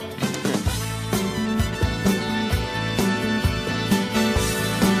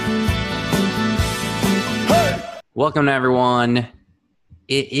Welcome, everyone.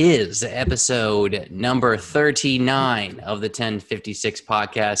 It is episode number 39 of the 1056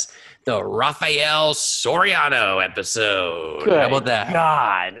 podcast, the Rafael Soriano episode. Good How about that?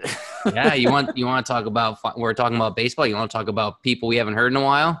 God. Yeah, you want to talk about? We're talking about baseball. You want to talk about people we haven't heard in a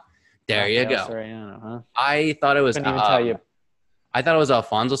while? There you go. Soriano, huh? I thought it was. Couldn't even tell you. I thought it was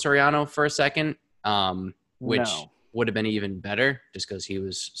Alfonso Soriano for a second, which No. would have been even better just because he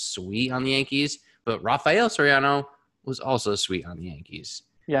was sweet on the Yankees. But Rafael Soriano was also sweet on the Yankees.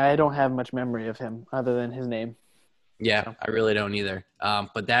 Yeah, I don't have much memory of him other than his name. Yeah, I really don't either.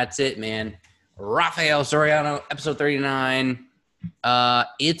 But that's it, man. Rafael Soriano, episode 39.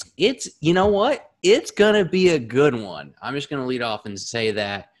 It's you know what? It's gonna be a good one. I'm just gonna lead off and say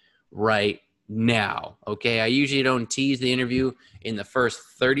that right now. Okay. I usually don't tease the interview in the first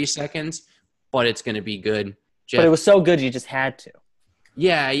 30 seconds, but it's gonna be good. Jeff, But it was so good you just had to.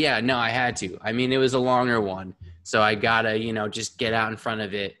 Yeah. No, I had to. I mean, it was a longer one. So I gotta, just get out in front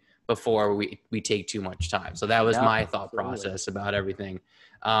of it before we take too much time. So that was my thought process about everything.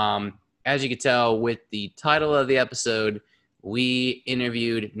 As you can tell with the title of the episode, we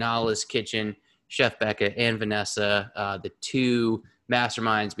interviewed Nala's Kitchen, Chef Becca and Vanessa, the two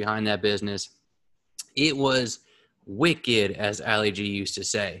masterminds behind that business. It was wicked, as Ali G used to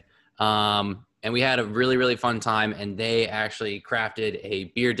say. And we had a really, really fun time, and they actually crafted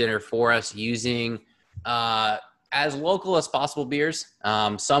a beer dinner for us using as local as possible beers.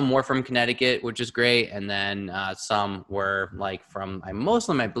 Some were from Connecticut, which is great, and then some were most of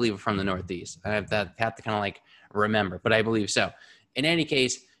them, I believe, are from the Northeast. I have to kind of remember, but I believe so. In any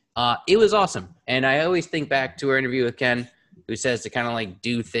case, it was awesome, and I always think back to our interview with Ken, who says to kind of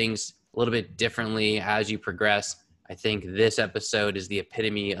do things a little bit differently as you progress. I think this episode is the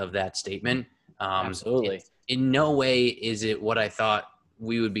epitome of that statement. Absolutely. In no way is it what I thought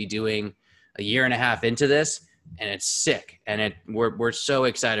we would be doing a year and a half into this, and it's sick, and we're so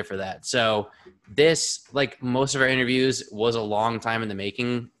excited for that. So this, like most of our interviews, was a long time in the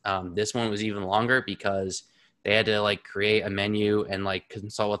making. This one was even longer because they had to create a menu and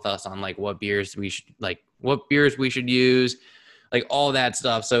consult with us on what beers we should use, all that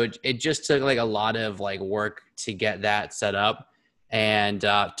stuff. So it just took a lot of work to get that set up, and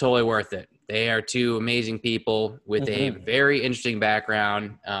totally worth it. They are two amazing people with a very interesting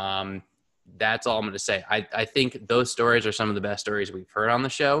background. That's all I'm going to say. I think those stories are some of the best stories we've heard on the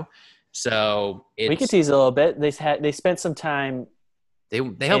show. So we could tease a little bit. They spent some time they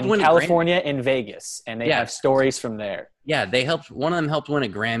helped win California and Vegas, and they have stories from there. Yeah, one of them helped win a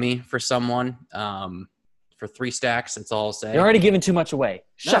Grammy for someone for 3 stacks. That's all I'll say. You're already giving too much away.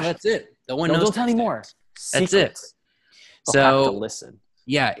 No, that's it. Don't tell any more. That's it. So have to listen.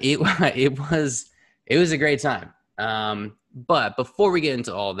 Yeah, it was a great time. But before we get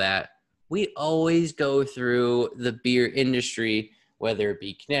into all that, we always go through the beer industry, whether it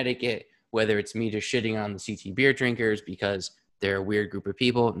be Connecticut, whether it's me just shitting on the CT beer drinkers because they're a weird group of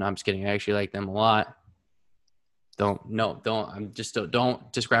people. No, I'm just kidding. I actually like them a lot. Don't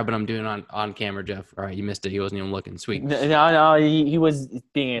describe what I'm doing on camera, Jeff. All right, you missed it. He wasn't even looking. Sweet. No, he was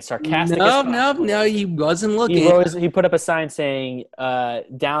being sarcastic. No, he wasn't looking. He put up a sign saying,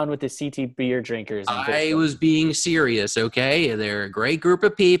 down with the CT beer drinkers. I was being serious, okay? They're a great group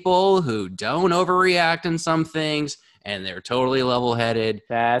of people who don't overreact in some things, and they're totally level-headed.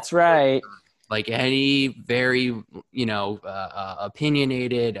 That's right. Like any very,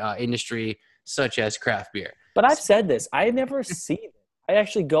 opinionated industry such as craft beer. But I've said this. I never see them. I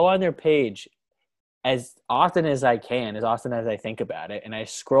actually go on their page as often as I can, as often as I think about it, and I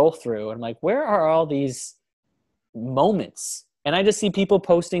scroll through, and I'm like, where are all these moments? And I just see people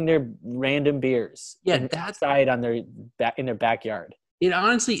posting their random beers. Yeah, outside in their backyard. It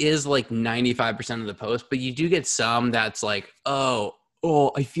honestly is 95% of the post, but you do get some that's oh,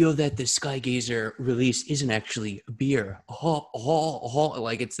 I feel that the Skygazer release isn't actually a beer.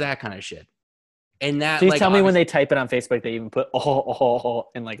 It's that kind of shit. And that, please tell me when they type it on Facebook, they even put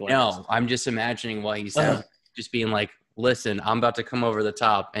and letters. No, I'm just imagining what he's just being listen, I'm about to come over the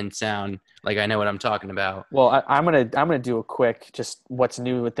top and sound like I know what I'm talking about. Well, I'm gonna do a quick just what's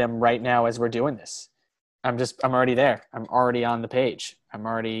new with them right now as we're doing this. I'm already there. I'm already on the page. I'm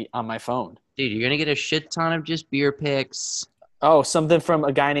already on my phone. Dude, you're gonna get a shit ton of just beer pics. Oh, something from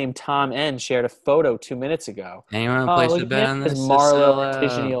a guy named Tom N shared a photo 2 minutes ago. Anyone place a bet on this? Marlowe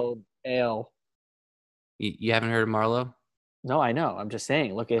Artisanal Ale. You haven't heard of Marlowe? No, I know. I'm just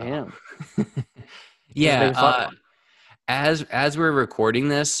saying. Look at him. Yeah. As we're recording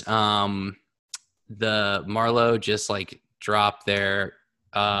this, the Marlowe just dropped their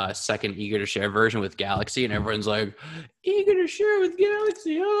second Eager to Share version with Galaxy, and everyone's like, Eager to Share with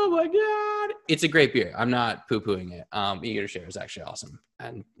Galaxy, oh my god, it's a great beer. I'm not poo-pooing it. Eager to Share is actually awesome,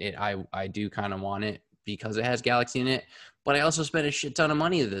 and I do kind of want it because it has Galaxy in it, but I also spent a shit ton of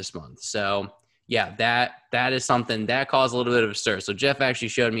money this month. So yeah, that is something that caused a little bit of a stir. So Jeff actually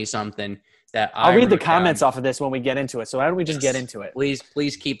showed me something that I'll read the comments off of this when we get into it. So why don't we just get into it? Please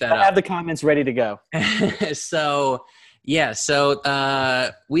keep that I'll up. have the comments ready to go. So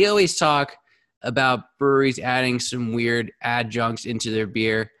we always talk about breweries adding some weird adjuncts into their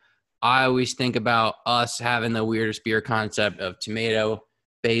beer. I always think about us having the weirdest beer concept of tomato,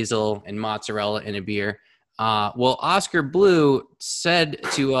 basil, and mozzarella in a beer. Well, Oscar Blue said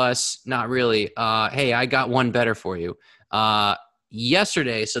to us, not really, hey, I got one better for you.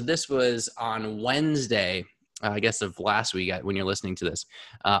 Yesterday, so this was on Wednesday, I guess of last week when you're listening to this,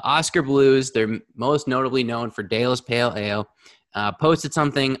 Oscar Blues, they're most notably known for Dale's Pale Ale, posted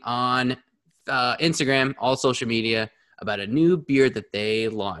something on Instagram, all social media, about a new beer that they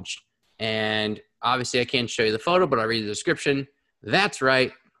launched. And obviously I can't show you the photo, but I'll read the description. That's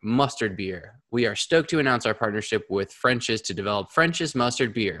right, mustard beer. We are stoked to announce our partnership with French's to develop French's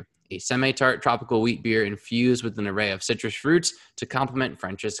Mustard Beer, a semi-tart tropical wheat beer infused with an array of citrus fruits to complement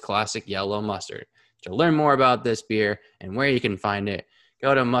French's classic yellow mustard. To learn more about this beer and where you can find it,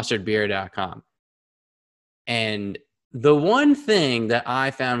 go to mustardbeer.com. And the one thing that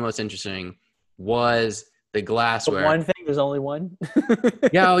I found most interesting was the glassware. The one thing? There's only one?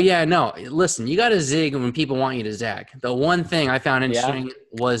 No. Listen, you got to zig when people want you to zag. The one thing I found interesting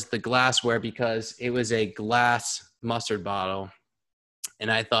was the glassware, because it was a glass mustard bottle. And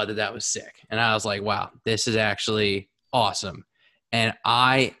I thought that was sick. And I was like, wow, this is actually awesome. And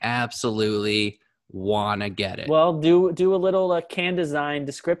I absolutely want to get it. Well, do a little can design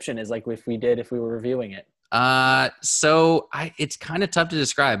description is like if we were reviewing it. It's kind of tough to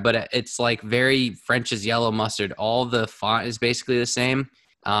describe, but it's like very French's yellow mustard. All the font is basically the same.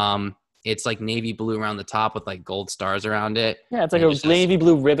 It's like navy blue around the top with like gold stars around it. Yeah, it's like a navy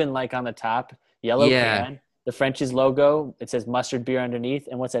blue ribbon like on the top, yellow can. The French's logo, it says mustard beer underneath.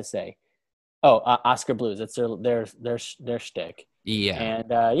 And what's that say? Oh, Oscar Blues. That's their shtick. Yeah.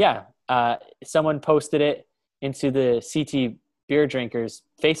 And someone posted it into the CT Beer Drinkers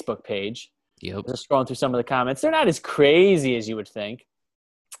Facebook page. Yep. Just scrolling through some of the comments. They're not as crazy as you would think.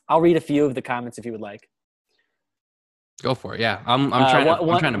 I'll read a few of the comments if you would like. Go for it. Yeah. I'm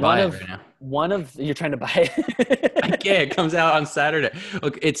trying to buy it right now. You're trying to buy it? I can't. It comes out on Saturday.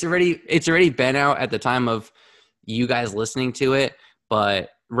 Look, it's already been out at the time of you guys listening to it, but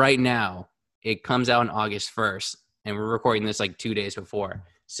right now it comes out on August 1st, and we're recording this like 2 days before.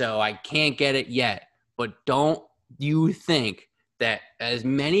 So I can't get it yet, but don't you think that as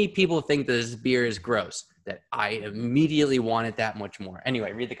many people think that this beer is gross, that I immediately want it that much more.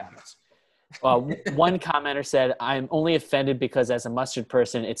 Anyway, read the comments. One commenter said, I'm only offended because as a mustard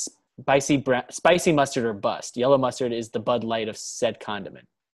person, it's spicy mustard or bust. Yellow mustard is the Bud Light of said condiment.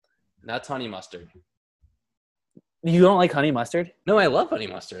 That's honey mustard. You don't like honey mustard? No, I love honey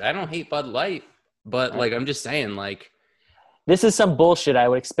mustard. I don't hate Bud Light, but like I'm just saying, like, this is some bullshit I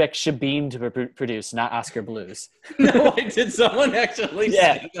would expect Shabim to produce, not Oscar Blues. No, did someone actually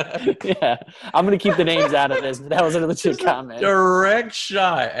say that? Yeah. I'm going to keep the names out of this, but that was a legit comment. Direct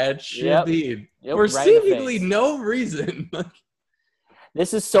shot at Shabim. Yep, for right seemingly no reason.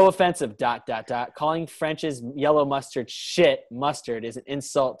 This is so offensive, ... Calling French's yellow mustard shit mustard is an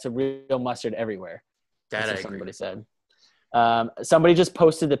insult to real mustard everywhere. That That's what somebody said. Somebody just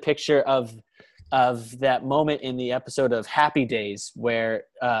posted the picture of that moment in the episode of Happy Days where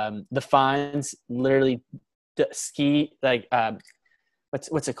the Fonz literally ski, like,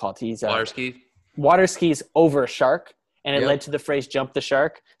 what's it called? He's water skis over a shark, and it led to the phrase "jump the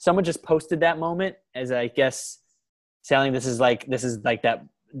shark." Someone just posted that moment as, I guess, telling this is like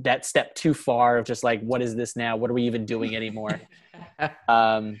that step too far of just like, what is this now? What are we even doing anymore?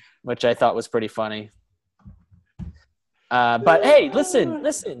 Which I thought was pretty funny. But hey,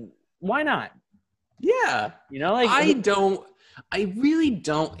 listen, why not? Yeah. You know, like I really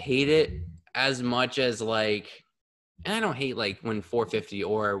don't hate it as much as like, and I don't hate like when 450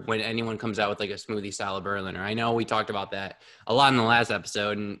 or when anyone comes out with like a smoothie style of Berliner. I know we talked about that a lot in the last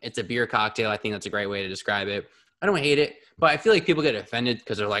episode, and it's a beer cocktail. I think that's a great way to describe it. I don't hate it, but I feel like people get offended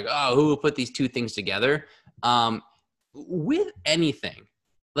because they're like, oh, who will put these two things together? With anything,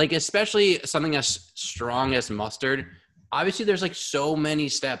 like especially something as strong as mustard, obviously there's like so many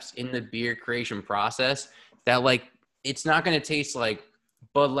steps in the beer creation process that like it's not going to taste like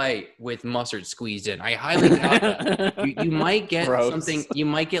Bud Light with mustard squeezed in. I highly doubt that. You might get something. You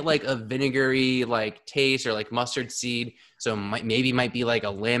might get like a vinegary like taste or like mustard seed. So maybe might be like a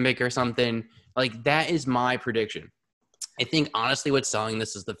lambic or something. Like that is my prediction. I think honestly, what's selling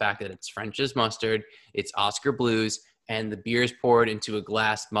this is the fact that it's French's mustard, it's Oscar Blues, and the beer is poured into a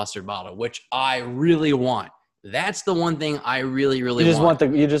glass mustard bottle, which I really want. That's the one thing I really want.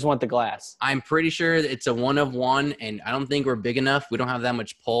 You just want the glass. I'm pretty sure it's a one of one, and I don't think we're big enough. We don't have that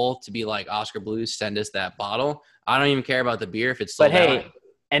much pull to be like Oscar Blues, send us that bottle. I don't even care about the beer if it's sold out. But hey,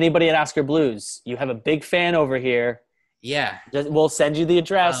 anybody at Oscar Blues, you have a big fan over here. Yeah. We'll send you the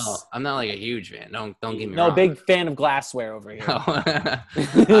address. Oh, I'm not like a huge fan. Don't get me wrong. No, big fan of glassware over here. I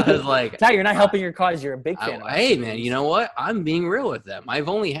was like, Ty, you're not helping your cause. You're a big fan. Hey, man, you know what? I'm being real with them. I've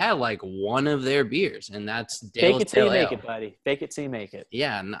only had like one of their beers, and that's Dale's Fake it till you make it, buddy. Fake it till you make it.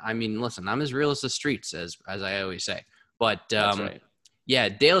 Yeah, I mean, listen, I'm as real as the streets, as I always say. But that's right. Yeah,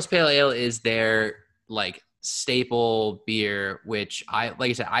 Dale's Pale Ale is their like staple beer, which like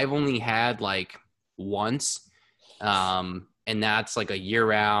I said, I've only had like once. And that's like a year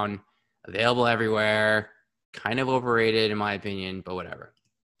round, available everywhere, kind of overrated in my opinion, but whatever.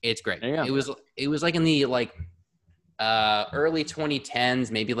 It's great. It was like in the like early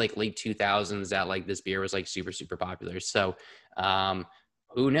 2010s, maybe like late 2000s that like this beer was like super, super popular. So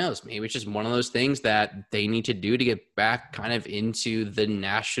who knows? Maybe it's just one of those things that they need to do to get back kind of into the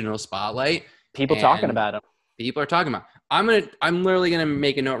national spotlight. People talking about them. People are talking about. I'm literally gonna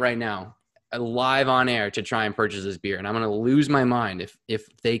make a note right now, live on air, to try and purchase this beer, and I'm gonna lose my mind if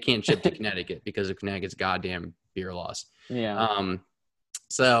they can't ship to Connecticut because of Connecticut's goddamn beer laws. Yeah.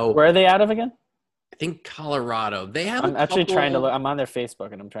 So where are they out of again? I think Colorado. They have. I'm actually trying to look. I'm on their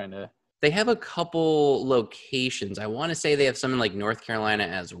Facebook and I'm trying to. They have a couple locations. I want to say they have some in like North Carolina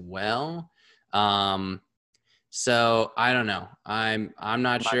as well. So I don't know. I'm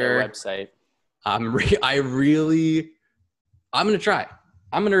not sure. Website. I'm gonna try.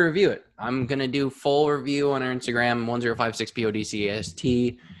 I'm gonna review it. I'm gonna do full review on our Instagram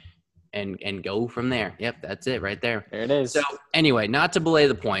 1056PODCAST and go from there. Yep, that's it right there. There it is. So anyway, not to belay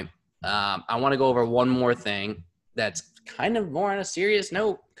the point, I want to go over one more thing that's kind of more on a serious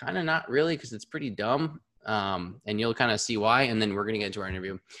note, kind of not really because it's pretty dumb, and you'll kind of see why, and then we're gonna get into our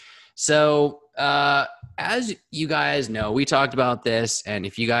interview. So as you guys know, we talked about this, and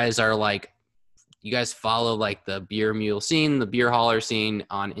if you guys are like, you guys follow like the beer mule scene, the beer hauler scene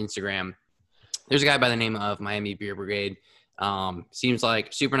on Instagram, there's a guy by the name of Miami Beer Brigade. Seems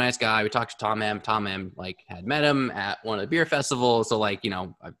like super nice guy. We talked to Tom M. Tom M like had met him at one of the beer festivals. So like, you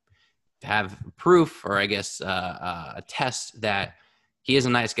know, I have proof, or I guess a test that he is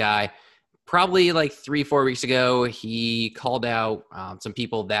a nice guy. Probably like 3-4 weeks ago, he called out some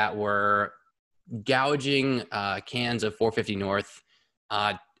people that were gouging cans of 450 North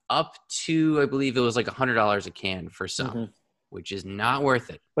up to, I believe it was like $100 a can for some, which is not worth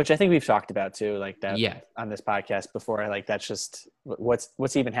it. Which I think we've talked about too, like that on this podcast before. Like that's just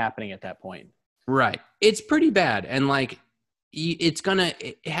what's even happening at that point. Right. It's pretty bad. And like, it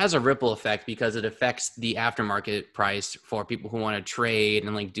has a ripple effect because it affects the aftermarket price for people who want to trade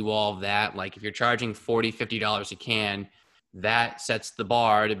and like do all of that. Like if you're charging $40-$50 a can, that sets the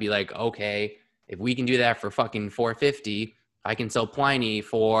bar to be like, okay, if we can do that for fucking $4.50, I can sell Pliny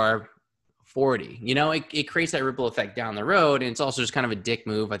for $40. You know, it creates that ripple effect down the road. And it's also just kind of a dick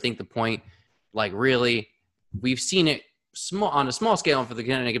move. I think the point, like really, we've seen it on a small scale for the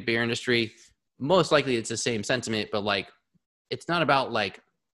Connecticut beer industry. Most likely it's the same sentiment, but like, it's not about like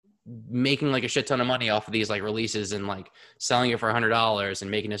making like a shit ton of money off of these like releases and like selling it for $100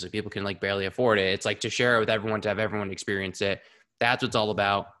 and making it so people can like barely afford it. It's like to share it with everyone, to have everyone experience it. That's what it's all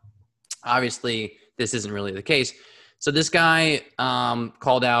about. Obviously, this isn't really the case. So this guy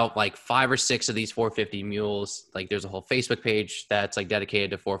called out like 5 or 6 of these 450 mules. Like there's a whole Facebook page that's like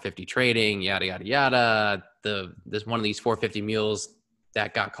dedicated to 450 trading, yada, yada, yada. This one of these 450 mules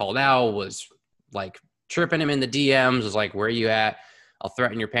that got called out was like tripping him in the DMs, was like, where are you at? I'll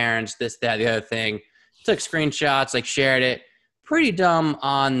threaten your parents, this, that, the other thing. Took screenshots, like shared it. Pretty dumb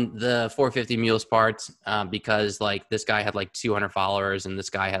on the 450 mules parts because like this guy had like 200 followers and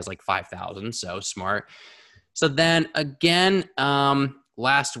this guy has like 5,000. So smart. So then again,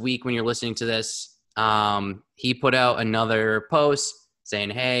 last week when you're listening to this, he put out another post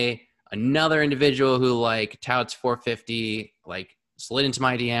saying, hey, another individual who like touts 450, like slid into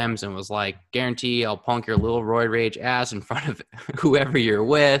my DMs and was like, guarantee I'll punk your little roid rage ass in front of whoever you're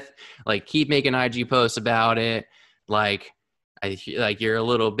with. Like, keep making IG posts about it. Like you're a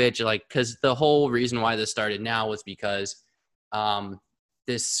little bitch. Like, because the whole reason why this started now was because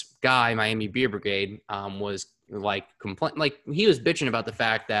this guy, Miami Beer Brigade, was like complain, like he was bitching about the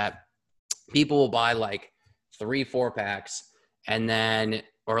fact that people will buy like 3-4 packs and then,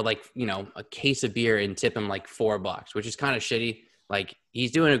 or like, you know, a case of beer and tip him like $4, which is kind of shitty. Like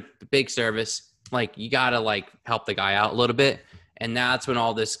he's doing a big service. Like you got to like help the guy out a little bit. And that's when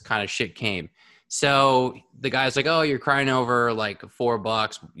all this kind of shit came. So the guy's like, oh, you're crying over like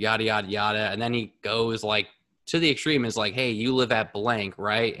 $4, yada, yada, yada. And then he goes like to the extreme is like, hey, you live at blank,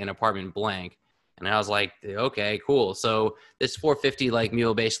 right? In apartment blank. And I was like, okay, cool. So this 450 like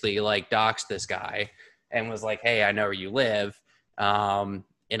mule basically like doxed this guy and was like, hey, I know where you live,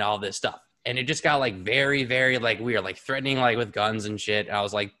 and all this stuff. And it just got like very, very like weird, like threatening like with guns and shit. I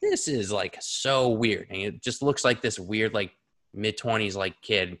was like, this is like so weird. And it just looks like this weird like mid-20s like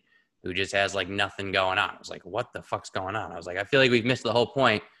kid who just has like nothing going on. I was like, what the fuck's going on? I was like, I feel like we've missed the whole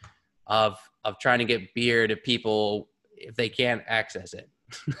point of trying to get beer to people if they can't access it.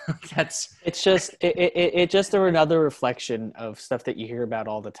 It's just another reflection of stuff that you hear about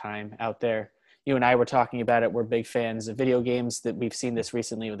all the time out there. You and I were talking about it. We're big fans of video games. That we've seen this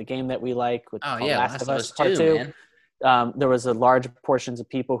recently with a game that we like with Last of Us Part 2. There was a large portions of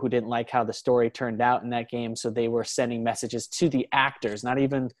people who didn't like how the story turned out in that game, so they were sending messages to the actors, not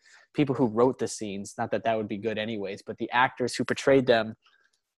even people who wrote the scenes. Not that would be good anyways, but the actors who portrayed them,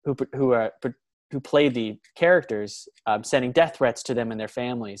 who played the characters, sending death threats to them and their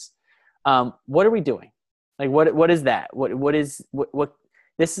families. What are we doing? Like, what is that? What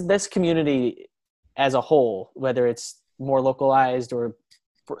this community as a whole, whether it's more localized or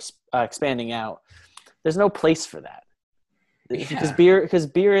expanding out, there's no place for that. Yeah. Because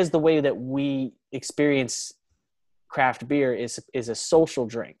beer is the way that we experience craft beer is a social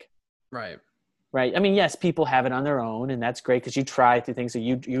drink. Right. Right. I mean, yes, people have it on their own, and that's great because you try through things. So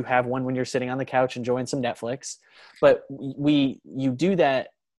you have one when you're sitting on the couch enjoying some Netflix, but you do that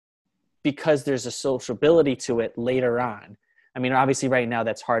because there's a sociability to it later on. I mean, obviously right now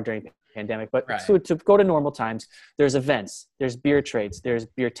that's hard during the pandemic, but right. to go to normal times, there's events, there's beer trades, there's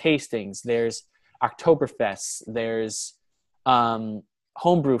beer tastings, there's Oktoberfests, there's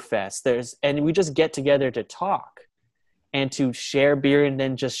homebrew fest, and we just get together to talk and to share beer and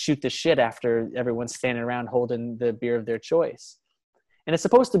then just shoot the shit after everyone's standing around holding the beer of their choice. And it's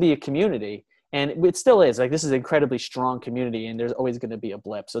supposed to be a community, and it still is. Like, this is an incredibly strong community, and there's always going to be a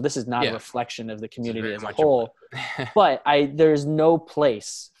blip. So this is not a reflection of the community as a whole. But there's no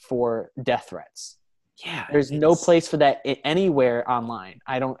place for death threats. Yeah. There's no place for that anywhere online.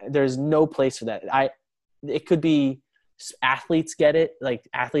 There's no place for that. It could be athletes get it. Like,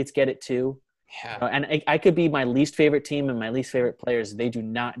 athletes get it too. Yeah. And I could be my least favorite team and my least favorite players. They do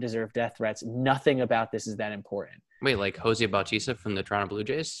not deserve death threats. Nothing about this is that important. Wait, like Jose Bautista from the Toronto Blue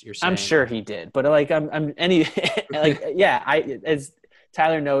Jays? You're saying? I'm sure he did, but like as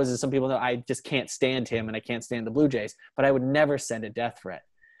Tyler knows, and some people know, I just can't stand him and I can't stand the Blue Jays. But I would never send a death threat.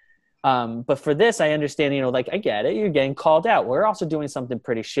 But for this, I understand. Like, I get it. You're getting called out. We're also doing something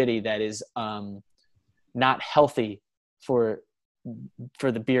pretty shitty that is not healthy for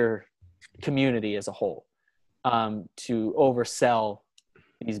the beer community as a whole, to oversell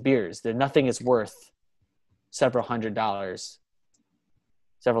these beers. Nothing is worth several $100s,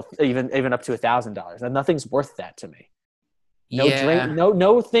 even up to $1,000. And nothing's worth that to me. No drink,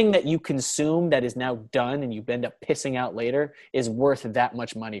 no thing that you consume that is now done and you end up pissing out later is worth that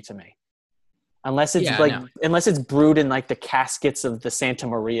much money to me. Unless it's unless it's brewed in like the caskets of the Santa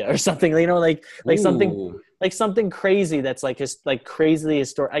Maria or something, something crazy that's like crazily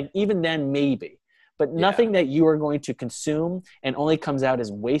historic. Like, even then, maybe, but nothing that you are going to consume and only comes out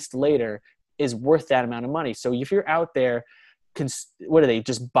as waste later is worth that amount of money. So if you're out there, what do they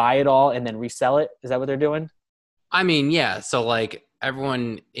just buy it all and then resell it? Is that what they're doing? I mean, yeah. So like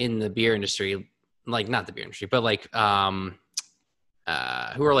everyone in the beer industry, like not the beer industry, but like who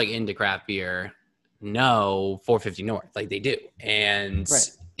are like into craft beer know 450 North, like they do, and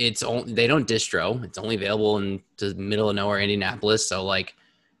it's only, they don't distro. It's only available in the middle of nowhere, Indianapolis,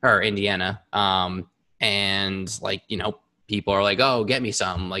 or Indiana, and like, people are like, oh, get me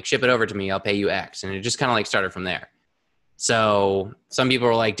some, like ship it over to me, I'll pay you X, and it just kind of like started from there. So some people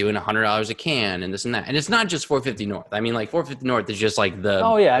are like doing $100 a can and this and that. And it's not just 450 North. I mean, like 450 North is just like the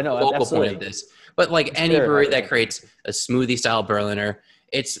focal point of this. But like any brewery that creates a smoothie style Berliner,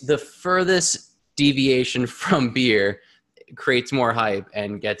 it's the furthest deviation from beer, creates more hype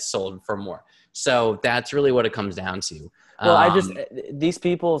and gets sold for more. So that's really what it comes down to. Well, these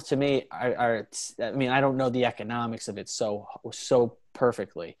people to me are, I mean, I don't know the economics of it so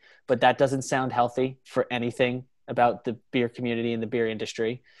perfectly, but that doesn't sound healthy for anything. about the beer community and the beer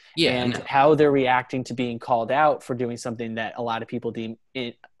industry, Yeah, how they're reacting to being called out for doing something that a lot of people deem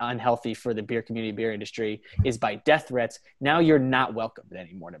unhealthy for the beer community, beer industry, is by death threats. Now you're not welcomed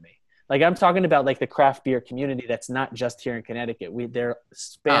anymore to me. Like, I'm talking about like the craft beer community that's not just here in Connecticut. They're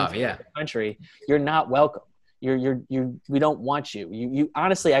spanned through the country. You're not welcome. We don't want you. You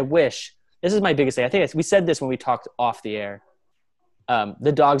honestly, I wish, this is my biggest thing. I think we said this when we talked off the air.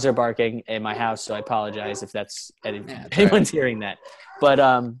 The dogs are barking in my house, so I apologize if anyone's hearing that. But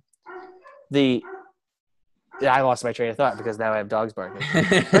I lost my train of thought because now I have dogs barking.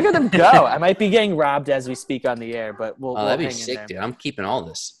 Look at them go! I might be getting robbed as we speak on the air, but we'll that'd be hang sick, in there. dude. I'm keeping all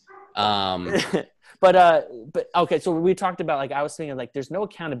this. But okay, so we talked about, like, I was thinking, like, there's no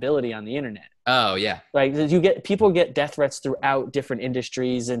accountability on the internet. Oh yeah. Like, people get death threats throughout different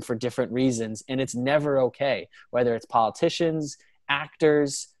industries and for different reasons, and it's never okay. Whether it's politicians,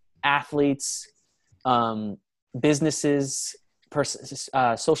 actors, athletes, businesses,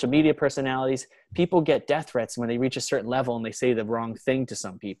 social media personalities, people get death threats when they reach a certain level and they say the wrong thing to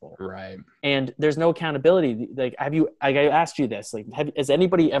some people. Right. And there's no accountability. Like, I asked you this, like, has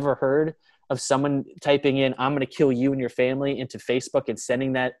anybody ever heard of someone typing in, "I'm going to kill you and your family," into Facebook and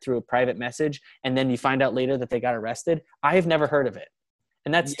sending that through a private message, and then you find out later that they got arrested? I have never heard of it.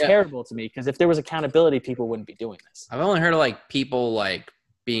 And that's terrible to me, because if there was accountability, people wouldn't be doing this. I've only heard of like people like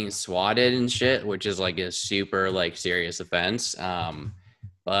being swatted and shit, which is like a super like serious offense.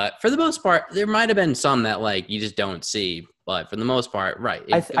 But for the most part, there might have been some that like you just don't see. But for the most part, right.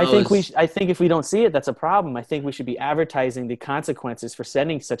 I think if we don't see it, that's a problem. I think we should be advertising the consequences for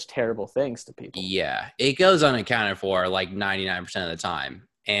sending such terrible things to people. Yeah, it goes unaccounted for like 99% of the time,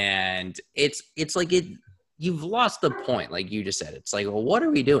 and it's like it. You've lost the point, like you just said. It's like, well, what are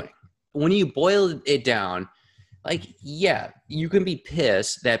we doing? When you boil it down, like, yeah, you can be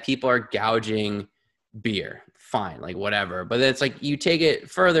pissed that people are gouging beer. Fine, like, whatever. But it's like you take it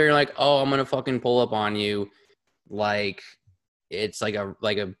further, you're like, oh, I'm going to fucking pull up on you. Like, it's like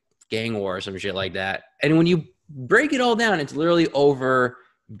a gang war or some shit like that. And when you break it all down, it's literally over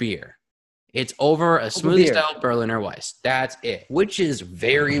beer. It's over a smoothie style Berliner Weiss. That's it, which is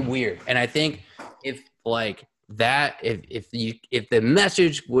very weird. And I think if like that, if the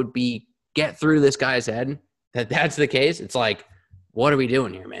message would be get through this guy's head that's the case, it's like, what are we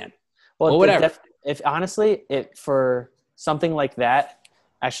doing here, man? Well, whatever. If honestly, for something like that,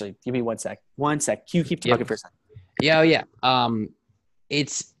 actually, give me 1 sec. 1 sec. You keep talking for a second. Yeah. I'm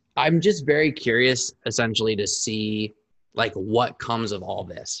just very curious, essentially, to see like what comes of all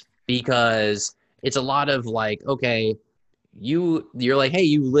this, because it's a lot of like, okay, you're like, hey,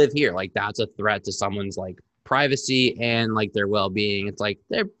 you live here, like that's a threat to someone's like privacy and like their well-being. It's like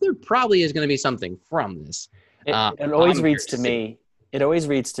there probably is going to be something from this. It always reads to me. It always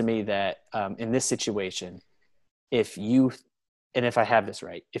reads to me that in this situation, if I have this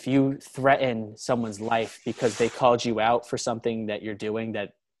right, if you threaten someone's life because they called you out for something that you're doing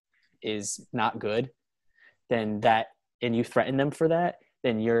that is not good, and you threaten them for that,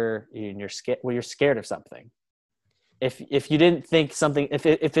 then you're scared. Well, you're scared of something. If you didn't think something, if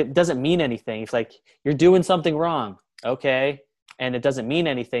it doesn't mean anything, if like you're doing something wrong, okay, and it doesn't mean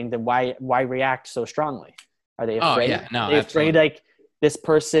anything, then why react so strongly? Are they afraid? Oh, yeah. No, are they afraid like this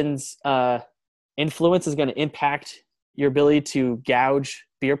person's influence is going to impact your ability to gouge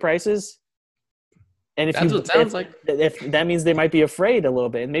beer prices? And if that means they might be afraid a little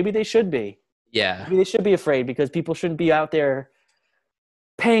bit, and maybe they should be. Yeah, maybe they should be afraid, because people shouldn't be out there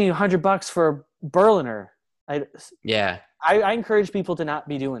paying $100 for a Berliner. I encourage people to not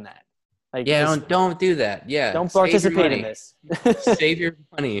be doing that. Like, don't do that. Yeah, don't participate in this. Save your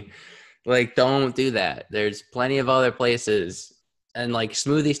money. Like, don't do that. There's plenty of other places, and like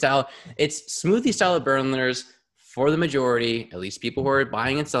smoothie style of Berliners, for the majority, at least people who are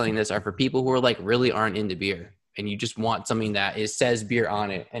buying and selling this, are for people who are like really aren't into beer, and you just want something that says beer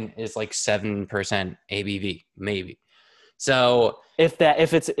on it and is like 7% ABV, maybe. So if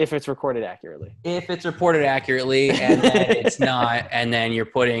it's recorded accurately, and then it's not, and then you're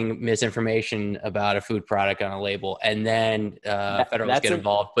putting misinformation about a food product on a label, and then federals get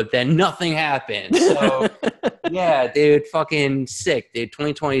involved, but then nothing happens. So yeah, dude, fucking sick, dude.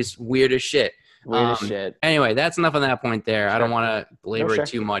 2020 is weird as shit. Shit. Anyway, that's enough on that point there. Sure. I don't want to belabor it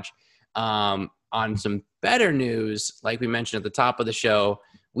too much. On some better news, like we mentioned at the top of the show,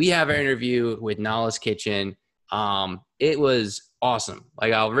 we have an interview with Nala's Kitchen. It was awesome.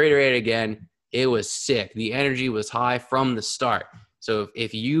 Like, I'll reiterate it again. It was sick. The energy was high from the start. So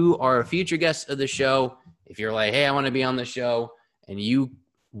if you are a future guest of the show, if you're like, hey, I want to be on the show, and you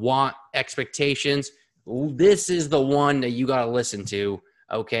want expectations, this is the one that you got to listen to.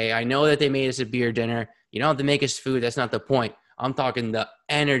 Okay, I know that they made us a beer dinner. You don't have to make us food. That's not the point. I'm talking the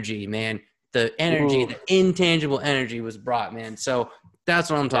energy, man. The energy, the intangible energy was brought, man. So that's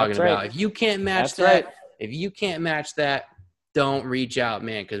what I'm talking about. If you can't match if you can't match that, don't reach out,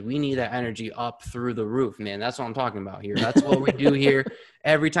 man, because we need that energy up through the roof, man. That's what I'm talking about here. That's what we do here.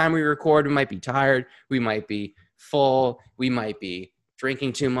 Every time we record, we might be tired. We might be full. We might be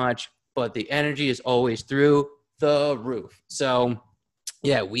drinking too much, but the energy is always through the roof. So,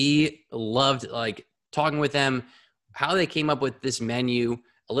 yeah, we loved like talking with them, how they came up with this menu,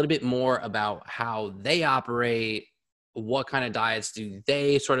 a little bit more about how they operate, what kind of diets do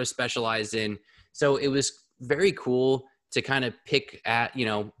they sort of specialize in. So it was very cool to kind of pick at, you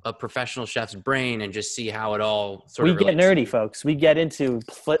know, a professional chef's brain and just see how it all sort of relates. We get nerdy, folks. We get into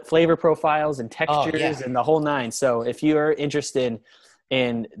flavor profiles and textures and the whole nine. So if you're interested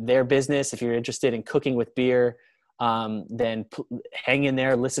in their business, if you're interested in cooking with beer, then hang in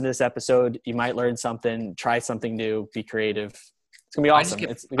there, listen to this episode. You might learn something, try something new, be creative. It's going to be awesome.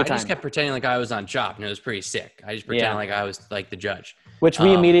 I just kept pretending like I was on Chopped, and it was pretty sick. I just pretended like I was like the judge. Which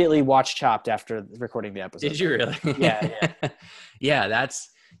we immediately watched Chopped after recording the episode. Did you really? Yeah. Yeah, that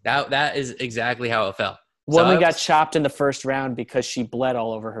is exactly how it felt. Woman got chopped in the first round because she bled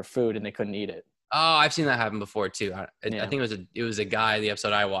all over her food and they couldn't eat it. Oh, I've seen that happen before too. I think it was a guy, the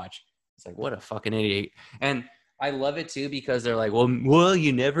episode I watched. It's like, what a fucking idiot. And I love it too because they're like, well,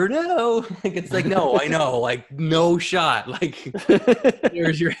 you never know. Like, it's like, no, I know, like no shot. Like,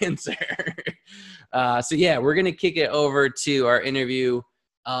 here's your answer. So yeah, we're gonna kick it over to our interview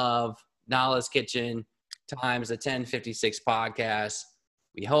of Nala's Kitchen times the 1056 podcast.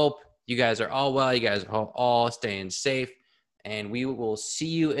 We hope you guys are all well. You guys are all staying safe, and we will see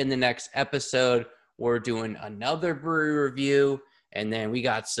you in the next episode. We're doing another brewery review, and then we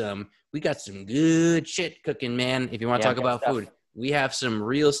got some good shit cooking, man. If you want to talk about food, we have some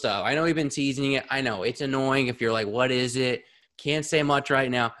real stuff. I know we've been teasing it. I know it's annoying if you're like, what is it? Can't say much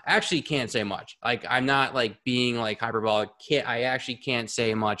right now. Actually can't say much. Like, I'm not like being like hyperbolic. I actually can't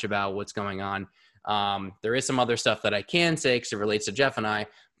say much about what's going on. There is some other stuff that I can say because it relates to Jeff and I,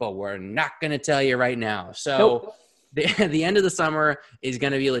 but we're not going to tell you right now. So the end of the summer is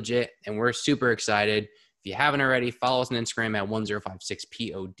going to be legit, and we're super excited. If you haven't already, follow us on Instagram at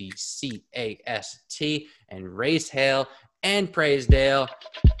 1056PODCAST, and raise hail and praise Dale.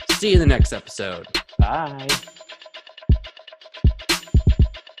 See you in the next episode. Bye.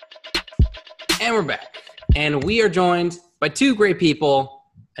 And we're back. And we are joined by two great people,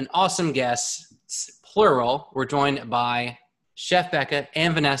 an awesome guest, plural. We're joined by Chef Becca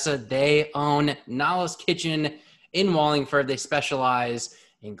and Vanessa. They own Nala's Kitchen in Wallingford. They specialize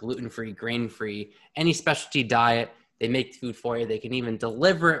in gluten-free, grain-free, any specialty diet. They make food for you. They can even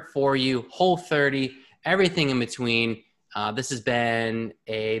deliver it for you, Whole30, everything in between. This has been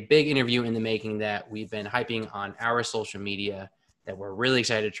a big interview in the making that we've been hyping on our social media that we're really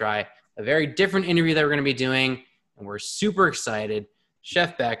excited to try. A very different interview that we're going to be doing, and we're super excited.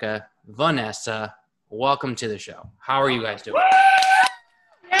 Chef Becca, Vanessa, welcome to the show. How are you guys doing?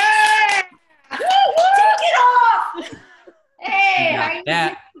 Yeah! Take it off! Hey, how you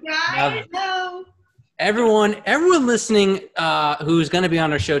that, guys? Hello. Everyone listening who's going to be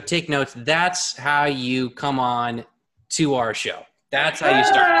on our show, take notes. That's how you come on to our show. That's how you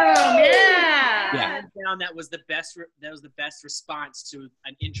start. Yeah. That was the best response to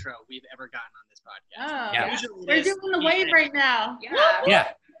an intro we've ever gotten on this podcast. Oh, Yeah. We're doing the wave right now.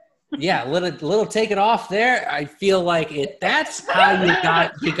 Yeah. Little take it off there. I feel like that's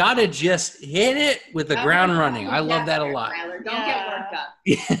how you got to just hit it with the ground running. I love that a lot. Tyler, don't get worked up.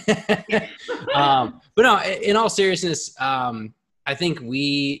 But no, in all seriousness, I think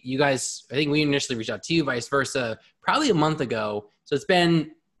we initially reached out to you, vice versa, probably a month ago. So it's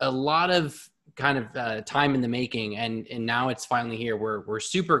been a lot of kind of time in the making, and now it's finally here. We're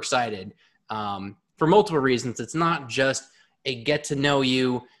super excited for multiple reasons. It's not just a get to know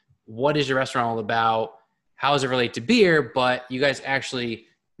you. What is your restaurant all about? How does it relate to beer? But you guys actually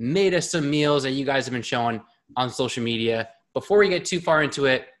made us some meals that you guys have been showing on social media. Before we get too far into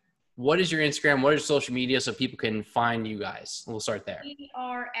it, what is your Instagram? What is your social media so people can find you guys? We'll start there. We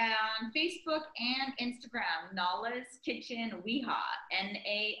are on Facebook and Instagram, Nala's Kitchen Weha,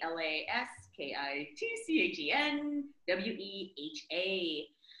 NALASKITCHENWEHA.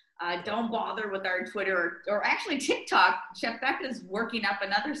 Don't bother with our Twitter or actually TikTok. Chef Becca's working up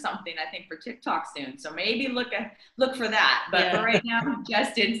another something, I think, for TikTok soon. So maybe look for that. But for right now,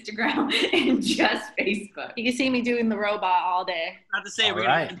 just Instagram and just Facebook. You can see me doing the robot all day. Not to say we're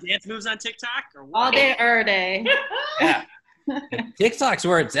going to do dance moves on TikTok or what? All day, every day. Yeah. TikTok's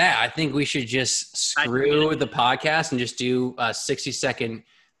where it's at. I think we should just screw the podcast and just do a 60-second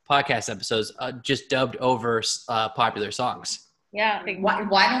podcast episodes just dubbed over popular songs. Yeah.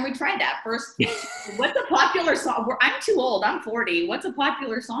 Why don't we try that first? What's a popular song? I'm too old. I'm 40. What's a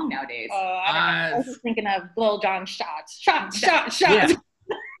popular song nowadays? I don't know. I was just thinking of Lil Jon shots. Yeah.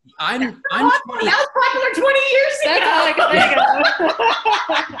 I'm 20. That was popular 20 years ago. That's all I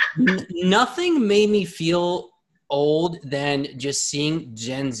could think of. Nothing made me feel old than just seeing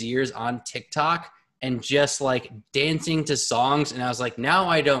Gen Zers on TikTok and just like dancing to songs. And I was like, now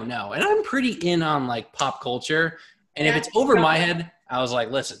I don't know. And I'm pretty in on like pop culture. And if it's over my head, I was like,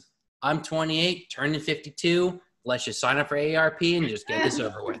 listen, I'm 28, turning 52. Let's just sign up for AARP and just get this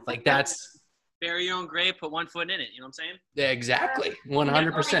over with. Like that's Bury your own grave, put one foot in it. You know what I'm saying? exactly 100%. When I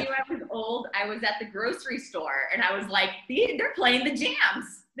knew I was old, I was at the grocery store and I was like, they're playing the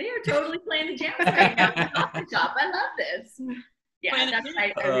jams. They are totally playing the jams right now in the coffee shop. I love this. Yeah, Playing the that's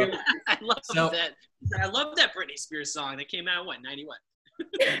jams. I realized. I love that. I love that Britney Spears song that came out, 90 what?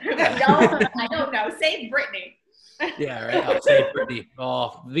 No, I don't know. Save Britney. Yeah, right. I'll say Brittany.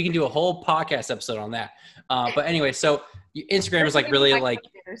 Oh, we can do a whole podcast episode on that. But anyway, so Instagram is like really like.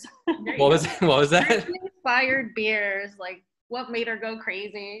 What was that? Inspired beers, like what made her go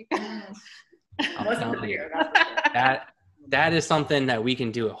crazy. Wasn't the beer. That is something that we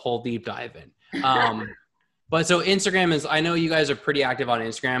can do a whole deep dive in. But so Instagram is. I know you guys are pretty active on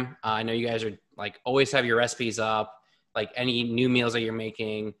Instagram. I know you guys are like always have your recipes up. Like any new meals that you're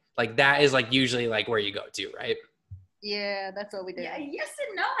making, like that is like usually like where you go to, right? Yeah, that's what we do. Yeah, yes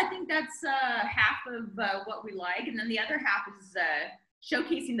and no. I think that's half of what we like, and then the other half is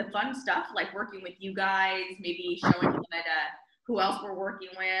showcasing the fun stuff, like working with you guys, maybe showing that who else we're working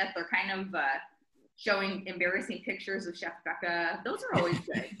with, or kind of showing embarrassing pictures of Chef Becca. Those are always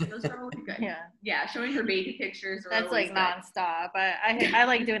good. Those are always good. Yeah, showing her baby pictures. That's like nonstop. I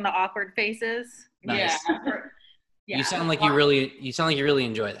like doing the awkward faces. Nice. Yeah. You sound like you really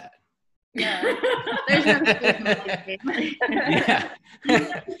enjoy that. Yeah. There's no Yeah. You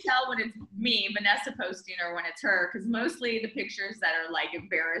have to tell when it's me, Vanessa, posting or when it's her, because mostly the pictures that are like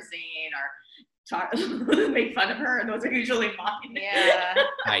embarrassing or make fun of her, those are usually mine. Yeah.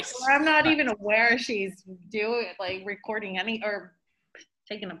 Nice. Or I'm not even aware she's doing like recording any or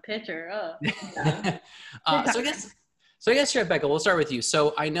taking a picture. So I guess Chef Becca, we'll start with you.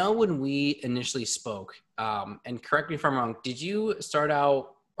 So I know when we initially spoke, and correct me if I'm wrong, did you start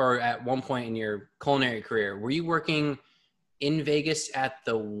out or at one point in your culinary career, were you working in Vegas at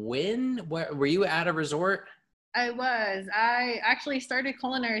the Wynn? Were you at a resort? I was. I actually started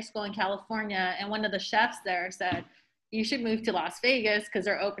culinary school in California, and one of the chefs there said, you should move to Las Vegas because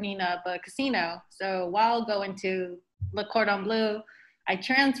they're opening up a casino. So while going to Le Cordon Bleu, I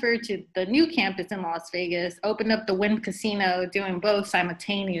transferred to the new campus in Las Vegas, opened up the Wynn Casino, doing both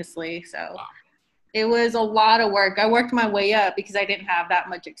simultaneously. So wow. It was a lot of work. I worked my way up because I didn't have that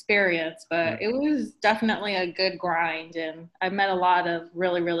much experience, but it was definitely a good grind, and I met a lot of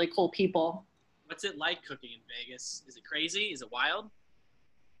really, really cool people. What's it like cooking in Vegas? Is it crazy? Is it wild?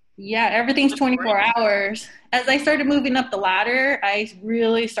 Yeah, everything's 24 hours. As I started moving up the ladder, I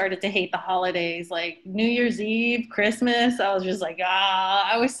really started to hate the holidays. Like New Year's Eve, Christmas, I was just like,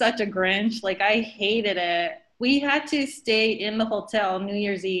 I was such a Grinch. Like I hated it. We had to stay in the hotel New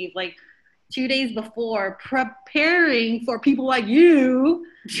Year's Eve, like 2 days before, preparing for people like you.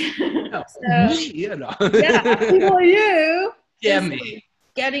 Yeah, people like you. Yeah, me.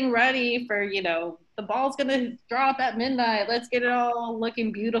 Getting ready for, the ball's going to drop at midnight. Let's get it all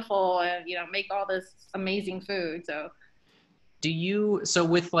looking beautiful and, make all this amazing food. So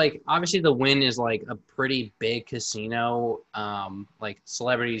with like, obviously the Wynn is like a pretty big casino. Like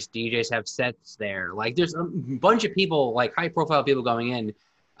celebrities, DJs have sets there. Like there's a bunch of people, like high profile people going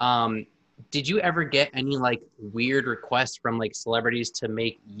in. Did you ever get any like weird requests from like celebrities to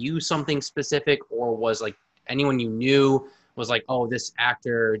make you something specific, or was like anyone you knew was like, oh, this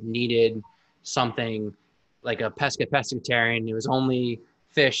actor needed something like a pescatarian. It was only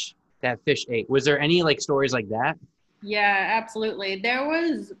fish that fish ate. Was there any like stories like that? Yeah, absolutely. There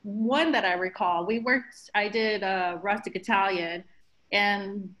was one that I recall. I did rustic Italian,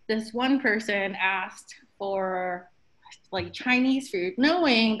 and this one person asked for like Chinese food,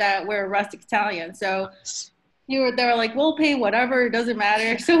 knowing that we're rustic Italian. So they were like, we'll pay whatever, it doesn't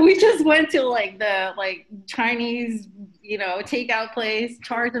matter. So we just went to like the Chinese, takeout place,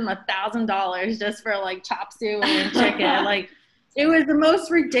 charged them $1,000 just for like chop suey and chicken. Like it was the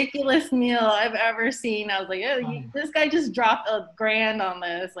most ridiculous meal I've ever seen. I was like, oh, this guy just dropped $1,000 on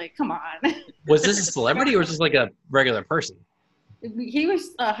this. Like, come on. Was this a celebrity or was this like a regular person? He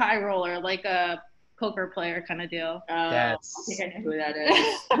was a high roller, like a poker player kind of deal. I think I know who that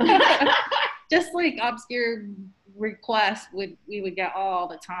is. Just like obscure requests we would get all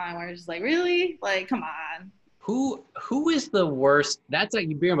the time. We're just like, really? Like, come on. Who is the worst? That's like,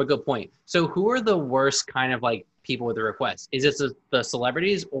 you bring up a good point. So who are the worst kind of like people with the requests? Is it the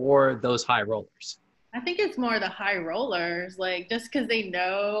celebrities or those high rollers? I think it's more the high rollers, like just because they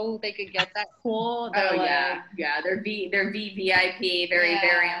know they could get that cool. Oh yeah, they're VVIP, very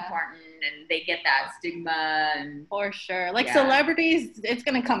important, and they get that stigma. And for sure, like celebrities, it's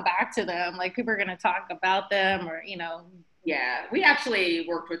gonna come back to them. Like people are gonna talk about them, or Yeah, we actually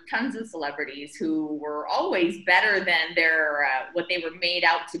worked with tons of celebrities who were always better than their what they were made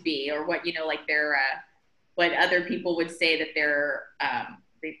out to be, or what like their what other people would say that they're. I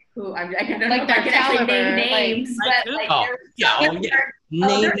don't know if I can actually name names,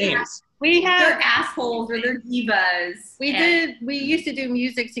 Name names. They're assholes or they're divas. We used to do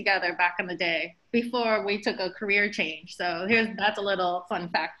music together back in the day before we took a career change. So that's a little fun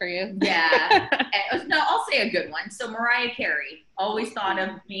fact for you. Yeah. No, I'll say a good one. So Mariah Carey always thought of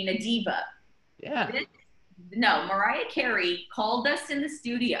being a diva. Yeah. No, Mariah Carey called us in the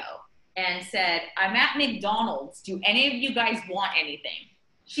studio and said, "I'm at McDonald's. Do any of you guys want anything?"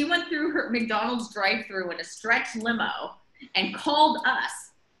 She went through her McDonald's drive-thru in a stretch limo and called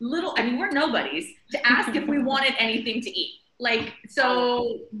us, we're nobodies, to ask if we wanted anything to eat. Like,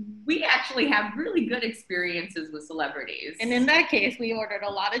 so we actually have really good experiences with celebrities. And in that case, we ordered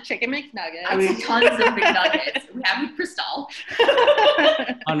a lot of chicken McNuggets. I mean, tons of McNuggets. We have with Cristal.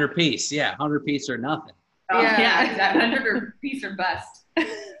 100 piece, 100 piece or nothing. Yeah, that 100 piece or bust.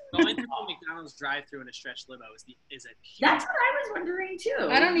 Going through a McDonald's drive-through in a stretch limo is a huge. That's what I was wondering too.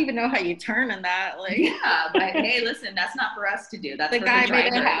 I don't even know how you turn in that. Like, yeah, but hey, listen, that's not for us to do. That's the for guy the made it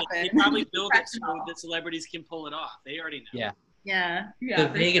driver. happen. They probably build it so that celebrities can pull it off. They already know. Yeah. The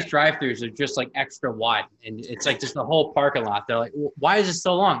Vegas drive-thrus are just like extra wide, and it's like just the whole parking lot. They're like, why is it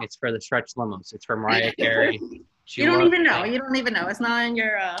so long? It's for the stretch limos. It's for Mariah Carey. You don't even know. You don't even know. It's not in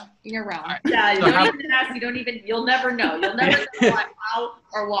your realm. Right. Yeah, you don't even ask. You'll never know. You'll never know how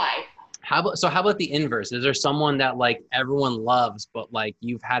or why. How about the inverse? Is there someone that like everyone loves, but like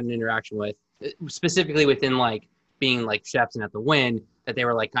you've had an interaction with, specifically within like being like chefs and at the Wynn, that they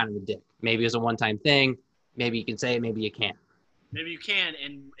were like kind of a dick? Maybe it was a one-time thing. Maybe you can say it. Maybe you can't. Maybe you can,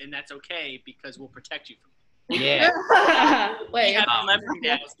 and that's okay because we'll protect you from it. Yeah. We have celebrity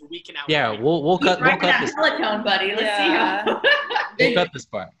now, so we can out. Yeah, we'll cut this. Peloton, buddy. Let's see how. We'll cut this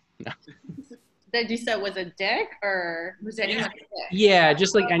part. No. That you said was a dick, or Was anyone? Yeah,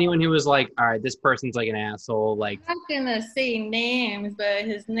 just like anyone who was like, all right, this person's like an asshole. Like, I'm not gonna say names, but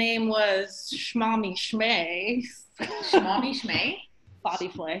his name was Shmami Shmay. Shmami Shmay? Bobby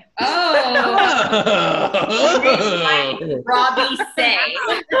Flay. Oh. Robbie Say.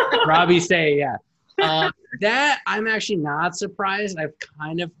 Robbie Say, yeah. That I'm actually not surprised. I've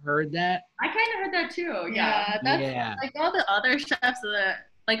kind of heard that. I kind of heard that too. Yeah. That's like all the other chefs that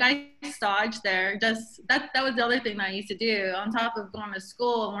I staged there. Just that was the other thing that I used to do. On top of going to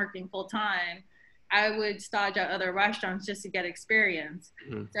school and working full time, I would stage at other restaurants just to get experience.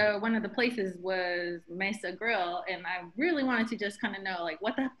 Mm-hmm. So one of the places was Mesa Grill, and I really wanted to just kind of know, like,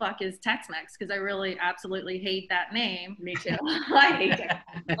 what the fuck is Tex-Mex? Because I really absolutely hate that name. Me too. I hate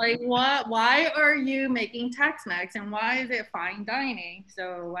it. Like, what? Why are you making Tex-Mex, and why is it fine dining?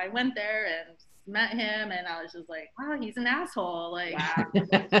 So I went there and met him, and I was just like, wow, he's an asshole. Like, wow.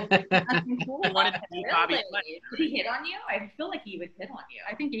 Cool. Wanted to be Bobby Flay. Did he hit on you? I feel like he would hit on you.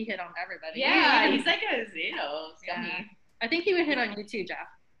 I think he hit on everybody. Yeah, he's like a scummy. Yeah. I think he would hit on you too, Jeff.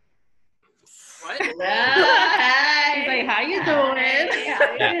 What? He's like, how you doing?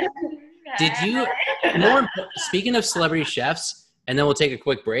 Yeah. Did you, speaking of celebrity chefs, and then we'll take a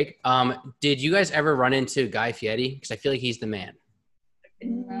quick break, did you guys ever run into Guy Fieri? Because I feel like he's the man.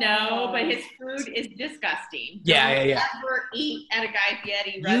 No, but his food is disgusting. Yeah. Never eat at a Guy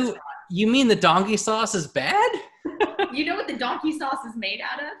Fieri restaurant. You mean the donkey sauce is bad? You know what the donkey sauce is made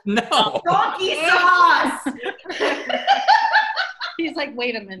out of? No. Donkey sauce! He's like,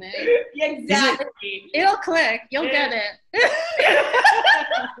 wait a minute. Exactly. It'll click. You'll get it.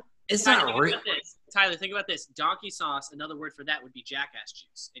 It's not real. Tyler, think about this. Donkey sauce, another word for that would be jackass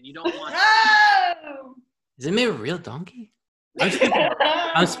juice. And you don't want Is it made of real donkey?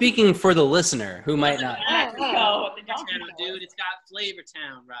 I'm speaking for the listener who might not. Dude, it's got Flavor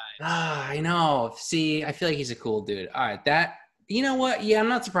Town, right? I know. See, I feel like he's a cool dude. All right, you know what? Yeah, I'm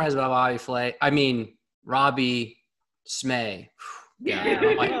not surprised about Bobby Flay. I mean, Robbie Smay. Yeah,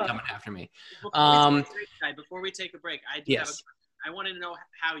 coming after me. Before we take a break, I wanted to know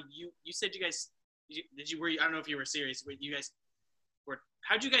how you said you guys I don't know if you were serious, but you guys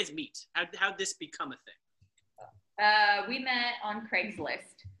how'd you guys meet? How'd this become a thing? We met on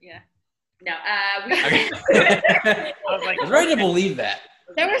Craigslist. Yeah. No, Okay. I was like, I was ready to believe that.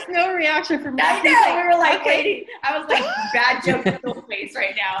 There was no reaction from me. I know, we were like okay. waiting. I was like, bad joke still face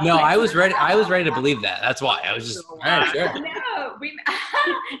right now. No, Like, I was ready. I was ready to believe that. That's why I was just all right, sure. No, we met.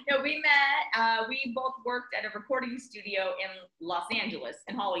 We both worked at a recording studio in Los Angeles,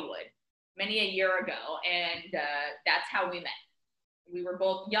 in Hollywood, many a year ago, and that's how we met. We were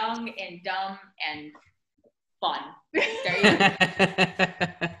both young and dumb and fun. There you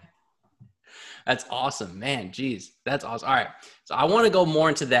go. That's awesome, man. Geez, that's awesome. All right, so I want to go more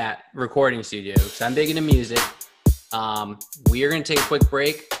into that recording studio because I'm big into music. We are going to take a quick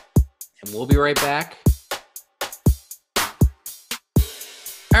break, and we'll be right back.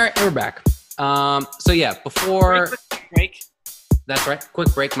 All right, and we're back. So yeah, before break. That's right,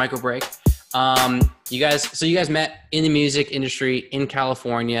 quick break, micro break. You guys met in the music industry in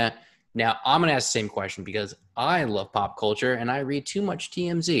California. Now, I'm going to ask the same question because I love pop culture and I read too much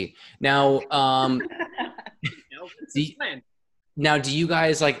TMZ. Now, do you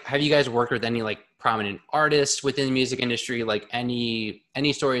guys have you guys worked with any like prominent artists within the music industry? Like any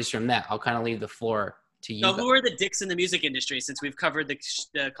stories from that? I'll kind of leave the floor to you. So who are the dicks in the music industry since we've covered the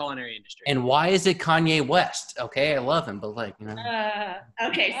culinary industry? And why is it Kanye West? Okay, I love him, but like, you know.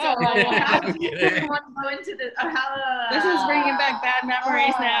 Okay, so how do you want to go into the This is bringing back bad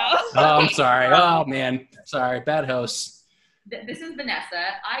memories now. Oh, I'm sorry. Oh man, sorry, bad host. This is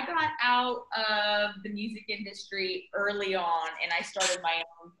Vanessa. I got out of the music industry early on, and I started my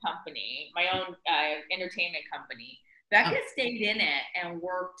own company, my own entertainment company. Becca stayed in it and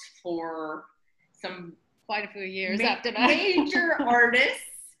worked for some quite a few years after that. Major artists.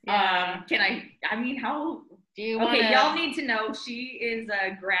 Yeah. How do you want y'all need to know she is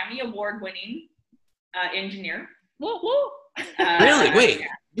a Grammy award-winning engineer. Woo woo. Really? Wait,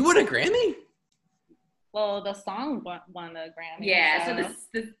 you won a Grammy? Well, the song won the Grammy. Yeah, so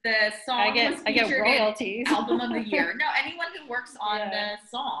the song I get royalties. Album of the year. No, anyone who works on the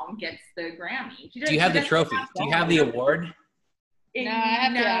song gets the Grammy. Do you have the trophy? Do you have the award? No, I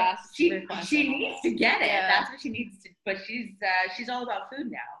have to ask. She needs to get it. Yeah. That's what she needs to. But she's all about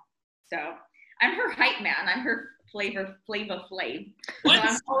food now. So I'm her hype man. I'm her Flavor Flav. So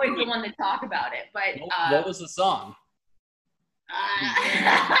I'm always the one to talk about it. But what was the song?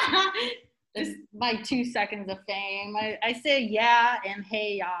 This is my 2 seconds of fame. I say yeah and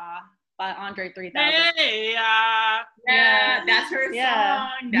hey ya by Andre 3000. Hey, yeah, that's her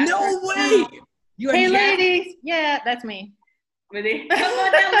song. That's no way. Hey ladies, yeah, that's me. Really? Come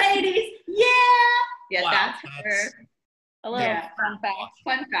on now, ladies. Yeah. Yeah, Wow, that's her. A little fun fact.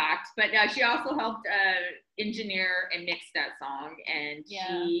 Fun fact. But she also helped engineer and mix that song. And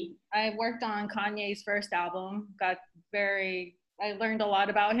I worked on Kanye's first album. I learned a lot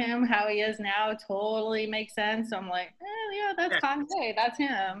about him. How he is now totally makes sense. So I'm like, yeah, that's Kanye. That's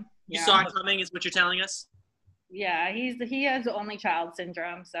him. You saw it coming, is what you're telling us? Yeah, he has only child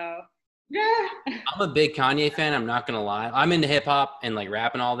syndrome. So. Yeah. I'm a big Kanye fan. I'm not gonna lie. I'm into hip hop and like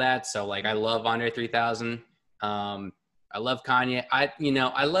rap and all that. So like, I love Andre 3000. I love Kanye. I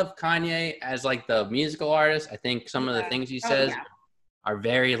love Kanye as like the musical artist. I think some of the things he says are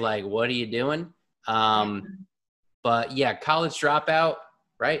very like, what are you doing? But yeah, College Dropout,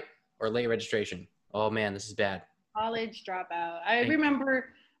 right? Or Late Registration. Oh man, this is bad. College Dropout. I remember.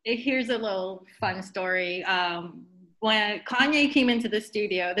 Here's a little fun story. When Kanye came into the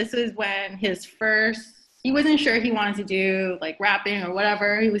studio, this was when he wasn't sure he wanted to do like rapping or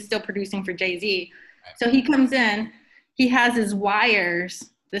whatever. He was still producing for Jay-Z. So he comes in, he has his wires.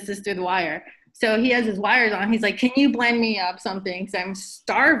 This is through the wire. So he has his wires on. He's like, can you blend me up something? Because I'm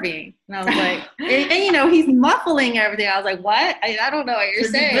starving. And I was like, and he's muffling everything. I was like, what? I don't know what you're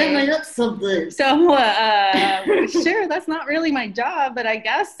saying. Blend me up something. So, sure, that's not really my job, but I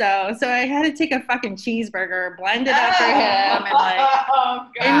guess so. So I had to take a fucking cheeseburger, blend it up for him, and like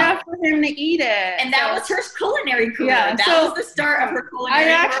enough for him to eat it. And that was her culinary career. Yeah, that was the start of her culinary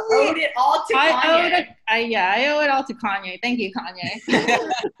career. I owed it all to Kanye. I owe it all to Kanye. Thank you, Kanye.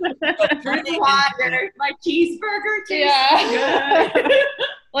 My cheeseburger tastes good.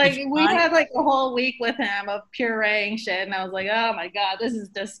 Like we had like a whole week with him of pureeing shit, and I was like, oh my god, this is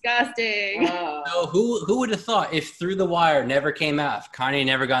disgusting. So who would have thought if Through the Wire never came out, if Kanye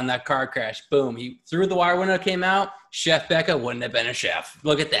never got in that car crash, boom, Through the Wire wouldn't have came out, Chef Becca wouldn't have been a chef.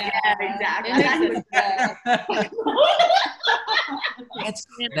 Look at that. Yeah, exactly.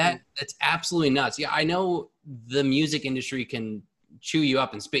 That's absolutely nuts. Yeah, I know the music industry can chew you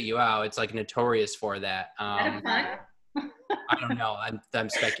up and spit you out. It's like notorious for that. Is that fun? I don't know. I'm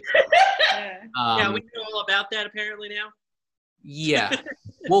speculating. Yeah, we know all about that apparently now. Yeah.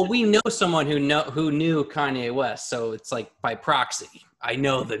 Well, we know someone who knew Kanye West, so it's like by proxy. I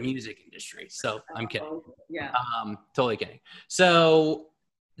know the music industry, so I'm kidding. Yeah. Totally kidding. So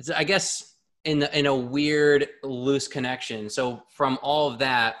I guess in a weird loose connection. So from all of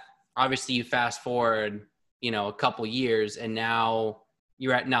that, obviously you fast forward, a couple years, and now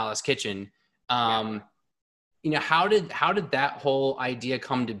you're at Nala's Kitchen. How did that whole idea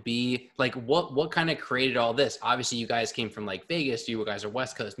come to be? Like, what kind of created all this? Obviously, you guys came from like Vegas. You guys are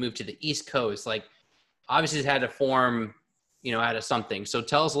West Coast, moved to the East Coast. Like, obviously, it had to form, out of something. So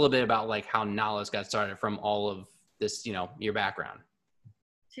tell us a little bit about like how Nala's got started from all of this, your background.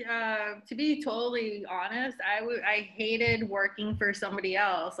 To be totally honest, I hated working for somebody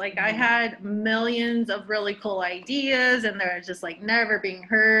else. Like, I had millions of really cool ideas, and they're just like never being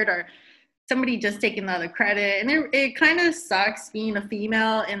heard, or somebody just taking the other credit. And it kind of sucks being a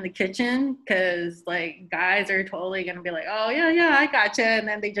female in the kitchen, because like guys are totally gonna be like, oh yeah, I gotcha, and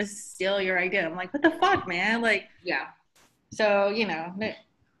then they just steal your idea. I'm like, what the fuck, man? Like, yeah. So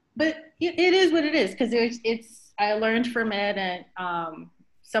but it is what it is, because it's I learned from it, and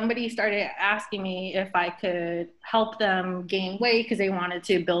somebody started asking me if I could help them gain weight because they wanted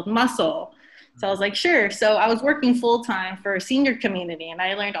to build muscle. So I was like, sure. So I was working full time for a senior community, and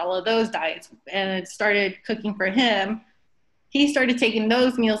I learned all of those diets, and started cooking for him. He started taking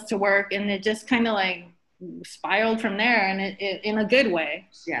those meals to work, and it just kind of like spiraled from there, and it in a good way.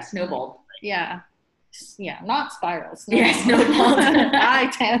 Yeah, snowballed. Yeah, not spirals. Yeah, snowballed.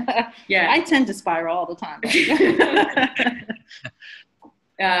 I tend to spiral all the time.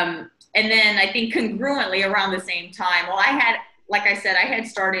 And then I think congruently around the same time, like I said, I had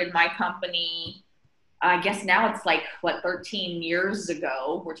started my company, I guess now it's like, 13 years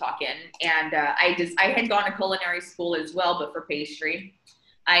ago, we're talking. And I had gone to culinary school as well, but for pastry.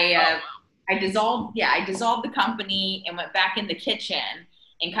 I dissolved the company and went back in the kitchen,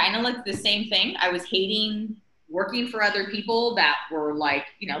 and kind of like the same thing. I was hating working for other people that were like,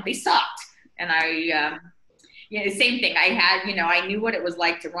 they sucked. And the same thing. I had, I knew what it was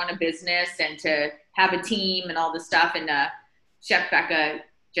like to run a business and to have a team and all this stuff. And Chef Becca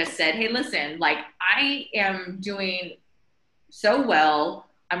just said, hey, listen, like, I am doing so well,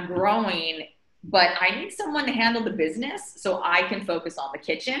 I'm growing, but I need someone to handle the business so I can focus on the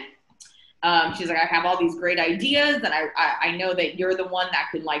kitchen. She's like, I have all these great ideas, and I know that you're the one that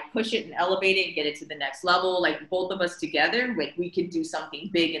could like push it and elevate it and get it to the next level. Like, both of us together, like, we could do something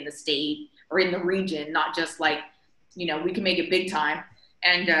big in the state or in the region, not just like, we can make it big time.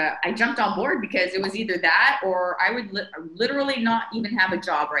 And I jumped on board because it was either that or I would literally not even have a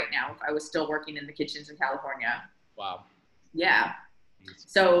job right now if I was still working in the kitchens in California. Wow. Yeah.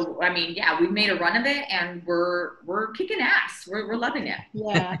 So, I mean, yeah, we've made a run of it, and we're kicking ass. We're loving it.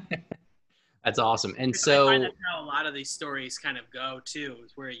 Yeah. That's awesome. And so I find that's how a lot of these stories kind of go too,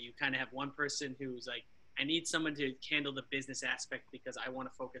 is where you kind of have one person who's like, I need someone to handle the business aspect because I want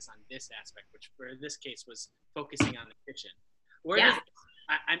to focus on this aspect, which for this case was focusing on the kitchen.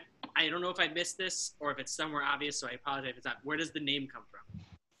 I don't know if I missed this or if it's somewhere obvious, so I apologize if it's not. Where does the name come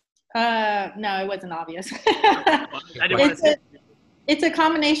from? No, it wasn't obvious. It's a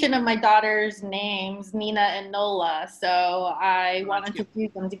combination of my daughter's names, Nina and Nola. So I wanted to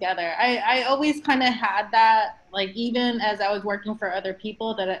fuse them together. I always kind of had that, like, even as I was working for other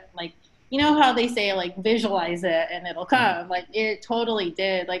people, that like, how they say, like, visualize it and it'll come. Like, it totally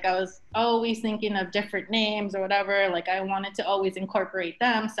did. Like, I was always thinking of different names or whatever. Like, I wanted to always incorporate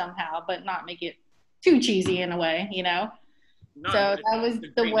them somehow, but not make it too cheesy in a way, No, so that was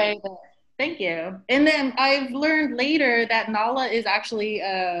the way that. Thank you. And then I've learned later that Nala is actually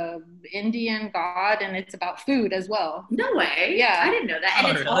a Indian god, and it's about food as well. No way. Yeah. I didn't know that.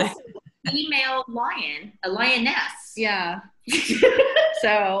 And it's also a female lion, a lioness. Yeah.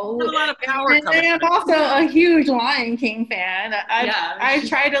 So there's a lot of power. And I'm also a huge Lion King fan. I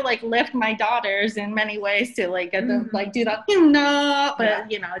try to like lift my daughters in many ways to like get them like do that, but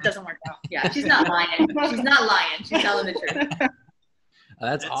it doesn't work out. Yeah, she's not lying. She's not lying. She's telling the truth.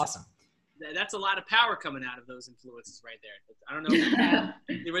 That's awesome. That's a lot of power coming out of those influences right there. I don't know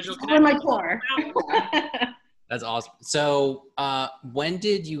the original connection. On my core. That's awesome. So when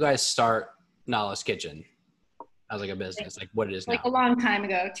did you guys start Nala's Kitchen as like a business? Like what it is now? Like a long time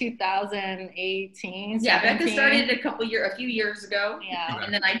ago, 2018. Yeah, Becca started a few years ago. Yeah.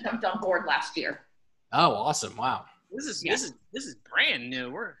 And then I jumped on board last year. Oh, awesome. Wow. This is brand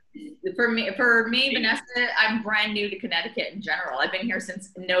new. For me, Vanessa, I'm brand new to Connecticut in general. I've been here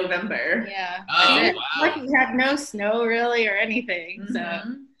since November. Yeah. Oh, wow. Like we had no snow really or anything. So.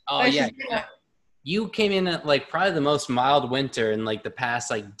 Oh yeah. You came in at like probably the most mild winter in like the past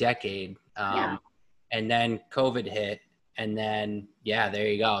like decade. And then COVID hit And then, yeah, there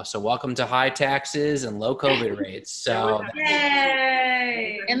you go. So welcome to high taxes and low COVID rates. So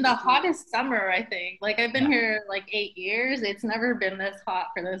Yay! In the hottest summer, I think. Like, I've been here like 8 years. It's never been this hot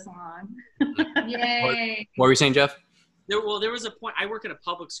for this long. Yay! what were you saying, Jeff? There was a point. I work in a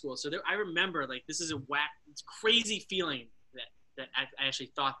public school, so I remember, like, this is it's crazy feeling that I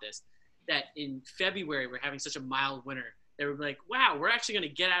actually thought this, that in February we're having such a mild winter. They were like, wow, we're actually going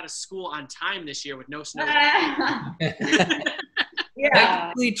to get out of school on time this year with no snow. Yeah.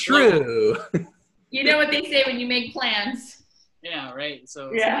 Technically true. You know what they say when you make plans. Yeah, right.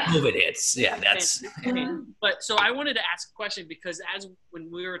 So Yeah. COVID hits. Yeah, that's But so I wanted to ask a question, because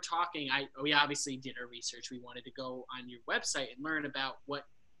when we were talking, we obviously did our research. We wanted to go on your website and learn about what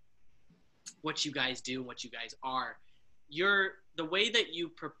you guys do, what you guys are. The way that you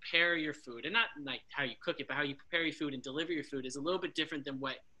prepare your food, and not like how you cook it, but how you prepare your food and deliver your food, is a little bit different than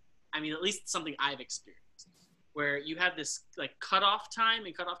at least something I've experienced, where you have this like cutoff time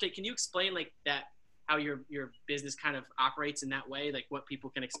and cutoff date. Can you explain like that, how your business kind of operates in that way, like what people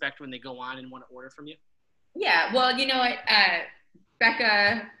can expect when they go on and want to order from you? Yeah, well, you know what,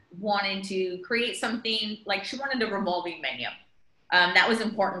 Becca wanted to create something, like she wanted a revolving menu. That was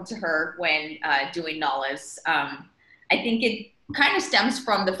important to her when doing Nala's. I think it kind of stems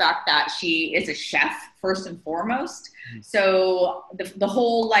from the fact that she is a chef first and foremost. So the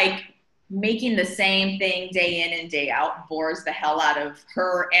whole like making the same thing day in and day out bores the hell out of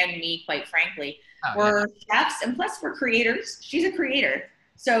her and me, quite frankly. We're chefs, and plus we're creators. She's a creator.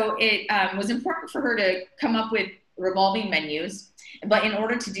 So it was important for her to come up with revolving menus. But in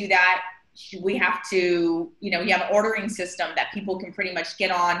order to do that, we have to, you have an ordering system that people can pretty much get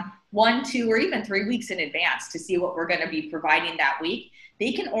on 1, 2, or even 3 weeks in advance to see what we're going to be providing that week.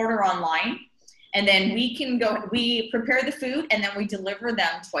 They can order online, and then we prepare the food, and then we deliver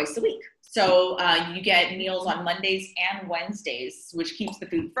them twice a week. So you get meals on Mondays and Wednesdays, which keeps the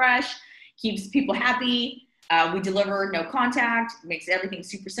food fresh, keeps people happy. We deliver no contact, makes everything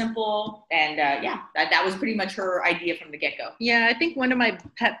super simple. And that was pretty much her idea from the get-go. Yeah, I think one of my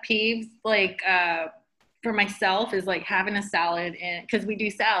pet peeves, like for myself, is like having a salad because we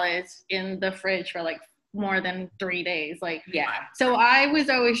do salads in the fridge for like more than 3 days. Like, Yeah. So I was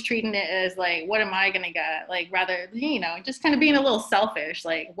always treating it as like, what am I going to get? Like, rather, just kind of being a little selfish.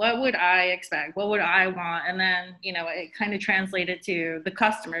 Like, what would I expect? What would I want? And then, it kind of translated to the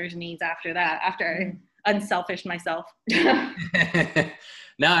customer's needs after that, after unselfish myself.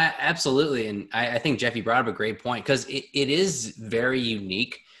 No, absolutely. And I think Jeff, you brought up a great point, because it is very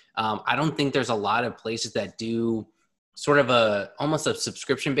unique. I don't think there's a lot of places that do sort of almost a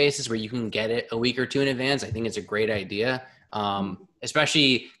subscription basis where you can get it a week or two in advance. I think it's a great idea.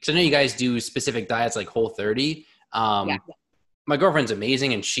 Especially because I know you guys do specific diets like Whole30. My girlfriend's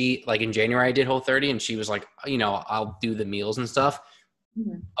amazing. And she, like in January, I did Whole30, and she was like, I'll do the meals and stuff.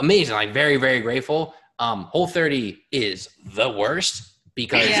 Mm-hmm. Amazing. Like very, very grateful. Whole30 is the worst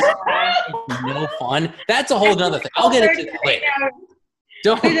because it's no fun. That's a whole other thing. I'll get into that later.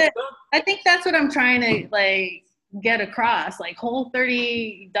 I think that's what I'm trying to like get across. Like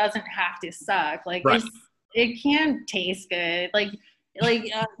Whole30 doesn't have to suck. Like it can taste good. Like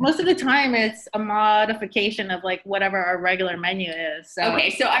most of the time it's a modification of like whatever our regular menu is. So. Okay,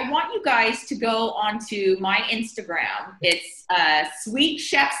 so I want you guys to go onto my Instagram. It's Sweet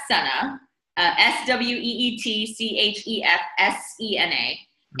Chef Senna. SweetChefSena.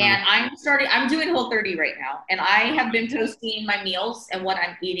 And I'm doing Whole30 right now. And I have been posting my meals and what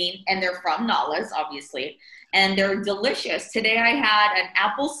I'm eating, and they're from Nala's, obviously. And they're delicious. Today I had an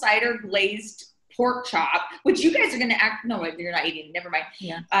apple cider glazed pork chop, which you guys are going to no, you're not eating. Never mind.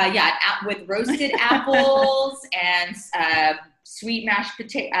 Yeah. With roasted apples and mashed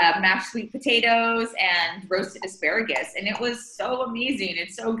sweet potatoes and roasted asparagus. And it was so amazing.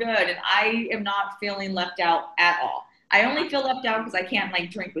 It's so good. And I am not feeling left out at all. I only feel left out because I can't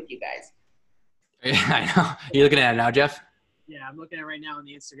like drink with you guys. Yeah, I know. You're looking at it now, Jeff? Yeah, I'm looking at it right now on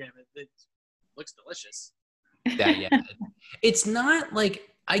the Instagram. It looks delicious. Yeah. It's not like,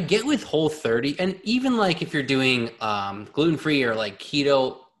 I get with Whole30, and even like if you're doing gluten-free or like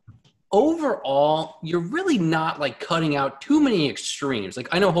keto, overall, you're really not like cutting out too many extremes. Like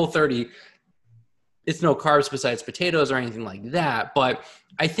I know Whole30, it's no carbs besides potatoes or anything like that. But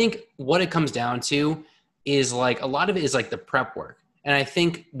I think what it comes down to is like a lot of it is like the prep work. And I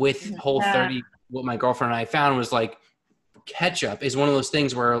think with Whole30, what my girlfriend and I found was like ketchup is one of those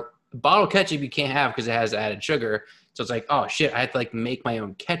things where bottled ketchup you can't have because it has added sugar. So it's like, oh shit, I have to like make my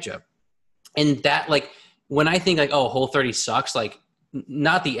own ketchup. And that like, when I think like, oh, Whole30 sucks, like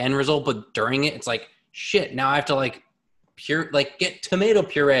not the end result, but during it, it's like, shit, now I have to like get tomato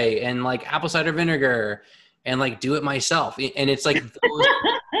puree and like apple cider vinegar and like do it myself. And it's like those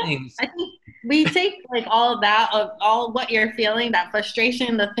things. I think we take like all of that, of all what you're feeling, that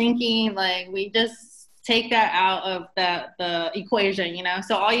frustration, the thinking, like we just take that out of the equation, you know?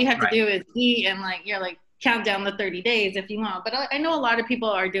 So all you have to do is eat and like, you're like count down the 30 days if you want. But I know a lot of people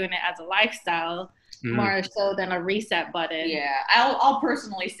are doing it as a lifestyle more so than a reset button. Yeah. I'll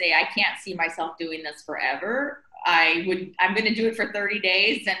personally say I can't see myself doing this forever. I'm going to do it for 30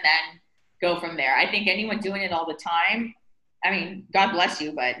 days and then go from there. I think anyone doing it all the time, I mean, God bless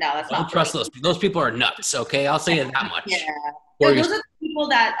you, but no, that's Don't not trust those people are nuts. Okay, I'll say it that much. Yeah, no, those are the people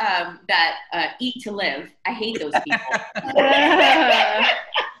that eat to live. I hate those people.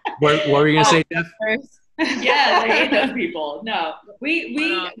 What were you gonna say, Jeff? Yeah, I hate those people. No, we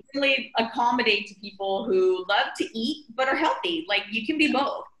really accommodate to people who love to eat but are healthy. Like you can be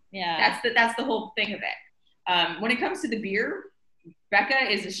both. Yeah, that's the whole thing of it. When it comes to the beer,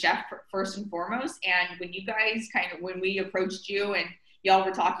 Becca is a chef first and foremost. And when you guys when we approached you and y'all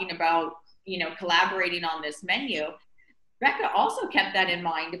were talking about, collaborating on this menu, Becca also kept that in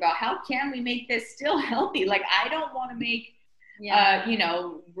mind about how can we make this still healthy? Like, I don't want to make,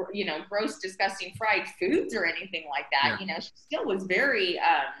 gross, disgusting fried foods or anything like that. Yeah. She still was very,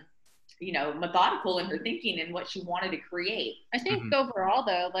 methodical in her thinking and what she wanted to create. I think overall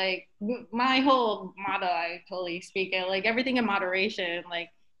though, like my whole motto, I totally speak it, like everything in moderation.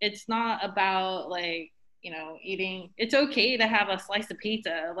 Like it's not about like, eating. It's okay to have a slice of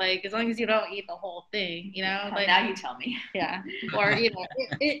pizza, like as long as you don't eat the whole thing, like now you tell me. Yeah. Or,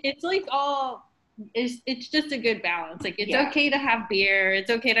 it's like it's just a good balance. Like it's okay to have beer. It's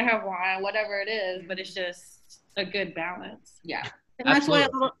okay to have wine, whatever it is, but it's just a good balance. Yeah. And that's why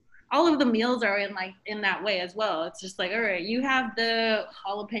all of the meals are in that way as well. It's just like, all right, you have the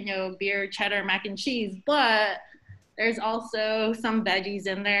jalapeno beer, cheddar, mac and cheese, but there's also some veggies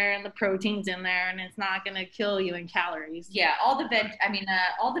in there and the proteins in there, and it's not going to kill you in calories. Yeah, all the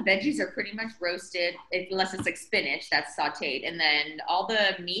veggies are pretty much roasted, unless it's like spinach that's sauteed, and then all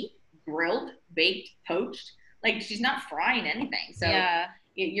the meat grilled, baked, poached. Like she's not frying anything, so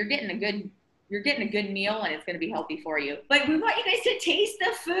you're getting a good meal, and it's going to be healthy for you. But we want you guys to taste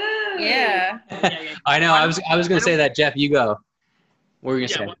the food. Yeah. I know. I was going to say that, Jeff. You go. What were you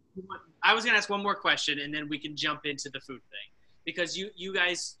going to say? I was going to ask one more question, and then we can jump into the food thing. Because you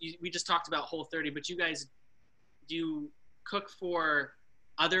guys, we just talked about Whole30, but you guys, do you cook for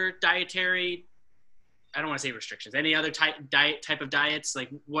other dietary, I don't want to say restrictions, any other type of diets? Like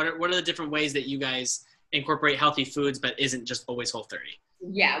what are the different ways that you guys incorporate healthy foods, but isn't just always Whole30?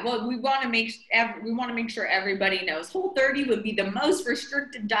 Yeah, well, we want to make sure everybody knows Whole30 would be the most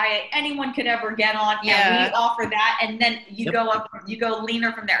restricted diet anyone could ever get on. Yeah, and we offer that, and then you go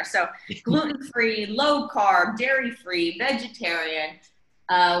leaner from there. So gluten-free, low carb, dairy-free, vegetarian.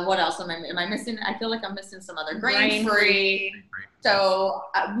 What else am I missing? I feel like I'm missing some other grain-free. So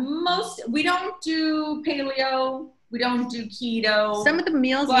we don't do paleo. We don't do keto. Some of the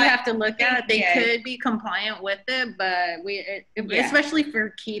meals you have to look at, they could be compliant with it, but especially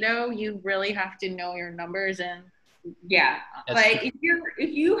for keto, you really have to know your numbers. And but if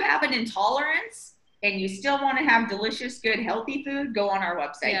you have an intolerance and you still want to have delicious, good, healthy food, go on our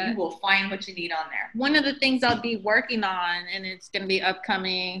website. Yeah. You will find what you need on there. One of the things I'll be working on, and it's going to be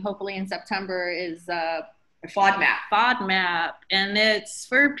upcoming, hopefully in September, is FODMAP, and it's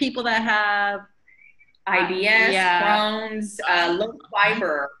for people that have IBS, Crohn's, low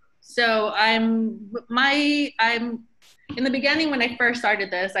fiber. So I'm in the beginning when I first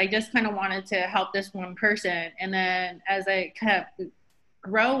started this, I just kind of wanted to help this one person. And then as I kept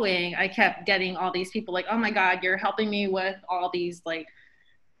growing, I kept getting all these people like, oh my God, you're helping me with all these like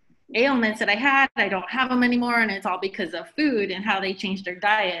ailments that I had. I don't have them anymore. And it's all because of food and how they changed their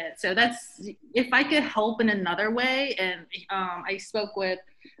diet. So that's, if I could help in another way. And I spoke with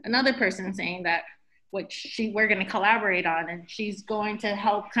another person saying that, which we're going to collaborate on, and she's going to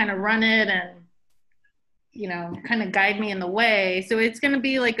help kind of run it and, kind of guide me in the way. So it's going to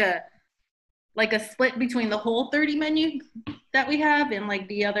be like a split between the Whole30 menu that we have and like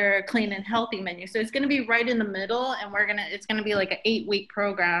the other clean and healthy menu. So it's going to be right in the middle, and it's going to be like an 8-week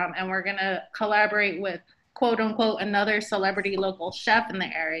program, and we're going to collaborate with quote unquote another celebrity local chef in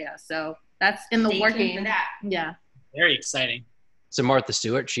the area. So that's in the working. For that. Yeah. Very exciting. So Martha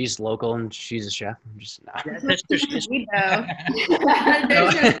Stewart, she's local and she's a chef. I'm just not. We know.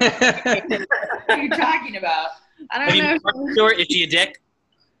 What are you talking about? I don't know. Martha Stewart, is she a dick?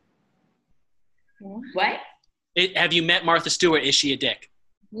 What? Have you met Martha Stewart? Is she a dick?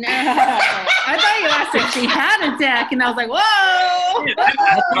 No. I thought you asked if she had a dick, and I was like, whoa.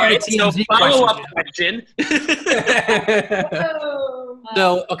 All right, so follow-up question.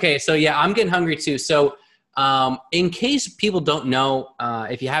 So, okay, so yeah, I'm getting hungry too. So In case people don't know,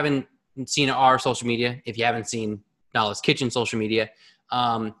 if you haven't seen our social media, if you haven't seen Nala's Kitchen social media,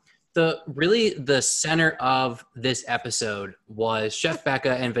 the center of this episode was Chef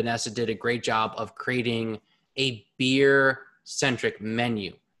Becca and Vanessa did a great job of creating a beer-centric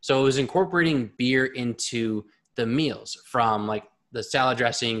menu. So it was incorporating beer into the meals, from like the salad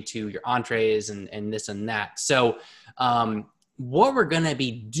dressing to your entrees and this and that. So what we're going to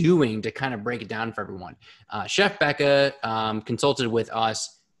be doing to kind of break it down for everyone, Chef Becca consulted with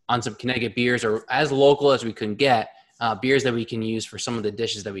us on some Connecticut beers, or as local as we can get, beers that we can use for some of the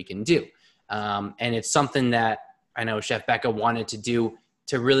dishes that we can do. And it's something that I know Chef Becca wanted to do,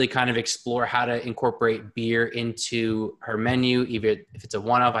 to really kind of explore how to incorporate beer into her menu, even if it's a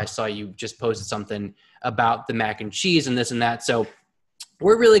one-off. I saw you just posted something about the mac and cheese and this and that. So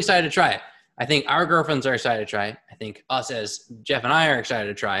we're really excited to try it. I think our girlfriends are excited to try it. I think us as Jeff and I are excited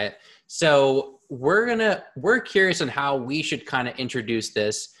to try it. So we're curious on how we should kind of introduce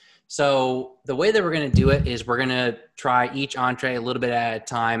this. So the way that we're going to do it is we're going to try each entree a little bit at a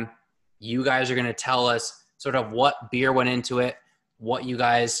time. You guys are going to tell us sort of what beer went into it, what you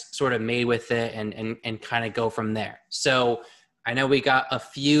guys sort of made with it, and kind of go from there. So I know we got a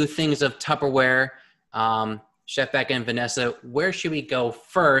few things of Tupperware. Chef Becca and Vanessa, where should we go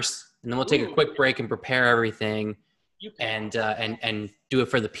first? And then we'll take a quick break and prepare everything and do it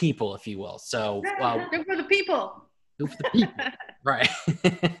for the people, if you will. So do it for the people. Do it for the people. Right.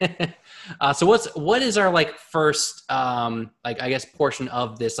 So what is our like first I guess portion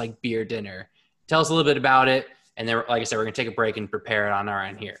of this like beer dinner? Tell us a little bit about it. And then, like I said, we're going to take a break and prepare it on our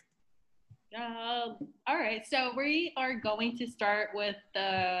end here. All right. So we are going to start with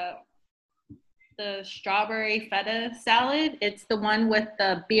the strawberry feta salad. It's the one with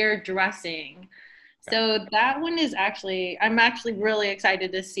the beer dressing. Okay. So that one is I'm actually really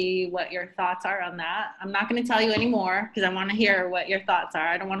excited to see what your thoughts are on that. I'm not going to tell you anymore because I want to hear what your thoughts are.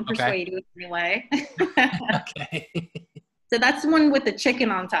 I don't want to persuade you in any way. Okay. So that's the one with the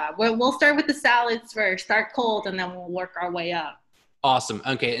chicken on top. We'll start with the salads first, start cold, and then we'll work our way up. Awesome.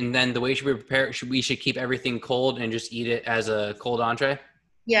 Okay, and then the way should we prepare? We should keep everything cold and just eat it as a cold entree?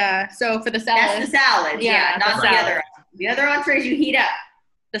 Yeah. So for the salad, that's the salad. Yeah, not the other. The other entrees you heat up.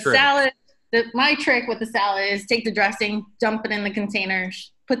 The salad. My trick with the salad is take the dressing, dump it in the container,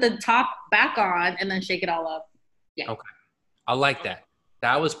 put the top back on, and then shake it all up. Yeah. Okay. I like that.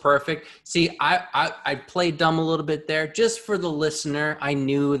 That was perfect. See, I played dumb a little bit there. Just for the listener, I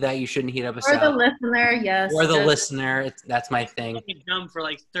knew that you shouldn't heat up a salad. For the listener, yes. For the listener, that's my thing. Dumb for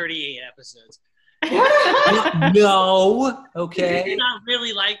like 38 episodes. No, okay. He's not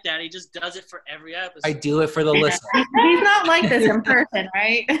really like that. He just does it for every episode. I do it for the listener. He's not like this in person,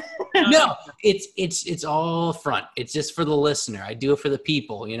 right? No, it's all front. It's just for the listener. I do it for the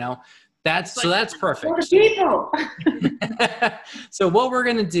people, you know. That's perfect. For the people. So what we're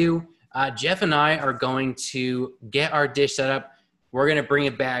gonna do, Jeff and I are going to get our dish set up. We're gonna bring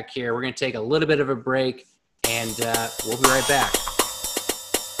it back here. We're gonna take a little bit of a break, and we'll be right back.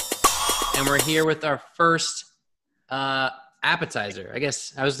 And we're here with our first appetizer. I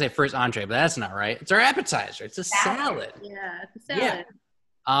guess I was gonna say first entree, but that's not right. It's our appetizer. It's a salad. Yeah, it's a salad.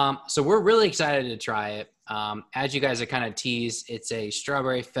 Yeah. So we're really excited to try it. As you guys have kind of teased, it's a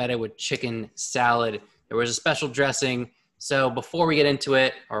strawberry feta with chicken salad. There was a special dressing. So before we get into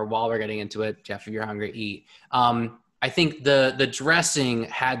it, or while we're getting into it, Jeff, if you're hungry, eat. I think the dressing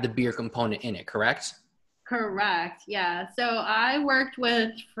had the beer component in it, correct? Correct. Yeah. So I worked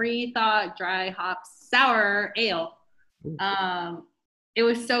with Free Thought Dry Hop Sour Ale. It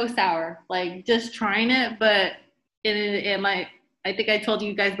was so sour, like just trying it, but I think I told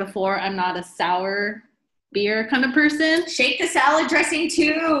you guys before, I'm not a sour beer kind of person. Shake the salad dressing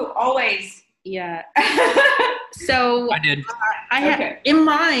too, always. Yeah. So I did. I had in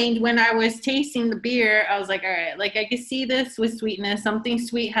mind when I was tasting the beer, I was like, all right, like I can see this with sweetness. Something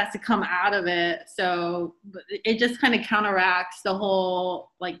sweet has to come out of it. So it just kind of counteracts the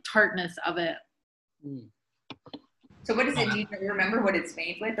whole like tartness of it. So what is it? Do you remember what it's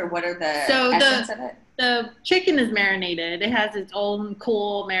made with, or what are the essence of it? The chicken is marinated. It has its own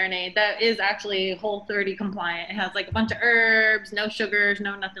cool marinade that is actually Whole30 compliant. It has like a bunch of herbs, no sugars,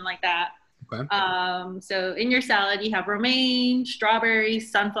 no nothing like that. Okay. So in your salad, you have romaine,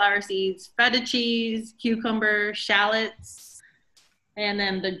 strawberries, sunflower seeds, feta cheese, cucumber, shallots, and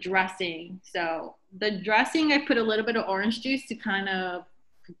then the dressing. So the dressing, I put a little bit of orange juice to kind of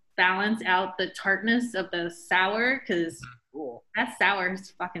balance out the tartness of the sour, because that sour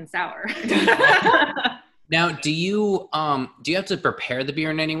is fucking sour. Now, do you have to prepare the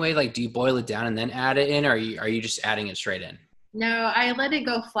beer in any way? Like, do you boil it down and then add it in, or are you just adding it straight in? No, I let it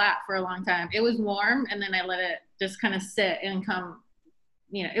go flat for a long time. It was warm, and then I let it just kind of sit and come.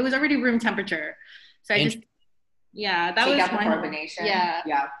 It was already room temperature, so I just that Take was out the my carbonation.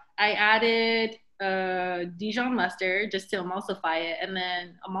 Yeah. I added Dijon mustard just to emulsify it, and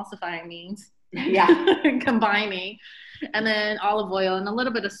then emulsifying means combining, and then olive oil and a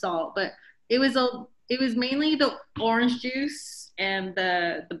little bit of salt. But it was mainly the orange juice and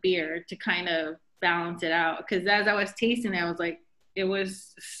the beer to kind of balance it out, because as I was tasting it, I was like, it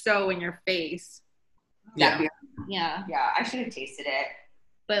was so in your face. Yeah. I should have tasted it,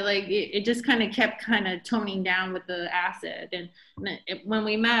 but like it just kind of kept toning down with the acid. And when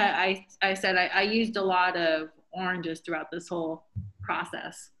we met, I said I used a lot of oranges throughout this whole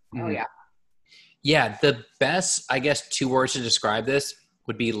process. Oh yeah, the best, I guess, 2 words to describe this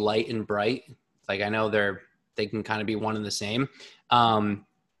would be light and bright. Like, I know they can kind of be one and the same.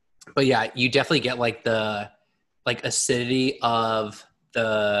 But yeah, you definitely get like the acidity of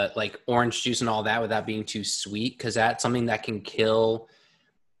the like orange juice and all that without being too sweet, because that's something that can kill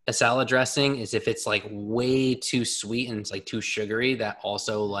a salad dressing, is if it's like way too sweet and it's like too sugary. That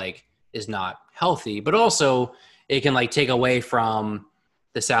also like is not healthy, but also it can like take away from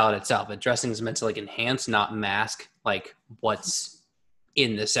the salad itself. The dressing is meant to like enhance, not mask like what's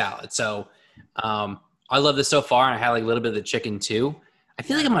in the salad. So I love this so far, and I had like a little bit of the chicken too. I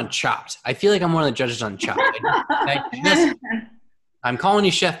feel like I'm on Chopped. I feel like I'm one of the judges on Chopped. I'm calling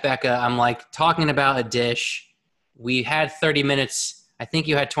you Chef Becca. I'm like talking about a dish. We had 30 minutes. I think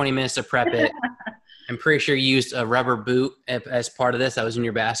you had 20 minutes to prep it. I'm pretty sure you used a rubber boot as part of this. That was in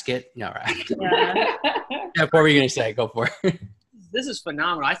your basket. All right. Yeah. What were you going to say? Go for it. This is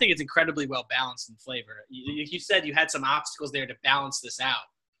phenomenal. I think it's incredibly well balanced in flavor. You said you had some obstacles there to balance this out.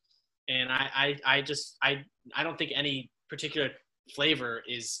 And I don't think any particular flavor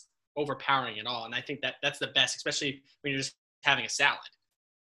is overpowering at all. And I think that's the best, especially when you're just having a salad.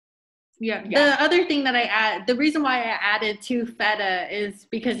 Yeah. The other thing that the reason why I added 2 feta is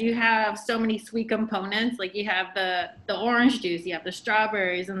because you have so many sweet components. Like you have the orange juice, you have the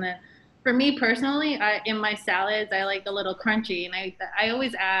strawberries, and then for me personally, in my salads, I like a little crunchy, and I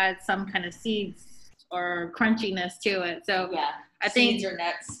always add some kind of seeds or crunchiness to it. So I think seeds or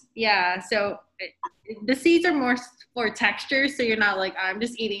nuts. Yeah. So the seeds are more for texture. So you're not like, I'm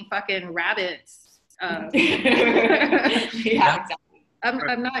just eating fucking rabbits. Exactly.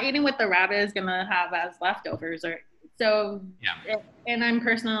 I'm not eating what the rabbit is going to have as leftovers and I'm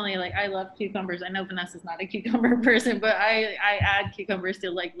personally like, I love cucumbers. I know Vanessa's not a cucumber person, but I add cucumbers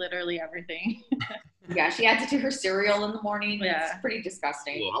to like literally everything. Yeah, she adds it to her cereal in the morning. Yeah. It's pretty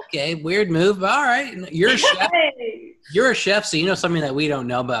disgusting. Okay, weird move. All right. You're a chef. You're a chef, so you know something that we don't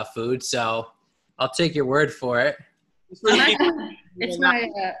know about food, so I'll take your word for it.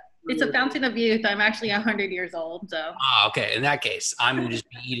 It's a fountain of youth. I'm actually 100 years old, so. Oh, okay. In that case, I'm going to just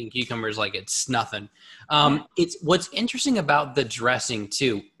be eating cucumbers like it's nothing. It's what's interesting about the dressing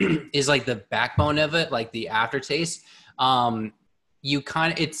too is like the backbone of it, like the aftertaste.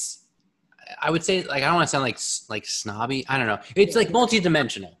 I would say, like, I don't want to sound like snobby. I don't know. It's like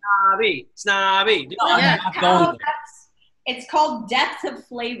multidimensional. Snobby. It's called depth of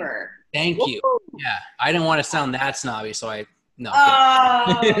flavor. Thank you. Yeah, I didn't want to sound that snobby, so no.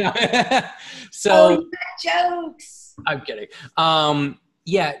 So jokes. I'm kidding. The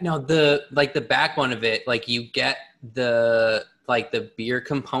backbone of it, like you get the beer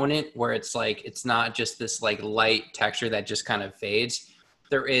component where it's like it's not just this like light texture that just kind of fades.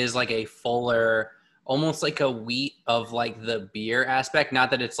 There is like a fuller, almost like a wheat of like the beer aspect. Not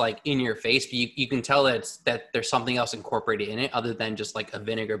that it's like in your face, but you can tell that there's something else incorporated in it other than just like a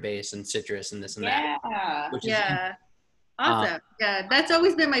vinegar base and citrus and this and that. Which is awesome. That's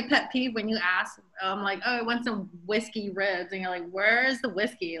always been my pet peeve when you ask. I'm like, oh, I want some whiskey ribs, and you're like, where is the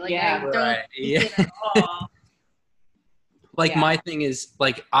whiskey? Like, I don't eat it at all. My thing is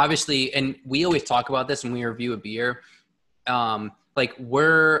like obviously, and we always talk about this when we review a beer. Like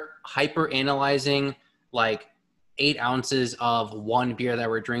we're hyper analyzing like 8 ounces of one beer that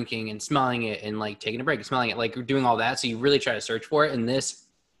we're drinking and smelling it and like taking a break and smelling it. Like we're doing all that. So you really try to search for it. And this,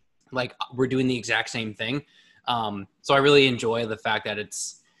 like we're doing the exact same thing. So I really enjoy the fact that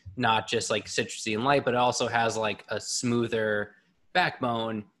it's not just like citrusy and light, but it also has like a smoother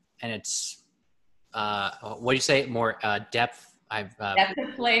backbone and it's, what do you say? More, depth. Depth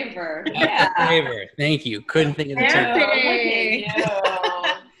of flavor. Depth of flavor. Thank you. Couldn't think of the term.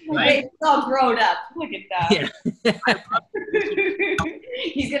 Right. It's all grown up. Look at that. Yeah.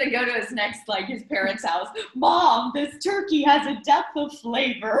 He's gonna go to his parents' house. Mom, this turkey has a depth of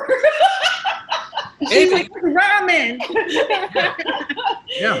flavor. She's like ramen.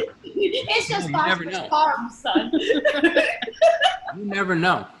 Yeah. It's just carbs, son. never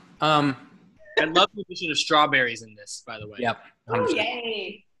know. I love the addition of strawberries in this, by the way. Yep. Oh, 100%.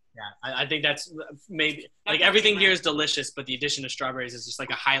 yay. Yeah, I think that's maybe like everything here is delicious, but the addition of strawberries is just like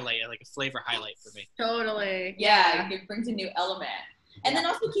a highlight, like a flavor highlight for me. Totally. Yeah, it brings a new element. And then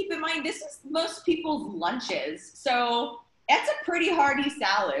also keep in mind, this is most people's lunches. So that's a pretty hearty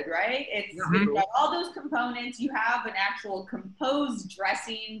salad, right? It's got all those components. You have an actual composed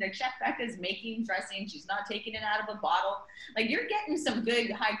dressing. The Chef Becca is making dressing. She's not taking it out of a bottle. Like, you're getting some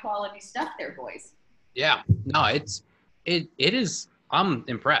good, high quality stuff there, boys. Yeah. No, it is. I'm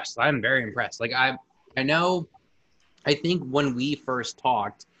impressed. I'm very impressed. Like I think when we first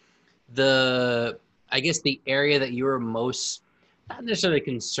talked, I guess the area that you were most, not necessarily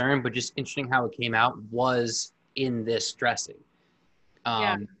concerned, but just interesting how it came out was in this dressing.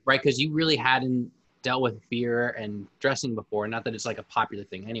 Right? Because you really hadn't dealt with beer and dressing before. Not that it's like a popular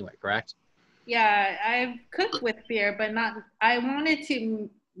thing anyway, correct? Yeah, I've cooked with beer, but I wanted to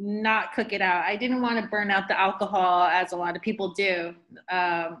not cook it out. I didn't want to burn out the alcohol as a lot of people do.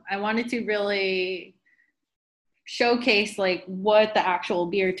 I wanted to really showcase like what the actual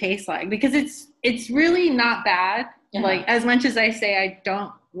beer tastes like, because it's really not bad. Like, as much as I say I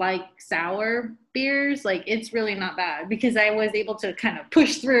don't like sour beers, like it's really not bad, because I was able to kind of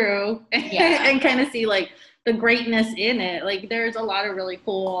push through and kind of see like the greatness in it. Like, there's a lot of really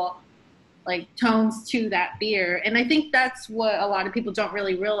cool like tones to that beer, and I think that's what a lot of people don't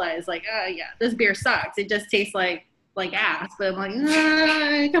really realize. Like, oh yeah, this beer sucks, it just tastes like ass. But I'm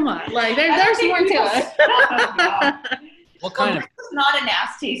like, come on, like there's more to it. What kind of? This was not an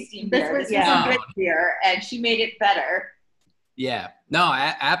ass tasting beer. This was a good beer, and she made it better. Yeah. No,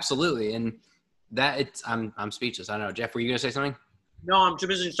 absolutely. And I'm speechless. I don't know. Jeff, were you gonna say something? No, I'm too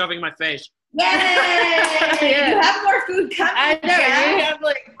busy stuffing my face. Yay! You have more food coming. I know. Jeff. You have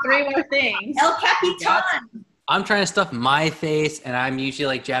like 3 more things. El Capitan. I'm trying to stuff my face, and I'm usually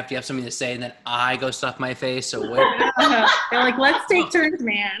like, Jeff, do you have something to say? And then I go stuff my face. So They're like, let's take turns,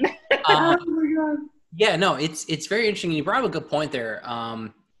 man. Oh my God. Yeah, no, it's very interesting. You brought up a good point there,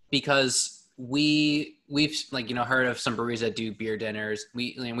 because we've like, heard of some breweries that do beer dinners.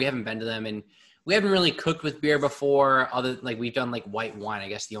 We haven't been to them, and we haven't really cooked with beer before. Other like we've done like white wine. I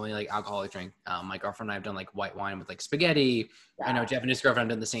guess the only like alcoholic drink. My girlfriend and I have done like white wine with like spaghetti. Yeah. I know Jeff and his girlfriend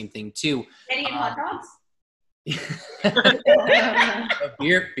have done the same thing too. Spaghetti and hot dogs.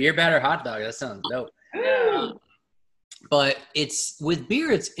 beer batter hot dog. That sounds dope. But with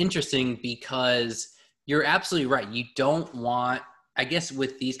beer, it's interesting because you're absolutely right. You don't want, I guess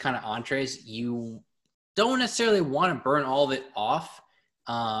with these kind of entrees, you don't necessarily want to burn all of it off.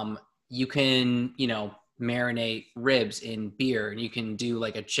 You can, marinate ribs in beer, and you can do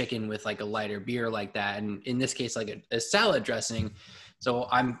like a chicken with like a lighter beer like that. And in this case, like a salad dressing. So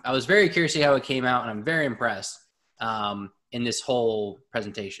I was very curious to see how it came out, and I'm very impressed in this whole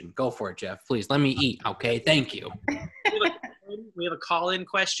presentation. Go for it, Jeff. Please let me eat. Okay. Thank you. We have a call-in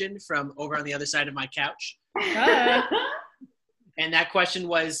question from over on the other side of my couch. And that question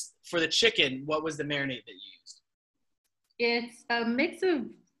was, for the chicken, what was the marinade that you used? It's a mix of,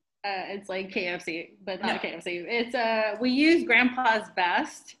 it's like KFC, but not KFC. It's we use Grandpa's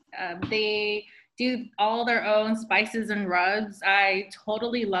Best. They do all their own spices and rubs. I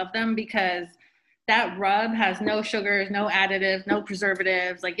totally love them because that rub has no sugars, no additives, no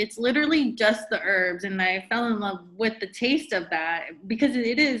preservatives. Like, it's literally just the herbs. And I fell in love with the taste of that because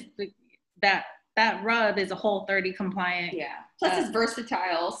it is that rub is a Whole30 compliant. Yeah. Plus it's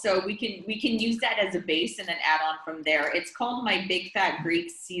versatile. So we can use that as a base and then add on from there. It's called My Big Fat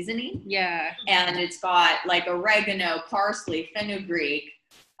Greek Seasoning. Yeah. And it's got like oregano, parsley, fenugreek.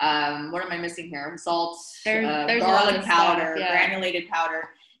 What am I missing here? Salt, there's garlic powder, stuff, granulated powder,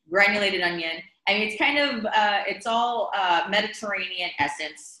 granulated onion. I mean, it's kind of, it's all Mediterranean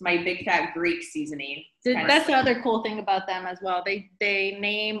essence. My Big Fat Greek Seasoning. That's the other cool thing about them as well. They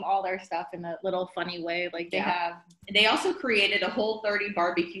name all their stuff in a little funny way. Like they also created a Whole30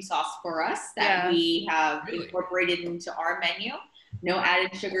 barbecue sauce for us that we have incorporated into our menu. No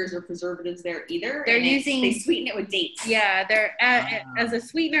added sugars or preservatives there either. They sweeten it with dates. Yeah, they're as a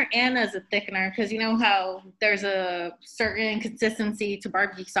sweetener and as a thickener, because you know how there's a certain consistency to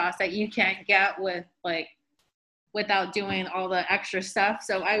barbecue sauce that you can't get with without doing all the extra stuff.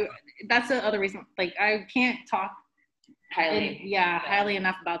 So that's the other reason. Like, I can't talk highly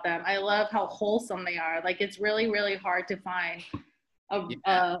enough about them. I love how wholesome they are. Like, it's really, really hard to find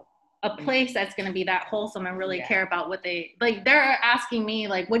a place that's going to be that wholesome and really care about what they like. They're asking me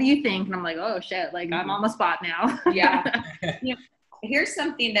like, what do you think? And I'm like, oh shit, like I'm on the spot now. here's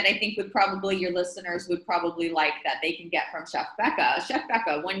something that I think your listeners would probably like that they can get from Chef Becca. Chef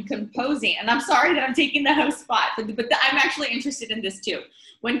Becca, when composing, and I'm sorry that I'm taking the host spot, but I'm actually interested in this too.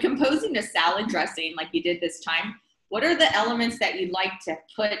 When composing a salad dressing like you did this time, what are the elements that you'd like to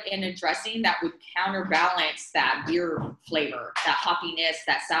put in a dressing that would counterbalance that beer flavor, that hoppiness,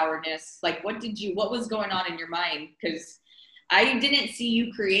 that sourness? Like, what was going on in your mind? Because I didn't see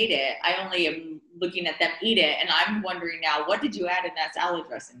you create it. I only am looking at them eat it. And I'm wondering now, what did you add in that salad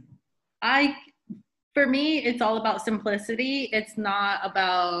dressing? For me, it's all about simplicity. It's not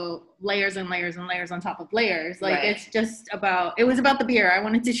about layers and layers and layers on top of layers. Like Right. it was about the beer. I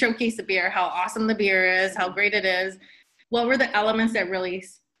wanted to showcase the beer, how awesome the beer is, how great it is. What were the elements that really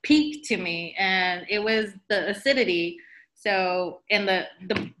speak to me? And it was the acidity. So, and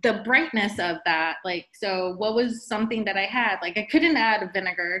the brightness of that, like, so what was something that I had? Like, I couldn't add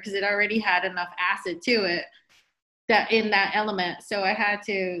vinegar because it already had enough acid to it that in that element. So I had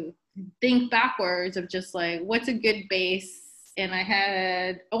to think backwards of just like, what's a good base? And I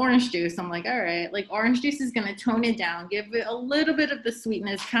had orange juice. I'm like, all right, like orange juice is going to tone it down, give it a little bit of the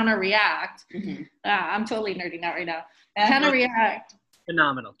sweetness, kind of react. Mm-hmm. I'm totally nerding out right now. Kind of react.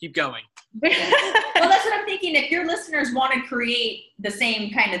 Phenomenal. Keep going. Well, that's what I'm thinking. If your listeners want to create the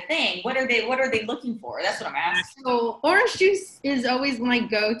same kind of thing, what are they looking for? That's what I'm asking. So orange juice is always my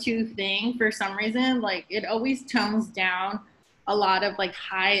go-to thing for some reason. Like it always tones down a lot of like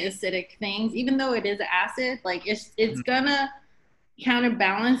high acidic things, even though it is acid. Like it's gonna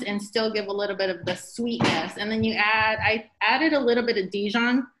counterbalance and still give a little bit of the sweetness. And then I added a little bit of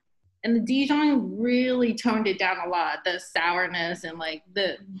Dijon. And the Dijon really toned it down a lot, the sourness and like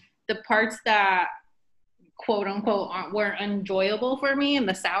the parts that quote unquote weren't enjoyable for me and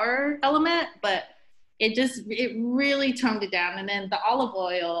the sour element, but it really toned it down. And then the olive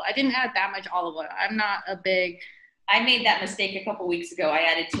oil, I didn't add that much olive oil. I made that mistake a couple weeks ago. I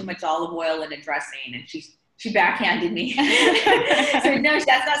added too much olive oil in a dressing, and she backhanded me. So no,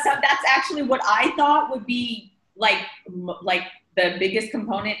 that's actually what I thought would be like the biggest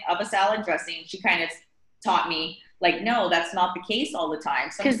component of a salad dressing. She kind of taught me, like, no, that's not the case all the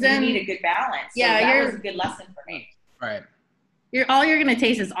time. Sometimes you need a good balance. So that was a good lesson for me. Right. All you're going to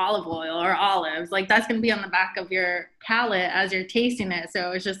taste is olive oil or olives. Like that's going to be on the back of your palate as you're tasting it.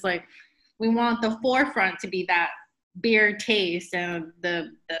 So it's just like, we want the forefront to be that beer taste and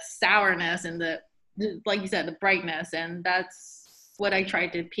the sourness and the like you said, the brightness. And that's what I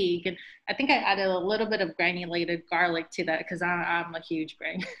tried to peak. And I think I added a little bit of granulated garlic to that because I'm a huge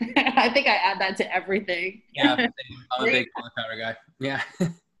grain. I think I add that to everything. Yeah, I'm a big garlic powder guy. Yeah.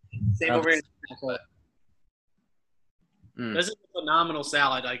 Same over here. This is a phenomenal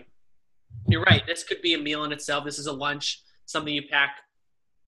salad. Like, you're right. This could be a meal in itself. This is a lunch, something you pack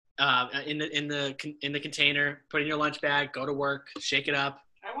in the container, put in your lunch bag, go to work, shake it up.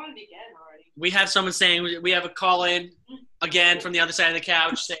 I wanted to get it already. We have someone saying we have a call in again from the other side of the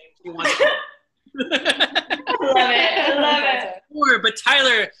couch saying he wants to. I love it. More, but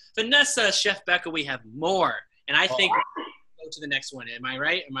Tyler, Vanessa, Chef Becca, we have more, and I think we'll go to the next one. Am I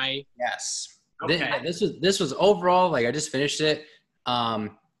right? Yes. Okay. This was overall, like, I just finished it. I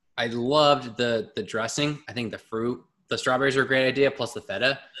loved the dressing. I think the strawberries are a great idea, plus the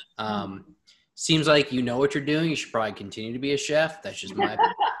feta. Seems like you know what you're doing. You should probably continue to be a chef. That's just my opinion.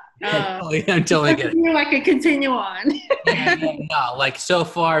 Until I get it. I could continue on. No, like, so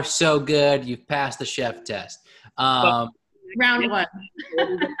far, so good. You've passed the chef test. Round one.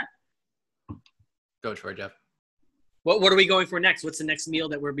 Go for it, Jeff. What are we going for next? What's the next meal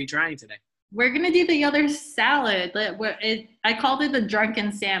that we'll be trying today? We're going to do the other salad. I called it the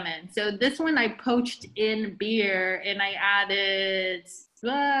drunken salmon. So this one I poached in beer and I added,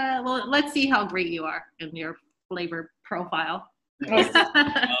 well, let's see how great you are in your flavor profile. Oh,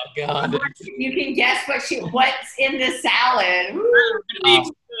 God. You can guess what's in the salad. We're going to be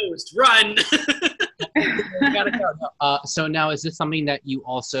exposed. Run. Gotta go. So now, is this something that you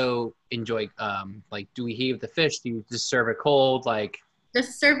also enjoy? Like, do we heat the fish? Do you just serve it cold? Like,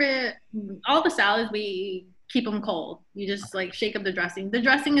 just serve it. All the salads, we keep them cold. You just like shake up the dressing. The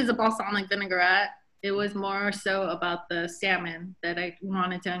dressing is a balsamic vinaigrette. It was more so about the salmon that I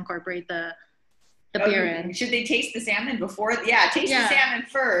wanted to incorporate the beer in. Should they taste the salmon before? Yeah, taste the salmon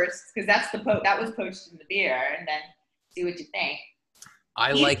first, because that was poached in the beer, and then see what you think.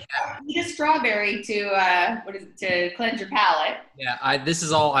 Like that. Eat a strawberry to cleanse your palate. Yeah, I'm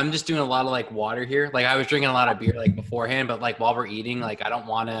just doing a lot of like water here. Like, I was drinking a lot of beer like beforehand, but like while we're eating, like, I don't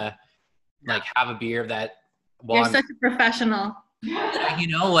want to like have a beer that. You're such a professional. You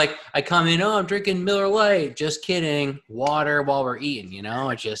know, like, I come in, I'm drinking Miller Lite. Just kidding. Water while we're eating. You know,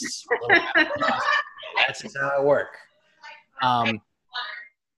 it's just that's just how I work.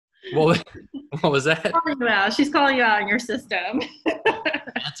 What was that? Calling you out. She's calling you out in your system.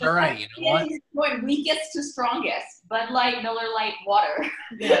 That's all right. You know what? He's going weakest to strongest. Bud Light, Miller Light, water.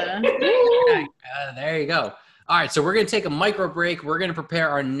 Yeah. There you go. All right, so we're going to take a micro break. We're going to prepare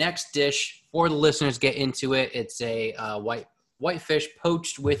our next dish for the listeners. Get into it. It's a whitefish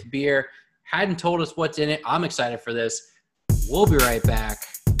poached with beer. Hadn't told us what's in it. I'm excited for this. We'll be right back.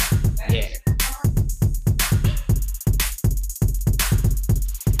 Yeah.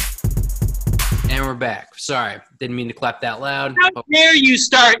 And we're back. Sorry, didn't mean to clap that loud. How dare you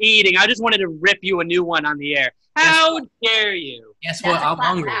start eating? I just wanted to rip you a new one on the air. How dare you? Guess what? I'm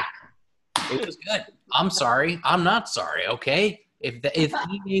hungry. It was good. I'm sorry. I'm not sorry. Okay. If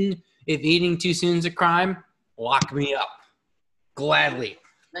eating too soon is a crime, lock me up. Gladly.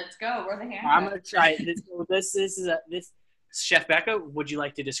 Let's go. We're the hand. I'm gonna try it. This is Chef Becca. Would you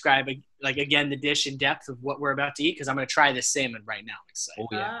like to describe again the dish in depth of what we're about to eat? Because I'm gonna try this salmon right now. I'm excited. Oh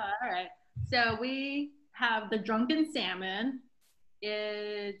yeah. All right. So we have the drunken salmon.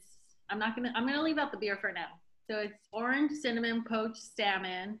 I'm gonna leave out the beer for now. So it's orange cinnamon poached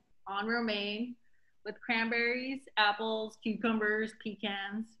salmon on romaine with cranberries, apples, cucumbers,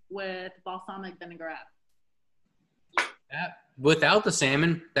 pecans with balsamic vinaigrette. Without the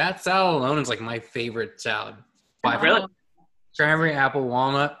salmon, that salad alone is like my favorite salad. Really? Cranberry, apple,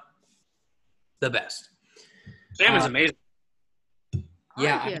 walnut, the best. Salmon's amazing.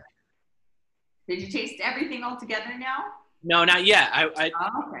 Yeah. Oh, yeah. Did you taste everything all together now? No, not yet. Okay.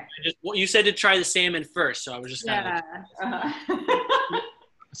 You said to try the salmon first, so I was just kind of.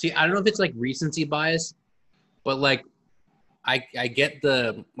 See, I don't know if it's like recency bias, but like I get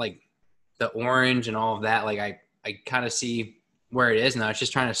the orange and all of that. Like I kind of see where it is now. It's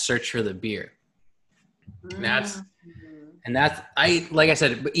just trying to search for the beer. And that's like I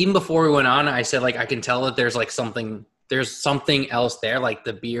said, even before we went on, I said like I can tell that there's something else there. Like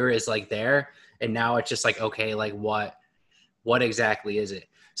the beer is like there, and now it's just like, okay, like what exactly is it?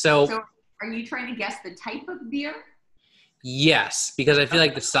 So are you trying to guess the type of beer? Yes, because I feel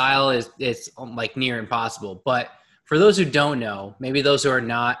like the style is like near impossible. But for those who don't know, maybe those who are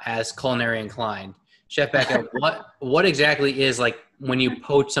not as culinary inclined, Chef Becca, what exactly is like when you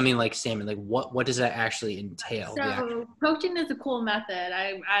poach something like salmon? Like what does that actually entail? So poaching is a cool method.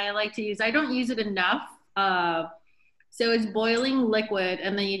 I like to use. I don't use it enough. So it's boiling liquid,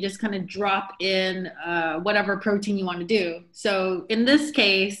 and then you just kind of drop in whatever protein you want to do. So in this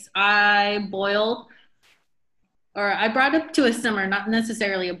case, I brought it to a simmer, not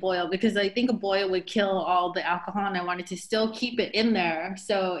necessarily a boil, because I think a boil would kill all the alcohol, and I wanted to still keep it in there.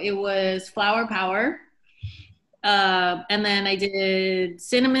 So it was flour power. And then I did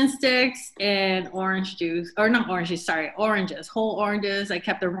cinnamon sticks and orange juice, or not orange juice, sorry, oranges, whole oranges. I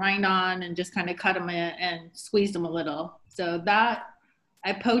kept the rind on and just kind of cut them in and squeezed them a little. So that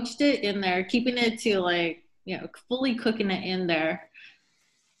I poached it in there, keeping it to fully cooking it in there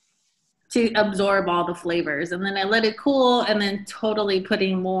to absorb all the flavors. And then I let it cool, and then totally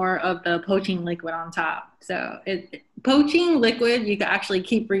putting more of the poaching liquid on top. So poaching liquid, you can actually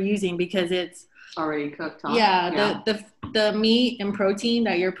keep reusing because it's already cooked. Huh? Yeah. The meat and protein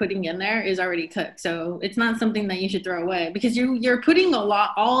that you're putting in there is already cooked. So it's not something that you should throw away, because you're putting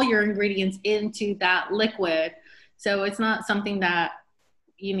all your ingredients into that liquid. So it's not something that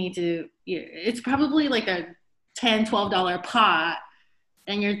you need to, it's probably like a $10, $12 pot,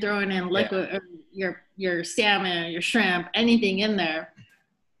 and you're throwing in liquid, your salmon, your shrimp, anything in there.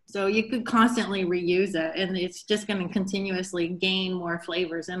 So you could constantly reuse it, and it's just going to continuously gain more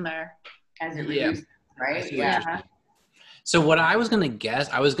flavors in there. As it reuses, right? Yeah. So what I was going to guess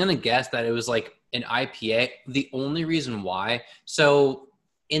that it was like an IPA. The only reason why, so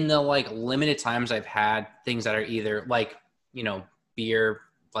in the like limited times I've had things that are either like, beer,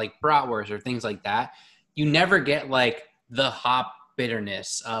 like bratwurst or things like that, you never get like the hop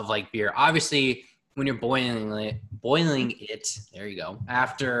bitterness of like beer. Obviously, when you're boiling it, there you go,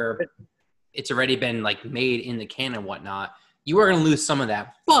 after it's already been like made in the can and whatnot, you are going to lose some of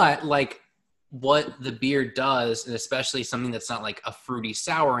that. But like what the beer does, and especially something that's not like a fruity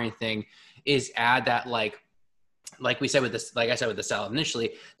sour or anything, is add that like we said with this, like I said with the salad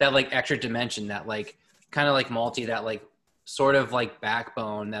initially, that like extra dimension, that like kind of like malty, that like sort of like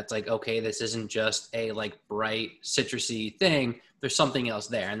backbone that's like, okay, this isn't just a like bright citrusy thing, there's something else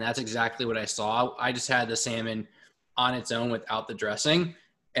there. And that's exactly what I saw. I just had the salmon on its own without the dressing,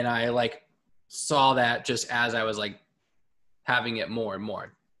 and I like saw that just as I was like having it more and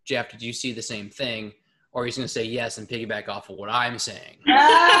more. Jeff, did you see the same thing? Or he's going to say yes and piggyback off of what I'm saying.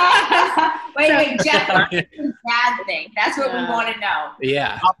 Wait, Jeff, bad thing. That's what we want to know.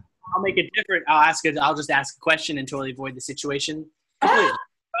 Yeah. I'll make it different. I'll just ask a question and totally avoid the situation.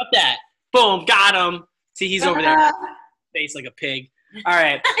 About that. Boom, got him. See, he's over there. Face like a pig. All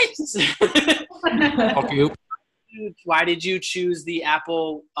right. Fuck you. Why did you choose the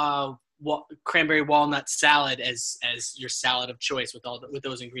apple cranberry walnut salad as your salad of choice with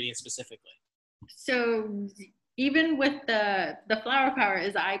those ingredients specifically? So even with the flower power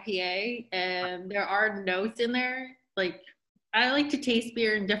is IPA, and there are notes in there. Like, I like to taste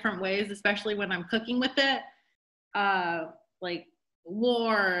beer in different ways, especially when I'm cooking with it. Like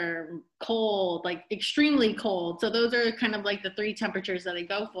warm, cold, like extremely cold. So those are kind of like the 3 temperatures that I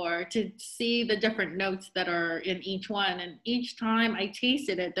go for to see the different notes that are in each one. And each time I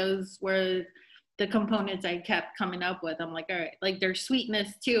tasted it, those were the components I kept coming up with. I'm like, all right, like there's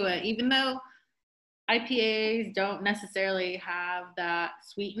sweetness to it, even though IPAs don't necessarily have that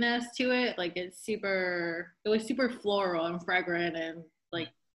sweetness to it. Like it was super floral and fragrant and like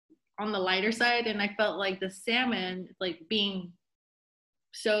on the lighter side. And I felt like the salmon, like being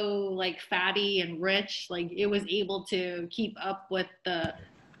so like fatty and rich, like it was able to keep up with the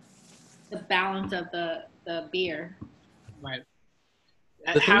balance of the beer. Right.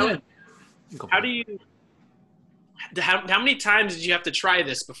 How many times did you have to try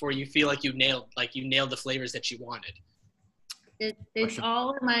this before you feel like you nailed the flavors that you wanted? It's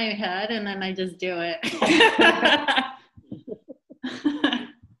all in my head, and then I just do it.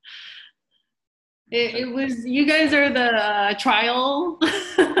 It was, you guys are the trial.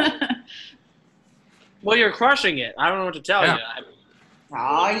 Well, you're crushing it. I don't know what to tell you.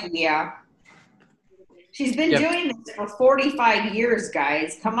 Oh, yeah. She's been doing this for 45 years,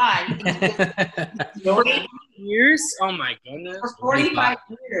 guys. Come on. 45 years? Oh, my goodness. For 45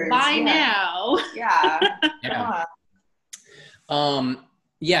 years. By now. Yeah. Yeah. Come on.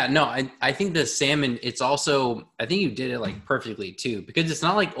 Yeah, no, I think the salmon, it's also, I think you did it like perfectly too, because it's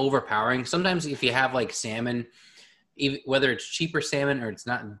not like overpowering. Sometimes if you have like salmon, even whether it's cheaper salmon or it's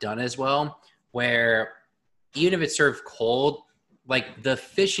not done as well, where even if it's served cold, like the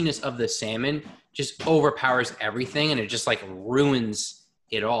fishiness of the salmon just overpowers everything and it just like ruins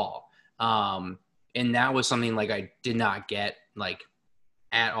it all. And that was something like I did not get like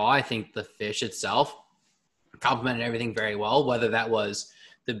at all. I think the fish itself complemented everything very well, whether that was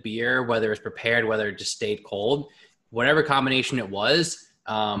the beer, whether it's prepared, whether it just stayed cold, whatever combination it was.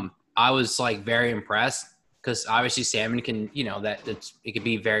 I was like very impressed because obviously salmon can, it could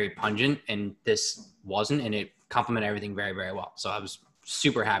be very pungent and this wasn't, and it complemented everything very, very well. So I was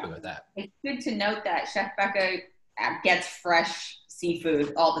super happy with that. It's good to note that Chef Becca gets fresh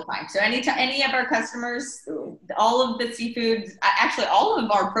seafood all the time. So any of our customers, all of the seafood, actually all of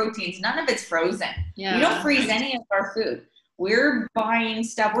our proteins, none of it's frozen. Yeah. We don't freeze any of our food. We're buying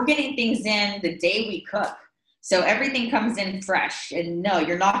stuff. We're getting things in the day we cook. So everything comes in fresh. And no,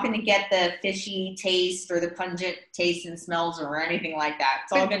 you're not going to get the fishy taste or the pungent taste and smells or anything like that.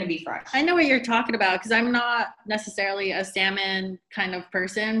 It's all going to be fresh. I know what you're talking about because I'm not necessarily a salmon kind of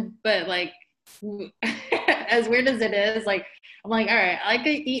person, but like as weird as it is, like I'm like, all right, I could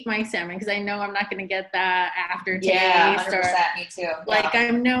eat my salmon because I know I'm not going to get that aftertaste. Yeah, 100%, me too. Like I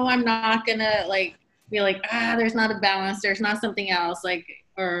know I'm not going to like be like, there's not a balance, there's not something else, like,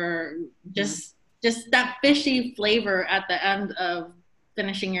 or just that fishy flavor at the end of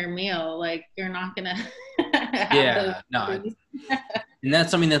finishing your meal. Like you're not gonna have and that's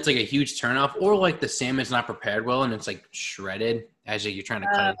something that's like a huge turnoff. Or like the salmon's not prepared well and it's like shredded as you're trying to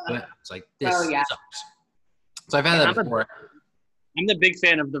cut into it. It's like this sucks. So I've had that before. I'm the big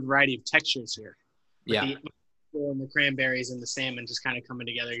fan of the variety of textures here. Yeah. And the cranberries and the salmon just kind of coming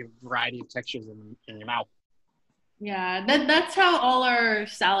together, a variety of textures in your mouth. Yeah, that's how all our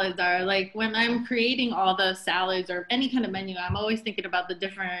salads are. Like when I'm creating all the salads or any kind of menu, I'm always thinking about the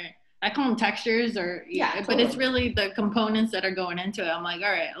different, I call them textures but it's really the components that are going into it. I'm like,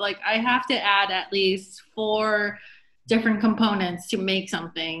 all right, like I have to add at least 4 different components to make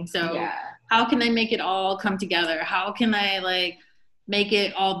something. So how can I make it all come together? How can I like make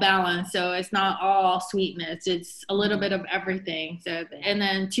it all balanced so it's not all sweetness, it's a little bit of everything. So and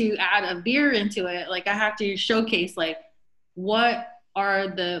then to add a beer into it, like I have to showcase like what are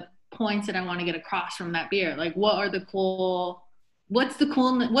the points that I want to get across from that beer, like what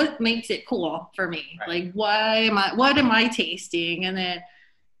makes it cool for me, right. Like what am I tasting? And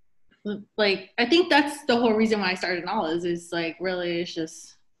then like I think that's the whole reason why I started Nala's is like really it's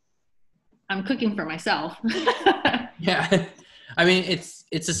just I'm cooking for myself. Yeah. I mean, it's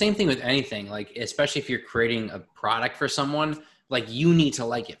the same thing with anything, like, especially if you're creating a product for someone, like you need to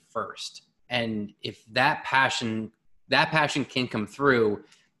like it first. And if that passion can come through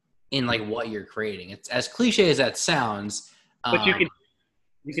in like what you're creating, it's as cliche as that sounds. But you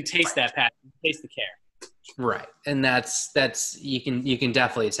can taste that passion, taste the care. Right. And that's you can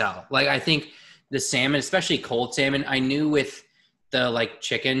definitely tell. Like, I think the salmon, especially cold salmon, I knew with the like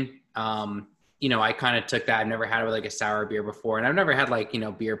chicken, you know, I kind of took that. I've never had it with like a sour beer before, and I've never had like, you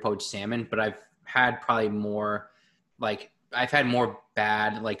know, beer poached salmon, but I've had probably more like I've had more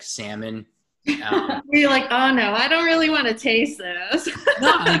bad like salmon. You're like, oh no, I don't really want to taste this. No,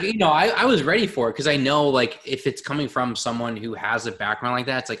 like, you know, I was ready for it because I know like if it's coming from someone who has a background like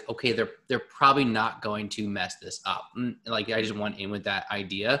that, it's like, okay, they're probably not going to mess this up. Like, I just went in with that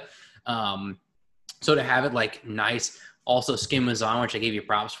idea. So to have it like nice, also skin was on, which I gave you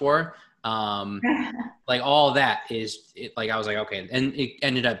props for. Like all of that is it, like I was like, okay, and it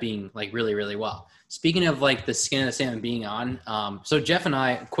ended up being like really, really well. Speaking of like the skin of the salmon being on, so Jeff and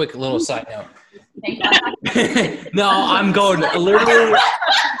I, quick little side note. No, I'm going literally.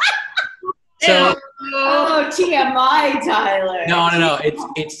 So oh, TMI, Tyler. No.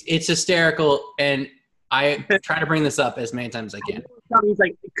 It's hysterical, and I try to bring this up as many times as I can. He's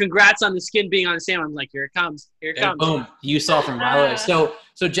like, "Congrats on the skin being on the salmon." I'm like, "Here it comes! Here it comes!" Boom! You saw from my way. So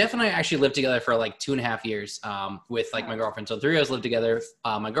Jeff and I actually lived together for like 2.5 years with like my girlfriend. So 3 of us lived together.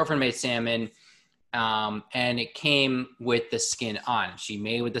 My girlfriend made salmon, and it came with the skin on. She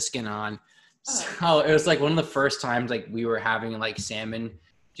made with the skin on. So it was like one of the first times like we were having like salmon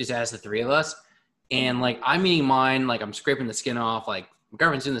just as the 3 of us, and like I'm eating mine, like I'm scraping the skin off, like my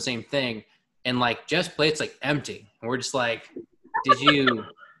girlfriend's doing the same thing, and like Jeff's plate's like empty, and we're just like, did you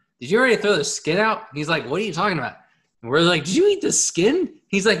already throw the skin out? He's like, what are you talking about? And we're like, did you eat the skin?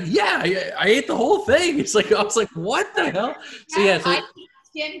 He's like, yeah, I ate the whole thing. It's like, I was like, what the hell? So yeah, so I eat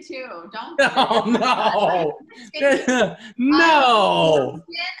skin too. Don't. No. No.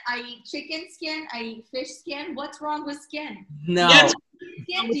 I eat chicken skin. I eat fish skin. What's wrong with skin? No.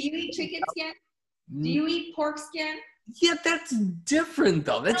 Skin? Do you eat chicken skin? Do you eat pork skin? Yeah, that's different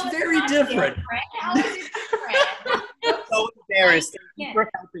though. That's No, it's very not different. How is it different? So embarrassed. You're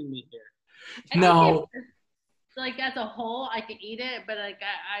helping me here. No. Like as a whole, I could eat it, but like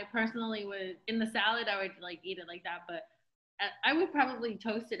I personally would in the salad, I would like eat it like that. But I would probably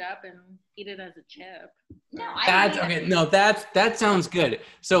toast it up and eat it as a chip. No, That's okay. No, that sounds good.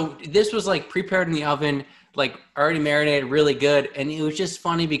 So this was like prepared in the oven, like already marinated, really good, and it was just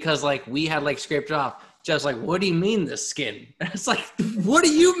funny because like we had like scraped off. Just like, what do you mean the skin? It's like, what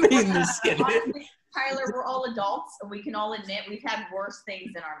do you mean the skin? Honestly, Tyler, we're all adults, and we can all admit we've had worse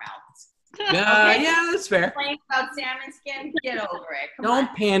things in our mouths. Yeah, that's fair. Complaining about salmon skin, get over it.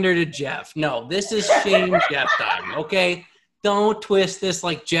 Don't pander to Jeff. No, this is shame Jeff time, okay? Don't twist this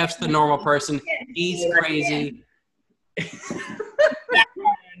like Jeff's the normal person. He's crazy.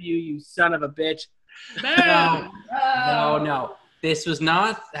 You son of a bitch. No. This was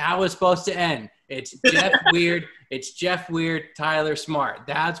not how it's supposed to end. It's Jeff weird. It's Jeff weird, Tyler smart.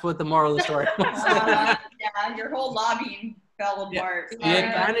 That's what the moral of the story was. Yeah, your whole lobbying fell apart.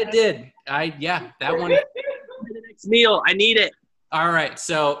 It kind of did. That one. The next meal, I need it. All right.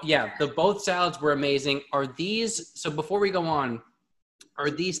 So yeah, both salads were amazing. Are these, so before we go on,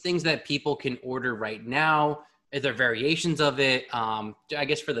 are these things that people can order right now? Is there variations of it? I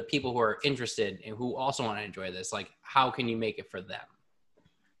guess for the people who are interested and who also want to enjoy this, like how can you make it for them?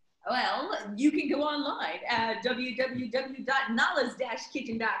 Well, you can go online at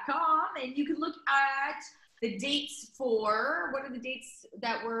www.nalas-kitchen.com and you can look at the dates for, what are the dates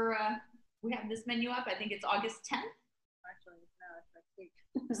that we have this menu up? I think it's August 10th. Actually, no, it's next week.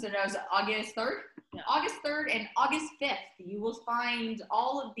 So that was August 3rd? Yeah. August 3rd and August 5th, you will find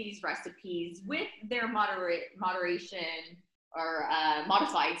all of these recipes with their moderation or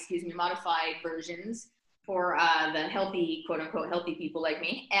modified versions for the healthy, quote unquote, healthy people like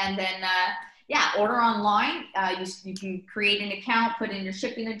me. And then, order online. You can create an account, put in your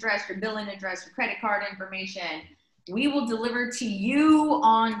shipping address, your billing address, your credit card information. We will deliver to you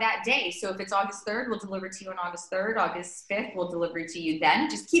on that day. So if it's August 3rd, we'll deliver to you on August 3rd. August 5th, we'll deliver to you then.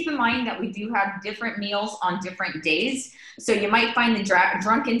 Just keep in mind that we do have different meals on different days. So you might find the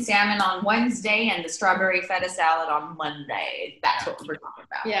drunken salmon on Wednesday and the strawberry feta salad on Monday. That's what we're talking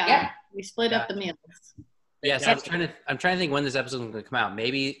about. Yeah, Yep. we split up the meals. Yeah, so I'm trying to think when this episode is going to come out.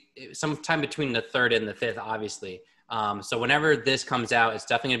 Maybe sometime between the 3rd and the 5th, obviously. So whenever this comes out, it's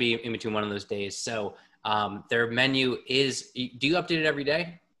definitely going to be in between one of those days. So their menu is, do you update it every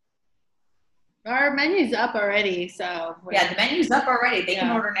day? Our menu's up already, so. Yeah, the menu's up already. They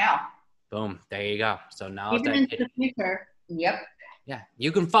can order now. Boom. There you go. So now even into the future. Yep. Yeah,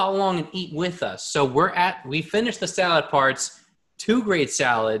 you can follow along and eat with us. So we finished the salad parts, 2 great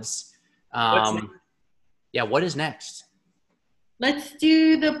salads. What is next? Let's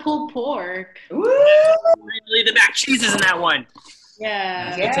do the pulled pork. Woo! Finally, the mac cheese is in that one.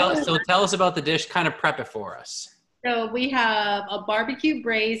 Yeah. So tell us about the dish. Kind of prep it for us. So we have a barbecue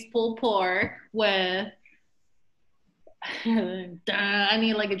braised pulled pork with. I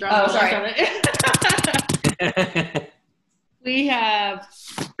need like a drum roll or something. We have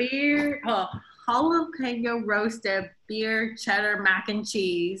jalapeno roasted beer cheddar mac and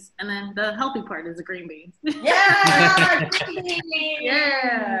cheese, and then the healthy part is the green beans. Yeah, green beans.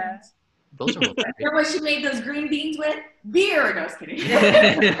 Yeah. Those are You know what she made those green beans with? Beer. No, I was kidding.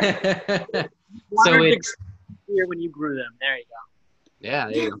 So it's Here when you grew them. There you go. yeah,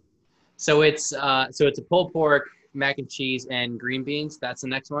 there you go. So it's a pulled pork, mac and cheese, and green beans. That's the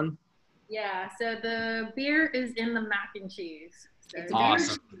next one. Yeah, so the beer is in the mac and cheese. So It's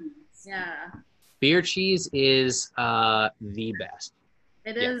Awesome. yeah, Beer cheese is the best.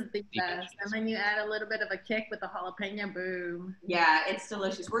 it Yeah, is the the best. best. And then you add a little bit of a kick with the jalapeno, boom. Yeah, it's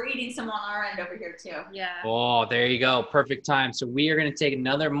delicious. We're eating some on our end over here too. Yeah. Oh, there you go. Perfect time. So we are going to take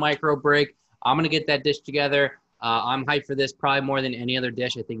another micro break. I'm going to get that dish together. I'm hyped for this probably more than any other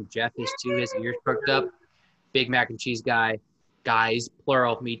dish. I think Jeff is too. His ears perked up. Big mac and cheese guy. Guys,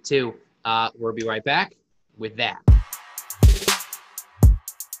 plural. Me too. We'll be right back with that.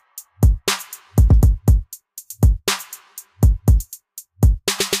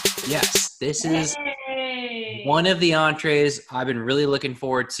 Yes, this is one of the entrees I've been really looking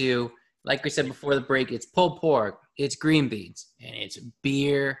forward to. Like we said before the break, it's pulled pork, it's green beans, and it's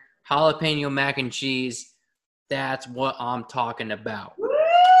beer, jalapeno mac and cheese. That's what I'm talking about.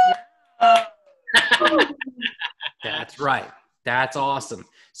 That's right. That's awesome.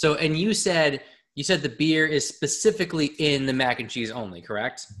 So, and you said the beer is specifically in the mac and cheese only,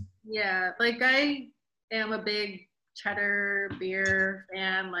 correct? Yeah, like I am a big cheddar beer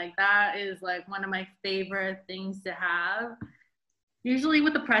fan. Like that is like one of my favorite things to have. Usually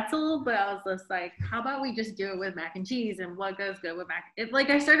with the pretzel, but I was just like, how about we just do it with mac and cheese? And what goes good with like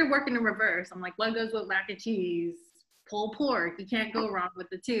I started working in reverse. I'm like, what goes with mac and cheese? Pulled pork. You can't go wrong with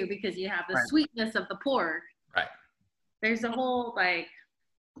the two because you have the Right. sweetness of the pork. Right. There's a whole like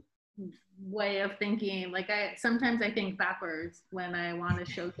way of thinking. Like sometimes I think backwards when I want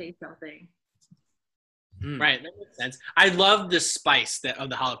to showcase something. Mm. Right, that makes sense. I love the spice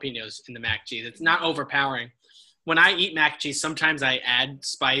of the jalapenos in the mac and cheese. It's not overpowering. When I eat mac and cheese, sometimes I add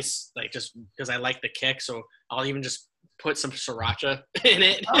spice, like just because I like the kick. So I'll even just put some sriracha in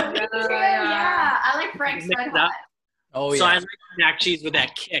it. Oh, me too. Yeah, I like Frank's Mix Red it up. Hot. Oh, So I yeah. like mac and cheese with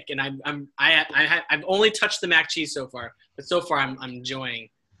that kick, and I've only touched the mac and cheese so far, but so far I'm enjoying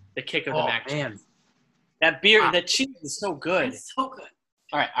the kick of the Oh, mac and cheese. man. That beer, that cheese is so good. It's so good.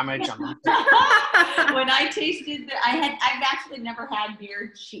 All right, I'm gonna jump. When I tasted I've actually never had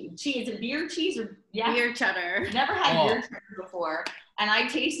beer cheese. Is it beer cheese or Beer cheddar. Never had Oh. beer cheese before. And I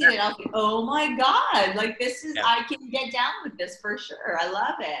tasted it. I was like, oh my God. Like this is, Yeah. I can get down with this for sure. I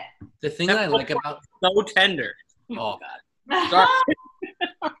love it. The thing that I like about So tender. oh Sorry.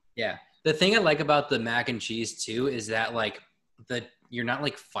 yeah, the thing I like about the mac and cheese too is that like you're not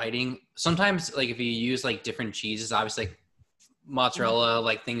like fighting. Sometimes like if you use like different cheeses, obviously like mozzarella,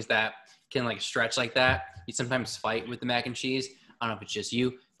 like things that can like stretch like that, you sometimes fight with the mac and cheese. I don't know if it's just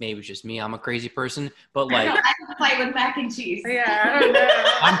you, maybe it's just me. I'm a crazy person, but like I can fight with mac and cheese. Yeah, I don't know.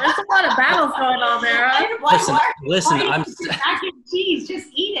 There's a lot of battles going on there. Huh? listen, I'm mac and cheese. Just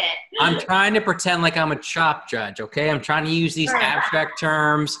eat it. I'm trying to pretend like I'm a chop judge, okay? I'm trying to use these abstract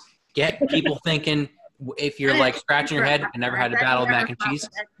terms, get people thinking. If you're like scratching your head, I never had a battle with mac and cheese.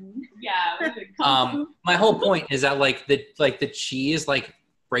 Yeah. My whole point is that like the cheese like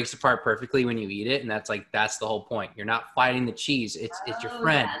breaks apart perfectly when you eat it, and that's the whole point. You're not fighting the cheese; it's your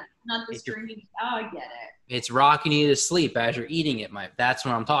friend. Yeah. Not the It's your- stringy. Oh, I get it. It's rocking you to sleep as you're eating it. That's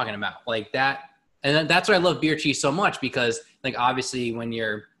what I'm talking about. Like that, and that's why I love beer cheese so much because like obviously when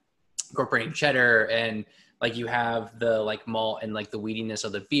you're incorporating cheddar and like you have the like malt and like the weediness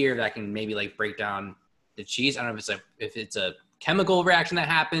of the beer that can maybe like break down the cheese. I don't know if it's a chemical reaction that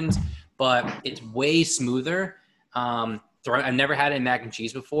happens, but it's way smoother. I've never had it in mac and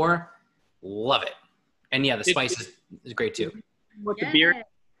cheese before. Love it. And yeah, the spice is great too. What the beer?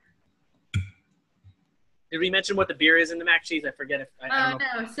 Did we mention what the beer is in the mac and cheese? I forget if I don't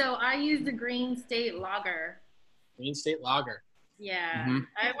know. No, so I used the Green State Lager. Green State Lager. Yeah, Mhm.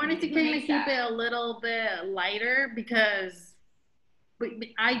 I wanted to Who kind of makes keep that? it a little bit lighter because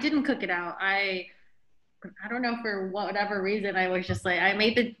I didn't cook it out. I don't know, for whatever reason, I was just like, I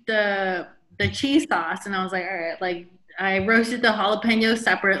made the cheese sauce and I was like, all right, like I roasted the jalapenos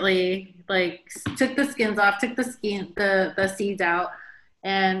separately, like took the skins off, took the seeds out,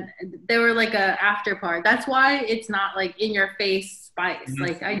 and they were like a after part. That's why it's not like in your face spice. Mhm.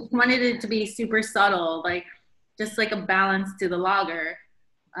 Like I just wanted it to be super subtle, like just like a balance to the lager,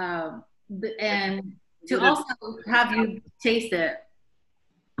 and to also have you taste it.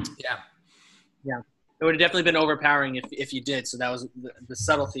 Yeah. It would have definitely been overpowering if you did. So that was the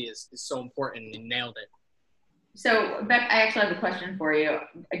subtlety is so important, and nailed it. So, Beck, I actually have a question for you.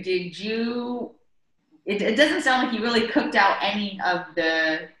 Did you? It doesn't sound like you really cooked out any of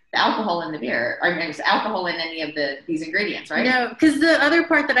the alcohol in the beer. I mean, alcohol in any of these ingredients, right? No, because the other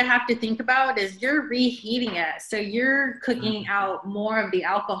part that I have to think about is you're reheating it, so you're cooking out more of the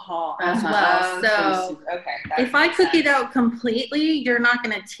alcohol as well. So okay, if I cook it out completely, you're not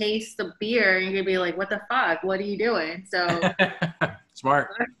going to taste the beer. You're going to be like, what the fuck? What are you doing? So Smart.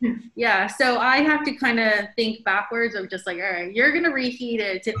 yeah, so I have to kind of think backwards of just like, all right, you're going to reheat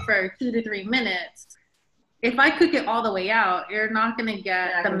it for 2 to 3 minutes. If I cook it all the way out, you're not going to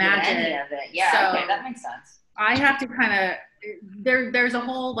get the magic. Any of it. Yeah, So okay, that makes sense. I have to kind of there's a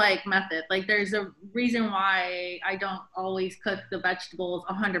whole like method. Like there's a reason why I don't always cook the vegetables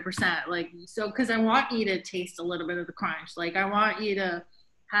 100%. Like so because I want you to taste a little bit of the crunch. Like I want you to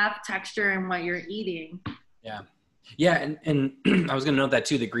have texture in what you're eating. Yeah, and I was gonna note that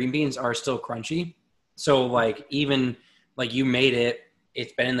too. The green beans are still crunchy. So like even like you made it,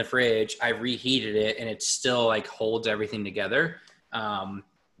 it's been in the fridge. I reheated it, and it still like holds everything together,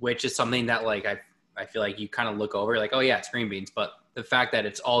 which is something that like I feel like you kind of look over, like, oh yeah, it's green beans, but the fact that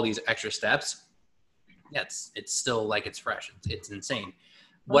it's all these extra steps, yeah, it's still like it's fresh. It's insane.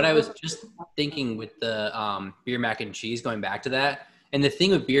 What I was just thinking with the beer mac and cheese, going back to that, and the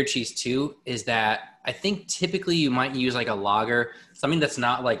thing with beer cheese too is that I think typically you might use like a lager, something that's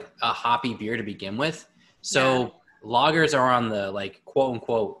not like a hoppy beer to begin with. So lagers are on the like quote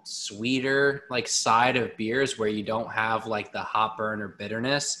unquote sweeter like side of beers where you don't have like the hop burn or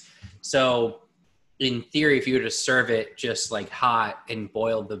bitterness. So in theory, if you were to serve it just like hot and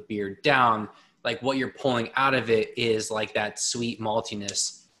boil the beer down, like what you're pulling out of it is like that sweet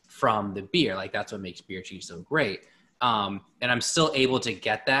maltiness from the beer. Like that's what makes beer cheese so great. And I'm still able to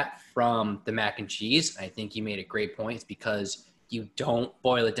get that from the mac and cheese. I think you made a great point. It's because you don't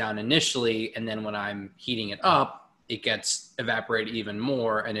boil it down initially, and then when I'm heating it up, it gets evaporated even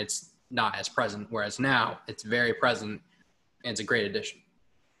more, and it's not as present. Whereas now, it's very present, and it's a great addition.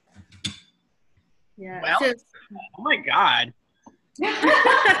 Yeah. Well, oh my God.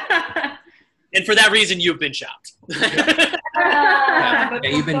 And for that reason, you've been chopped. Yeah,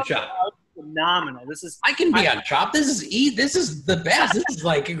 you've been chopped. Phenomenal. I can be on Chopped. This is the best. This is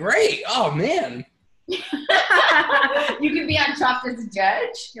like great. Oh man. You can be on Chopped as a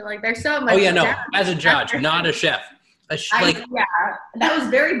judge. You're like, there's so much. Oh yeah, no, as a judge, not a chef. Yeah, that was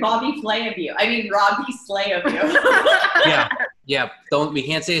very Bobby Flay of you. I mean, Robbie Slay of you. Yeah. We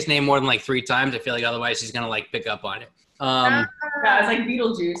can't say his name more than like 3 times. I feel like otherwise he's gonna like pick up on it. Yeah, it's like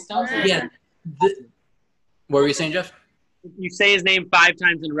Beetlejuice. Don't say yeah. What were you saying, Jeff? If you say his name 5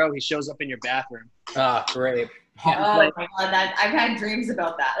 times in a row, he shows up in your bathroom. Ah, great. Oh my God, I've had dreams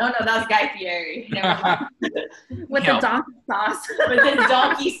about that. Oh no, that was Guy Fieri. Never mind. With the donkey sauce. With the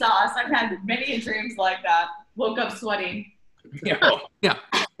donkey sauce. I've had many dreams like that. Woke up sweating. Yeah.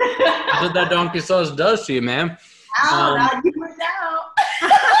 That's what that donkey sauce does to you, man. Ow, not you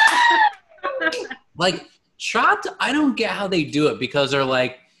now. Like Chopped, I don't get how they do it because they're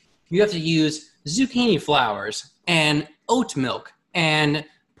like, you have to use zucchini flowers and oat milk and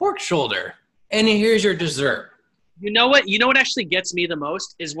pork shoulder, and here's your dessert. You know what actually gets me the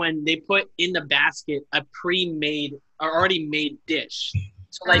most is when they put in the basket a pre-made or already made dish.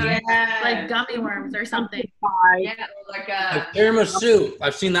 So like gummy worms or something. Yeah, like a tiramisu.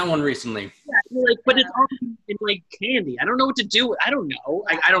 I've seen that one recently. Yeah, but it's already in like candy. I don't know what to do. I don't know.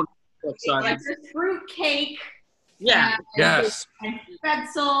 I don't know. Sorry. Like a fruit cake. Yeah. Yes. And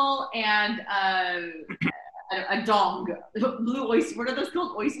pretzel and a dong. Blue oyster. What are those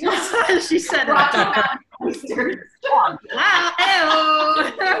called? Oysters? She said Rocky Mountain oysters. Wow,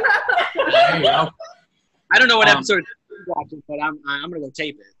 ew. There you go. I don't know what episode you're watching, but I'm gonna go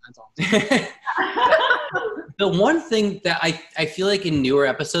tape it. That's all. The one thing that I feel like in newer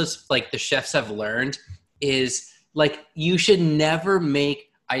episodes, like the chefs have learned, is like you should never make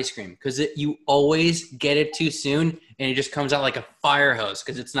ice cream because you always get it too soon and it just comes out like a fire hose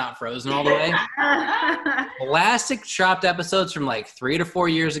because it's not frozen all the way. Classic Chopped episodes from like 3 to 4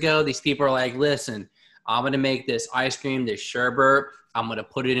 years ago. These people are like, listen, I'm going to make this ice cream, this sherbet. I'm going to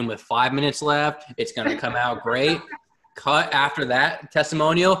put it in with 5 minutes left. It's going to come out great. Cut after that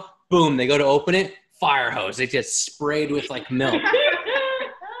testimonial. Boom. They go to open it. Fire hose. It gets sprayed with like milk.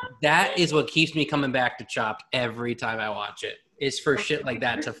 That is what keeps me coming back to Chopped every time I watch it. Is for shit like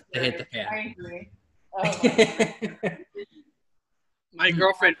that to hit the fan. I agree. Oh, My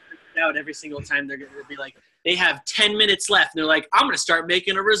girlfriend out every single time. They're going to be like, they have 10 minutes left. And they're like, I'm going to start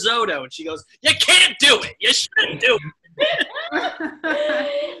making a risotto. And she goes, you can't do it. You shouldn't do it.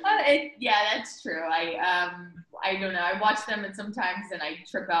 Yeah, that's true. I don't know. I watch them and sometimes and I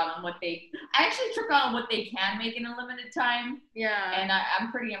trip out on I actually trip out on what they can make in a limited time. Yeah. And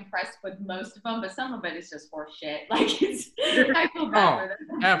I'm pretty impressed with most of them, but some of it is just horse shit. Like I feel bad for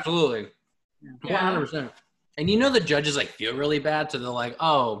them. Absolutely. Yeah. 100%. And the judges like feel really bad. So they're like,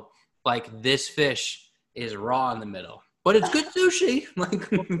 oh, like this fish is raw in the middle, but it's good sushi. Like,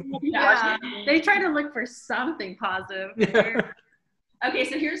 Yeah. They try to look for something positive. Okay,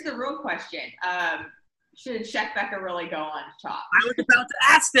 so here's the real question. Should Chef Becca really go on Chopped? I was about to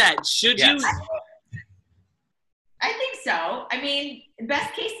ask that. Should you? I think so. I mean,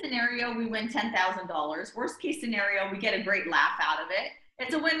 best case scenario, we win $10,000. Worst case scenario, we get a great laugh out of it.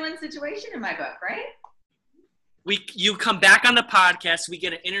 It's a win-win situation in my book, right? You come back on the podcast. We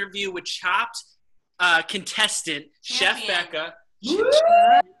get an interview with Chopped contestant Chef Becca.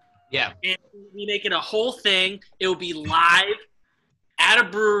 yeah. And we make it a whole thing. It will be live at a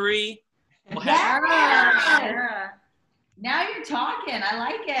brewery. We'll have Now you're talking. I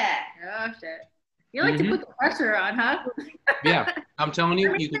like it. Oh shit! You like to put the pressure on, huh? Yeah, I'm telling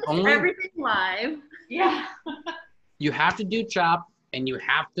you, you can only everything live. Yeah. You have to do Chopped, and you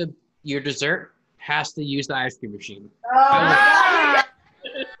have to. Your dessert has to use the ice cream machine. Oh,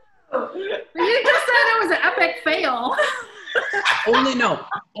 you just said it was an epic fail.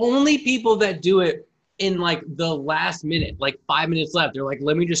 Only people that do it in like the last minute, like 5 minutes left, they're like,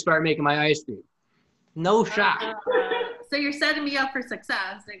 let me just start making my ice cream. No shot. So you're setting me up for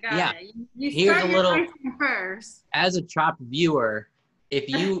success. I got it. You Here's start a your little ice cream first. As a Chopped viewer, if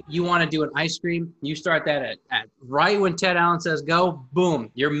you want to do an ice cream, you start that at right when Ted Allen says go,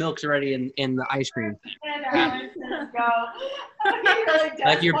 boom, your milk's already in the ice cream. Ted Allen says go.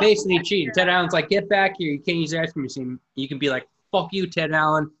 Like you're basically cheating. Ted Allen's like, get back here, you can't use the ice cream machine. You can be like, fuck you, Ted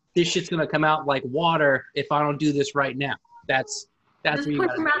Allen. This shit's gonna come out like water if I don't do this right now. That's just what you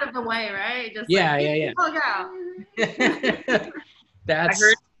push him out of the way, right? Just yeah. Fuck out. That's.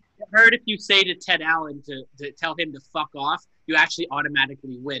 I heard if you say to Ted Allen to tell him to fuck off, you actually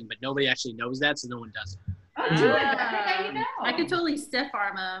automatically win, but nobody actually knows that, so no one does it. Oh, do it. How you know? I could totally stiff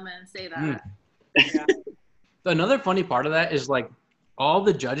arm him and say that. Another funny part of that is like all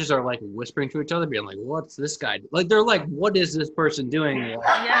the judges are like whispering to each other, being like, "What's this guy?" Like they're like, "What is this person doing?"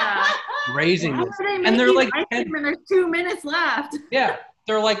 Yeah. Raising this, and they're like, and there's 2 minutes left. Yeah,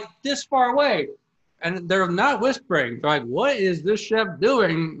 they're like this far away, and they're not whispering. They're like, "What is this chef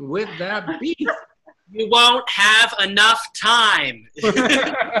doing with that beef?" You won't have enough time. You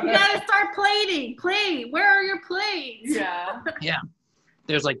gotta start plating. Plate. Where are your plates? Yeah. Yeah.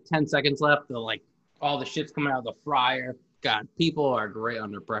 There's like 10 seconds left. They're like, all the shit's coming out of the fryer. God, people are great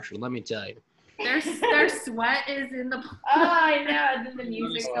under pressure. Let me tell you. Their sweat is in the. Oh, I know. And then the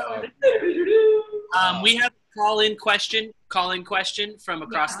music going. We have a call-in question from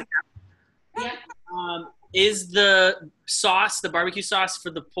across the Yeah. Is the sauce, the barbecue sauce for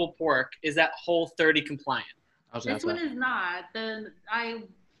the pulled pork, is that Whole30 compliant? This one is not.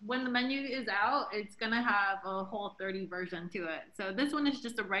 When the menu is out, it's gonna have a Whole30 version to it. So this one is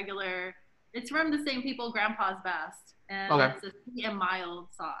just a regular. It's from the same people, Grandpa's Best, and it's a sweet and mild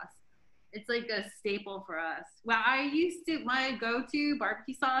sauce. It's like a staple for us. Well, my go-to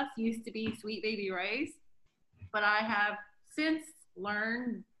barbecue sauce used to be Sweet Baby Ray's, but I have since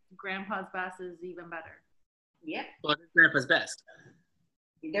learned Grandpa's Best is even better. Yep. Well, it's Grandpa's Best.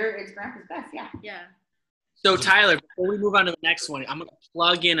 It's Grandpa's Best, yeah. Yeah. So Tyler, before we move on to the next one, I'm gonna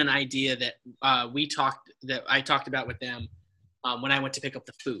plug in an idea that I talked about with them when I went to pick up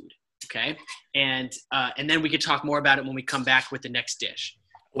the food. Okay, and then we could talk more about it when we come back with the next dish.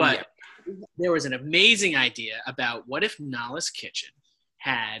 But there was an amazing idea about what if Nala's Kitchen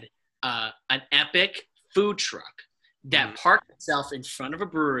had an epic food truck that parked itself in front of a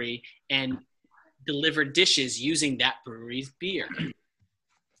brewery and delivered dishes using that brewery's beer.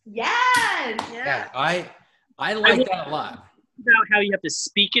 Yes. Yeah, I like that a lot. About how you have to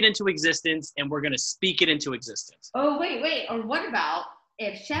speak it into existence, and we're going to speak it into existence. Oh, wait. Or what about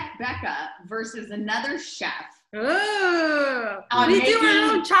if Chef Becca versus another chef? Oh, we do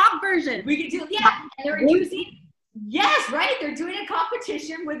our own Chopped version. We could do, yeah. And they're using, yes, right. They're doing a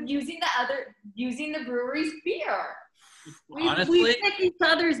competition with using the brewery's beer. Honestly, we pick each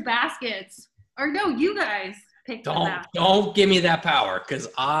other's baskets. Or no, you guys pick the basket. Don't give me that power, because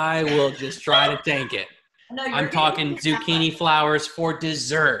I will just try to tank it. No, I'm talking zucchini flowers for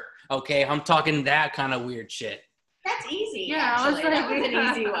dessert. Okay, I'm talking that kind of weird shit. That's easy. Yeah, actually. That was an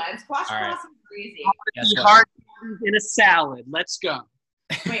easy one. Squash blossoms are easy. Let's go. Hard in a salad. Let's go.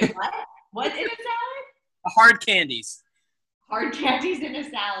 Wait, what? What in a salad? Hard candies. Hard candies in a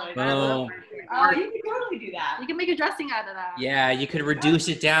salad. Oh. Oh, you can totally do that. You can make a dressing out of that. Yeah, you could reduce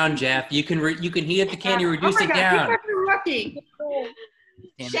it down, Jeff. You can heat up the candy, reduce oh my it God, down. You are rookie.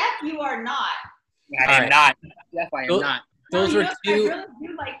 Chef, you are not. I am right. not. Jeff, I am Go- not. Those no, were I two. really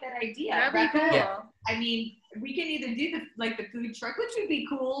do like that idea. That'd be cool. Yeah. I mean, we can either do the food truck, which would be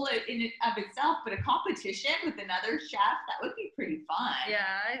cool in and of itself, but a competition with another chef, that would be pretty fun.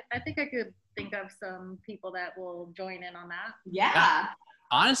 Yeah, I think I could think of some people that will join in on that. Yeah.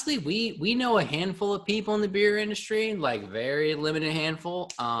 Honestly, we know a handful of people in the beer industry, like very limited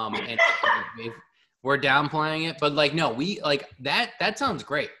handful. And we're downplaying it, but like no, we like that sounds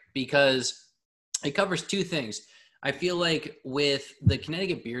great because it covers two things. I feel like with the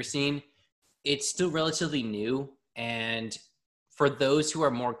Connecticut beer scene, it's still relatively new, and for those who are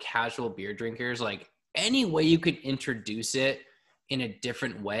more casual beer drinkers, like any way you could introduce it in a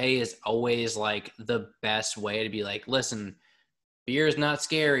different way is always like the best way to be like, listen, beer is not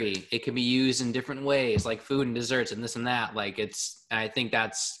scary. It can be used in different ways, like food and desserts and this and that. Like I think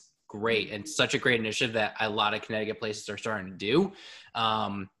that's great and such a great initiative that a lot of Connecticut places are starting to do.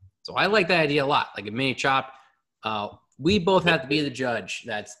 So I like that idea a lot. Like a mini chop. We both have to be the judge.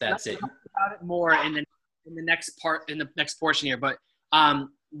 That's it. About it more in the next part, in the next portion here, but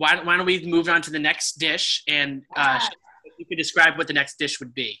why don't we move on to the next dish, and if you could describe what the next dish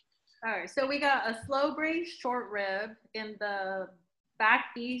would be. All right, so we got a slow braised short rib in the Back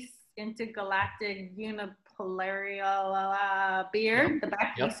East Intergalactic Unipolaria beer, the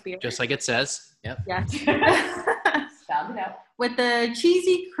Back East beer. Just like it says. Yep. Yes. Sound it out. With the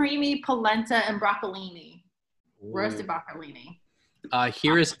cheesy, creamy polenta and broccolini, roasted broccolini.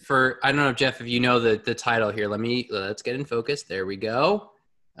 Here is for, I don't know, Jeff, if you know the title here. Let's get in focus. There we go.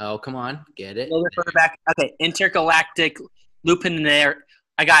 Oh, come on. Get it. A little bit further back. Okay. Intergalactic Lupinary.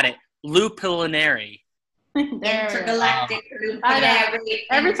 I got it. Lupinary. Intergalactic.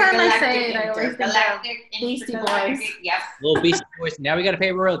 Every time I say it, I always think of Beastie Boys. Yep. Little Beastie Boys. Now we got to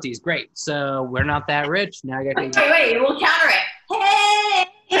pay royalties. Great. So we're not that rich. Now I got to pay. Wait, we'll counter it.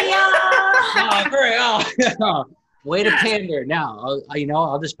 Hey, y'all. Oh, way to pander. Now,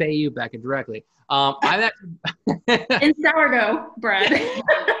 I'll just pay you back indirectly. I'm In sourdough bread.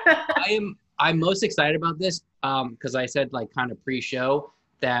 I'm most excited about this because I said like kind of pre-show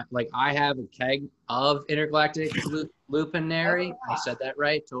that like I have a keg of Intergalactic Lupinary. I said that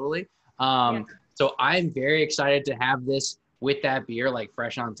right, totally. So I'm very excited to have this with that beer like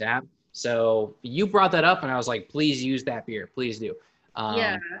fresh on tap. So you brought that up and I was like, please use that beer. Please do.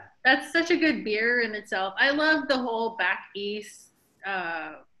 Yeah, that's such a good beer in itself. I love the whole Back East,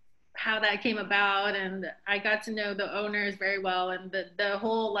 how that came about, and I got to know the owners very well, and the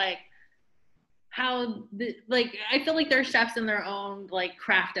whole like how I feel like they're chefs in their own like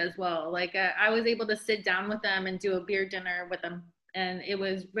craft as well. Like I was able to sit down with them and do a beer dinner with them, and it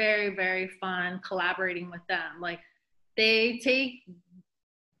was very, very fun collaborating with them. Like they take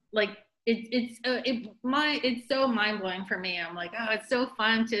like it's so mind-blowing for me. I'm like, oh, it's so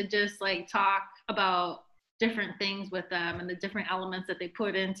fun to just like talk about different things with them and the different elements that they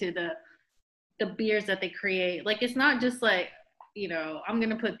put into the beers that they create. Like it's not just like, I'm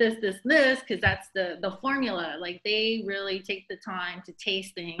gonna put this because that's the formula. Like they really take the time to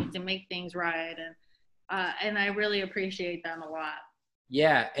taste things and make things right, and I really appreciate them a lot.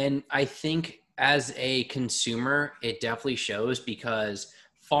 Yeah, and I think as a consumer, it definitely shows because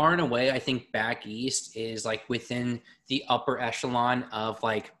far and away, I think Back East is like within the upper echelon of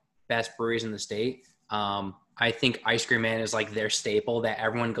like best breweries in the state. I think Ice Cream Man is like their staple that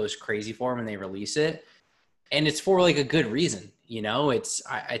everyone goes crazy for when they release it. And it's for like a good reason,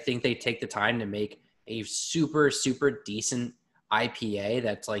 I think they take the time to make a super, super decent IPA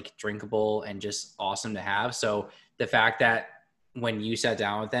that's like drinkable and just awesome to have. So the fact that when you sat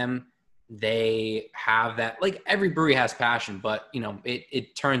down with them, they have that, like every brewery has passion, but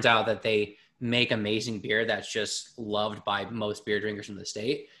it turns out that they make amazing beer that's just loved by most beer drinkers in the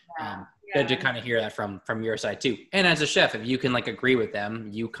state. Good to kind of hear that from your side too. And as a chef, if you can like agree with them,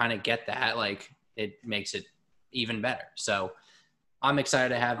 you kind of get that, like it makes it even better. So I'm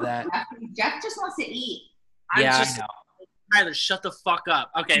excited to have that. Jeff just wants to eat. I know. Tyler, shut the fuck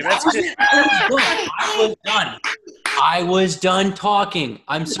up. Okay, that's good. I was done talking.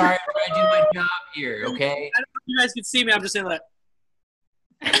 I'm sorry when I do my job here, okay? I don't know if you guys can see me. I'm just saying that.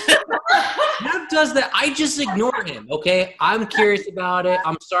 Jeff does that. I just ignore him, okay? I'm curious about it.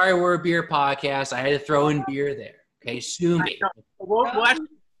 I'm sorry we're a beer podcast. I had to throw in beer there, okay? Sue me.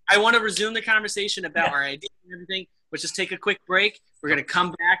 I want to resume the conversation about our ideas and everything. Let's just take a quick break. We're going to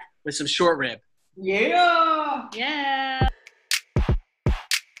come back with some short rib. Yeah. Yeah.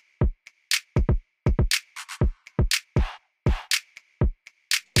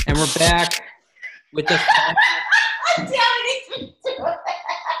 And we're back with the Damn it,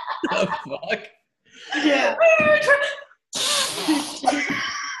 the fuck. Yeah.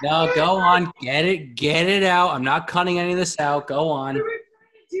 No, go on. Get it out. I'm not cutting any of this out. Go on.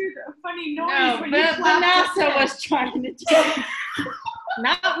 do the funny noise No, when but you clapped Vanessa us was trying to do it.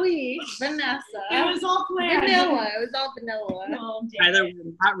 Not we, Vanessa. in. It was all planned. Vanilla. It was all vanilla. Oh, damn Either it.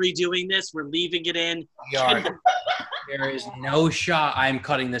 we're not redoing this, we're leaving it in. We are. There is no shot I'm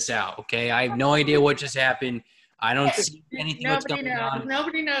cutting this out, okay? I have no idea what just happened. I don't see anything what's Nobody going knows. on. Of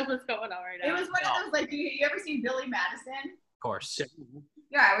Nobody knows what's going on right It now. was one of those, like, you ever seen Billy Madison? course.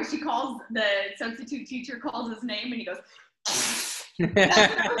 Yeah, where she calls, the substitute teacher calls his name and he goes, yeah. yeah.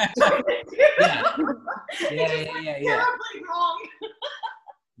 Yeah. Terribly wrong.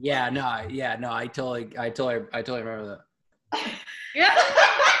 I totally remember that. Yeah.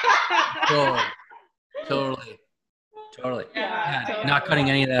 Totally. Yeah, Yeah, not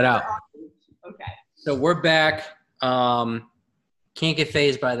cutting any of that out. Okay. So we're back. Can't get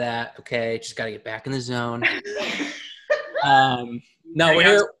phased by that. Okay, just got to get back in the zone. No, we're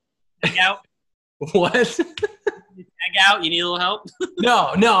here. Tag out. What? Tag out. You need a little help?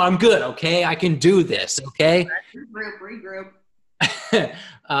 No, I'm good. Okay, I can do this. Okay. Regroup.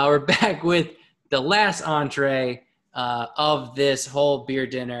 We're back with the last entree of this whole beer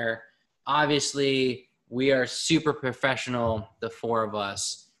dinner. Obviously, we are super professional, the four of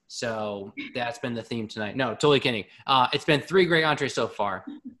us. So that's been the theme tonight. No, totally kidding. It's been 3 great entrees so far,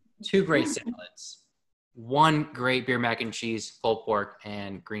 2 great salads, 1 great beer mac and cheese, pulled pork,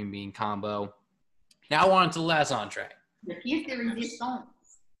 and green bean combo. Now on to the last entree. The pièce de résistance.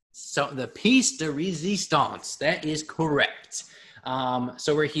 So the piece de resistance, that is correct.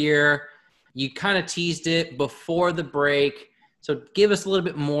 So we're here. You kind of teased it before the break. So give us a little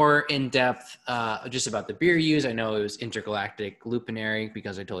bit more in depth just about the beer use. I know it was intergalactic lupinary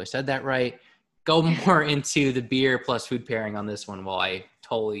because I totally said that right. Go more into the beer plus food pairing on this one while I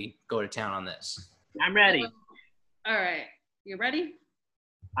totally go to town on this. I'm ready. All right. You ready?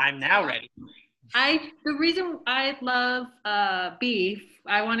 I'm now ready. The reason I love beef,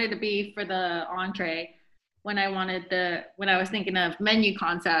 I wanted a beef for the entree when I was thinking of menu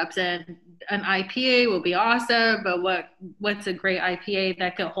concepts, and an IPA will be awesome, but what's a great IPA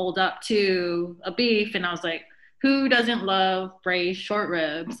that could hold up to a beef? And I was like, who doesn't love braised short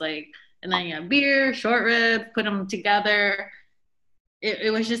ribs? Like, and then you have beer, short ribs, put them together.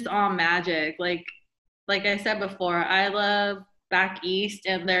 It was just all magic. Like I said before, I love Back East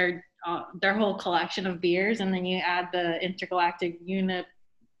and their whole collection of beers, and then you add the intergalactic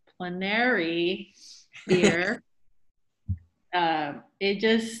uniplenary beer.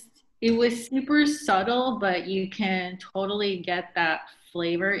 It was super subtle, but you can totally get that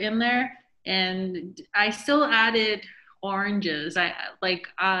flavor in there. And I still added oranges. I like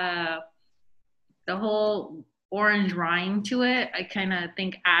the whole orange rind to it. I kind of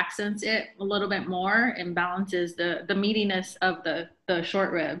think accents it a little bit more and balances the meatiness of the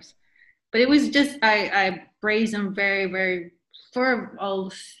short ribs. But it was just I braised them very, very for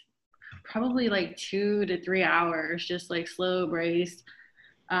probably like 2 to 3 hours, just like slow braised.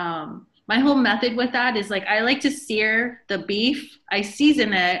 My whole method with that is like, I like to sear the beef. I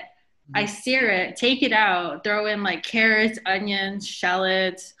season it, I sear it, take it out, throw in like carrots, onions,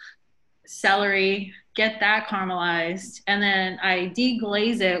 shallots, celery, get that caramelized. And then I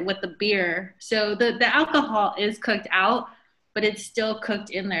deglaze it with the beer. So the alcohol is cooked out, but it's still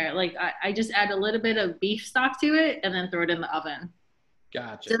cooked in there. Like I just add a little bit of beef stock to it and then throw it in the oven.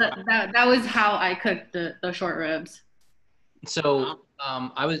 Gotcha. So that was how I cooked the short ribs. So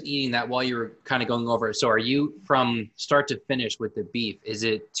I was eating that while you were kind of going over it. So are you from start to finish with the beef? Is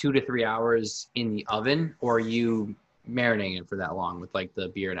it 2 to 3 hours in the oven, or are you marinating it for that long with like the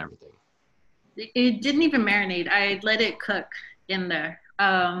beer and everything? It didn't even marinate. I let it cook in there.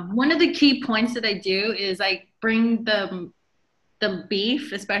 One of the key points that I do is I bring the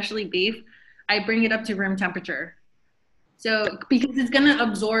beef, especially beef, I bring it up to room temperature. So because it's going to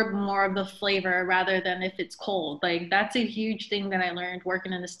absorb more of the flavor rather than if it's cold. Like that's a huge thing that I learned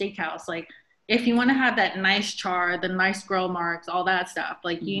working in the steakhouse. Like if you want to have that nice char, the nice grill marks, all that stuff,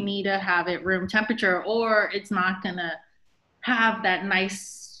 like you need to have it room temperature or it's not going to have that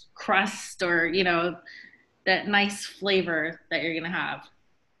nice crust or, you know, that nice flavor that you're going to have.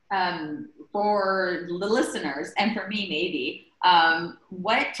 For the listeners and for me maybe,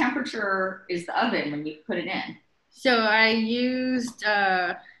 what temperature is the oven when you put it in? So I used,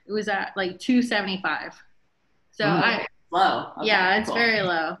 it was at like 275. So Low. Okay, yeah, it's cool. very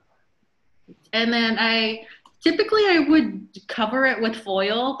low. And then I would cover it with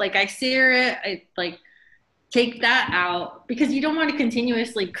foil. Like I sear it, take that out because you don't want to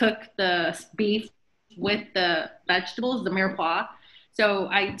continuously cook the beef with the vegetables, the mirepoix. So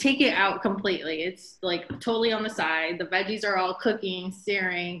I take it out completely. It's like totally on the side. The veggies are all cooking,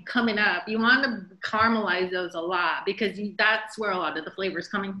 searing, coming up. You want to caramelize those a lot because that's where a lot of the flavor is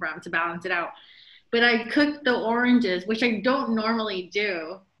coming from to balance it out. But I cooked the oranges, which I don't normally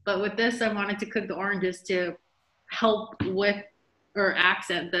do. But with this, I wanted to cook the oranges to help with or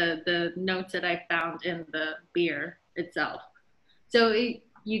accent the notes that I found in the beer itself. So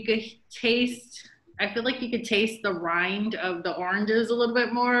you could taste, I feel like you could taste the rind of the oranges a little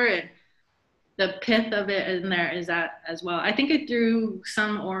bit more, and the pith of it in there is that as well. I think I threw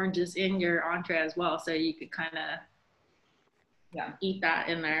some oranges in your entree as well, so you could kind of eat that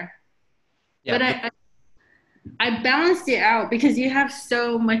in there. Yeah, but I balanced it out because you have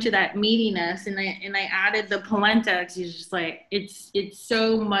so much of that meatiness, and I added the polenta because you're just like it's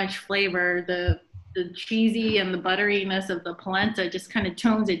so much flavor. The cheesy and the butteriness of the polenta just kind of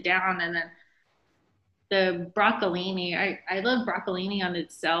tones it down, and then the broccolini. I love broccolini on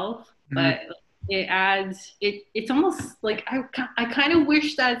itself, but it adds it's almost like I kind of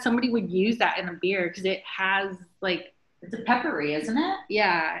wish that somebody would use that in a beer because it has like. It's a peppery, isn't it?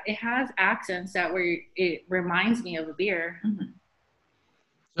 Yeah, it has accents that where it reminds me of a beer. Mm-hmm.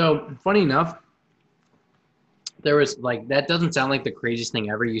 So, funny enough, there was like, that doesn't sound like the craziest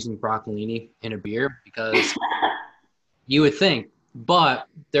thing ever using broccolini in a beer because you would think, but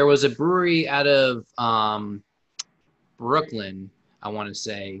there was a brewery out of Brooklyn, I want to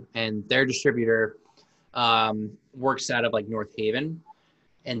say, and their distributor works out of like North Haven.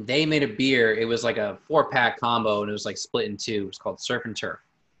 And they made a beer. It was like a 4-pack combo, and it was like split in two. It was called Surf and Turf.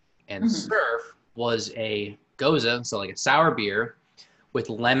 And Surf was a goza, so like a sour beer with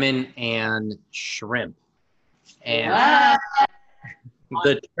lemon and shrimp. And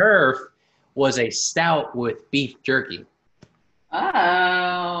the Turf was a stout with beef jerky.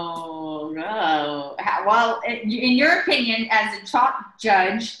 Oh, no. Well, in your opinion, as a top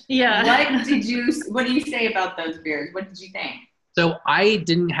judge, what do you say about those beers? What did you think? So I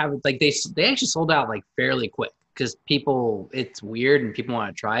didn't have like they actually sold out like fairly quick because it's weird and people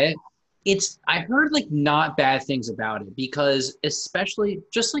want to try it. I heard like not bad things about it because especially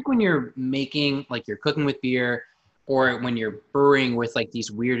just like when you're making like you're cooking with beer or when you're brewing with like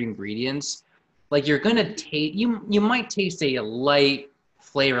these weird ingredients, like you're gonna taste you might taste a light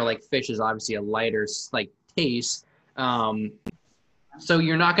flavor, like fish is obviously a lighter like taste. So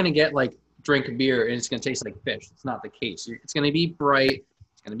you're not gonna get like drink a beer and it's going to taste like fish. It's not the case. It's going to be bright.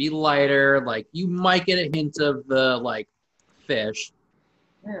 It's going to be lighter. Like you might get a hint of the like fish.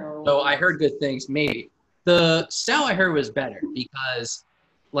 Ew. So I heard good things. Maybe the stout I heard was better because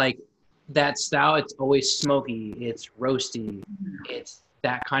like that stout, it's always smoky. It's roasty. It's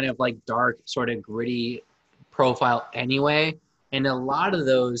that kind of like dark sort of gritty profile anyway. And a lot of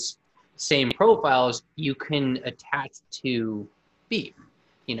those same profiles you can attach to beef.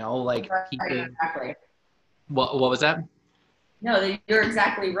 You know, like exactly. What was that? No, you're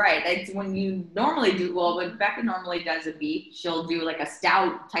exactly right. It's when you normally do when Becca normally does a beef, she'll do like a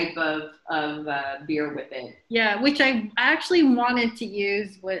stout type of beer with it. Yeah, which I actually wanted to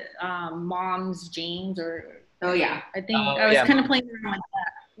use with Mom's Jeans I think I was kind of playing around with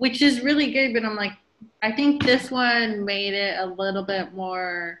that, which is really good. But I'm like, I think this one made it a little bit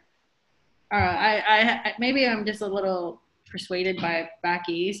more. I maybe I'm just a little persuaded by Back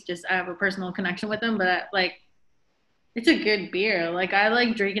East. Just I have a personal connection with them, but like it's a good beer. Like I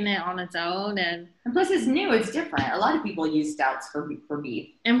like drinking it on its own, and plus it's new. It's different. A lot of people use stouts for beef.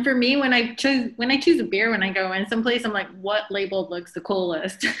 And for me, when I choose a beer, when I go in someplace, I'm like, what label looks the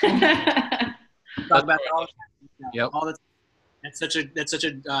coolest? Talk about all the that's such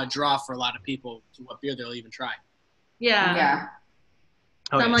a draw for a lot of people to what beer they'll even try. Yeah.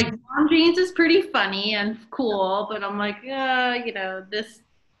 So I'm like, Mom Jeans is pretty funny and cool, but I'm like, this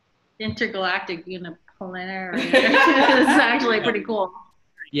intergalactic unipolar is actually pretty cool.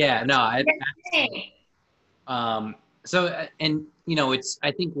 Yeah, no, so, and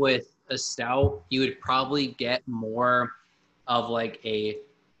I think with a stout, you would probably get more of like a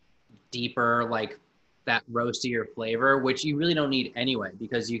deeper, like that roastier flavor, which you really don't need anyway,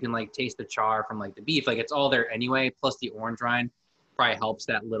 because you can like taste the char from like the beef, like it's all there anyway, plus the orange rind probably helps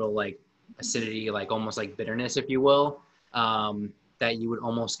that little like acidity, like almost like bitterness, if you will, that you would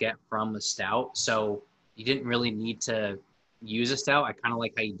almost get from a stout. So you didn't really need to use a stout. I kind of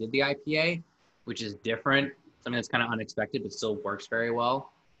like how you did the IPA, which is different, something that's kind of unexpected, but still works very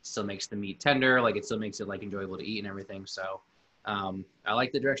well. Still makes the meat tender, like it still makes it like enjoyable to eat and everything. So I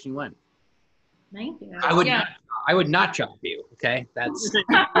like the direction you went. Thank you. I would not chop you. Okay, that's.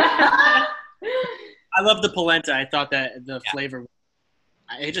 I love the polenta. I thought that the flavor,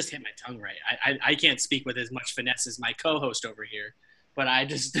 it just hit my tongue right. I can't speak with as much finesse as my co-host over here, but I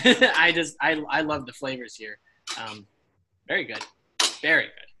just I love the flavors here. Very good, very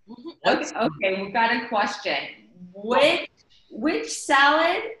good. Okay, we've got a question. Which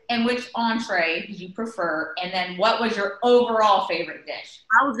salad and which entree did you prefer? And then what was your overall favorite dish?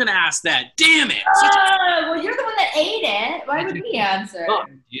 I was gonna ask that. Damn it! Well, you're the one that ate it. Why would we answer? Oh,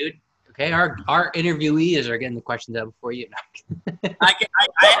 dude. Okay, our interviewees are getting the questions out before you.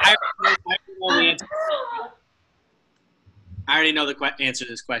 I already know the answer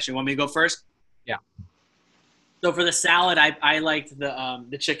to this question. Want me to go first? Yeah. So for the salad, I liked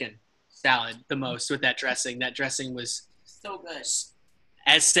the chicken salad the most with that dressing. That dressing was So good.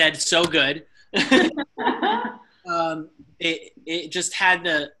 As said, so good. It just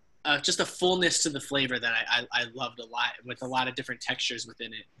had just a fullness to the flavor that I loved a lot, with a lot of different textures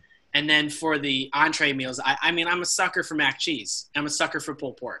within it. And then for the entree meals, I mean, I'm a sucker for mac cheese. I'm a sucker for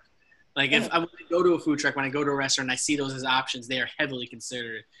pulled pork. Like if I go to a food truck, when I go to a restaurant, and I see those as options, they are heavily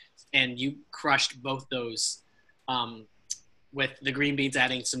considered. And you crushed both those with the green beans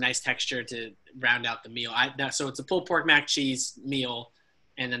adding some nice texture to round out the meal. So it's a pulled pork mac cheese meal,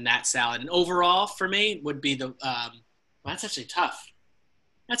 and then that salad. And overall, for me, would be the well, that's actually tough.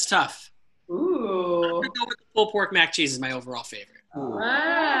 That's tough. Ooh. I'm gonna go with the pulled pork mac cheese is my overall favorite.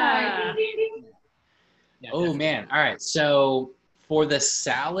 Ah. Yeah, Oh man! All right, so for the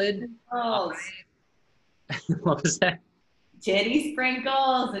salad, Oh, what was that? titty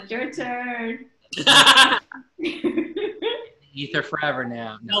sprinkles. It's your turn. Ether forever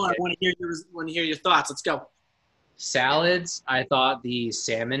now. No, I want to hear your thoughts. Let's go. Salads, I thought the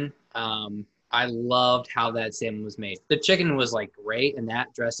salmon, I loved how that salmon was made. The chicken was like great and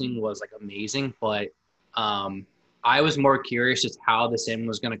that dressing was like amazing, but I was more curious just how the salmon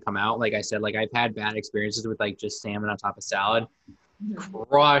was going to come out. Like I said, like I've had bad experiences with like just salmon on top of salad.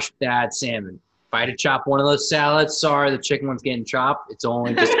 Crushed that salmon. If I had to chop one of those salads, sorry, the chicken one's getting chopped. It's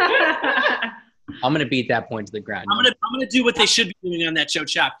only just I'm gonna beat that point to the ground. I'm gonna do what they should be doing on that show,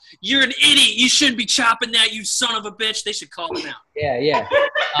 Chop. You're an idiot. You shouldn't be chopping that, you son of a bitch. They should call him out. Yeah.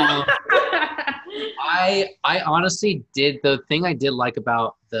 I honestly did the thing I did like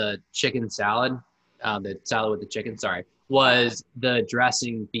about the chicken salad, the salad with the chicken, was the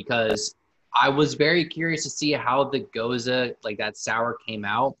dressing, because I was very curious to see how the gyoza, like that sour, came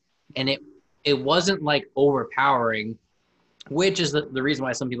out, and it wasn't like overpowering, which is the reason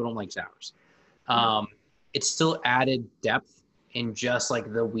why some people don't like sours. It still added depth in just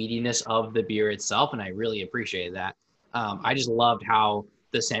like the weediness of the beer itself, and I really appreciated that. I just loved how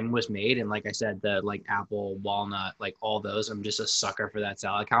the salmon was made, and like I said, the like apple, walnut, like all those. I'm just a sucker for that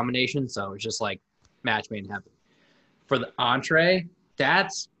salad combination, so it's just like match made in heaven. For the entree,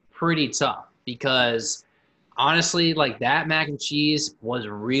 that's pretty tough because honestly, like that mac and cheese was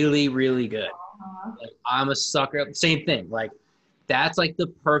really, really good. Like, I'm a sucker. Same thing, like. That's like the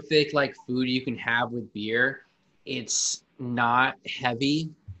perfect like food you can have with beer. It's not heavy,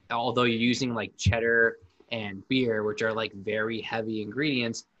 although you're using like cheddar and beer, which are like very heavy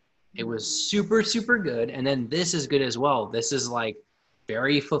ingredients. It was super, super good. And then this is good as well. This is like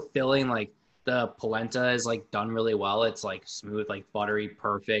very fulfilling. Like the polenta is like done really well. It's like smooth, like buttery,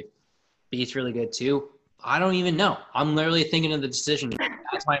 perfect. Beef's really good too. I don't even know. I'm literally thinking of the decision.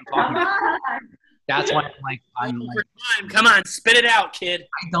 That's why I'm talking about it. That's why I'm like, come on, spit it out, kid.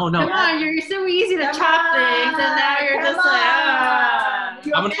 I don't know. Come on, you're so easy to chop things, and now you're just like,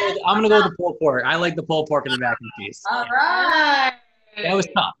 I'm gonna go with the pulled pork. I like the pulled pork and the mac and cheese. All right. That was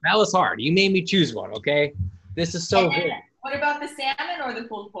tough. That was hard. You made me choose one. Okay, this is so good. What about the salmon or the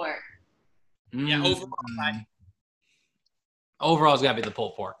pulled pork? Yeah, overall, it's gotta be the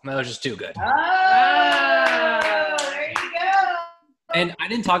pulled pork. That was just too good. Oh, there you go. And I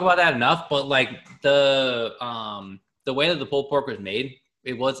didn't talk about that enough, but like the way that the pulled pork was made,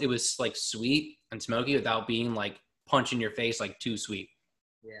 it was like sweet and smoky without being like punch in your face, like too sweet.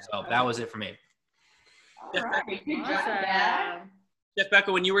 Yeah. So that was it for me. All right. Good job, Dad. awesome. Chef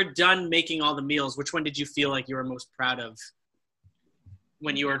Becca, when you were done making all the meals, which one did you feel like you were most proud of?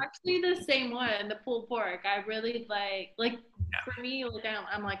 When you were Actually the same one, the pulled pork. I really like for me, like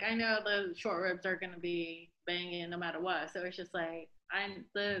I'm like, I know the short ribs are gonna be banging no matter what. So it's just like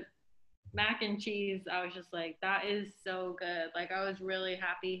the mac and cheese, I was just like, that is so good. Like I was really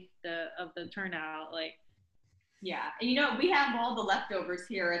happy of the turnout. Like Yeah, and you know, we have all the leftovers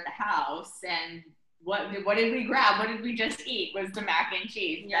here at the house, and what did we grab? What did we just eat? Was the mac and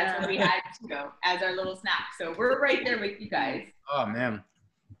cheese. Yeah. That's what we had to go as our little snack. So we're right there with you guys. Oh man,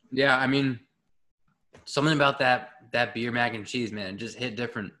 yeah. I mean, something about that beer mac and cheese, man, it just hit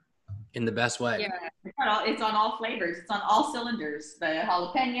different in the best way. yeah, It's on all flavors. It's on all cylinders. The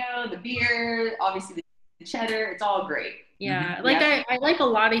jalapeno, the beer, obviously the cheddar. It's all great. Yeah, Mhm. like Yeah. I like a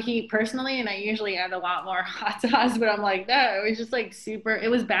lot of heat personally, and I usually add a lot more hot sauce. But I'm like, no, it was just like super. It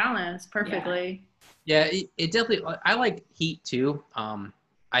was balanced perfectly. Yeah, it definitely. I like heat too.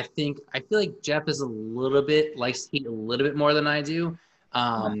 I feel like Jeff is likes heat a little bit more than I do.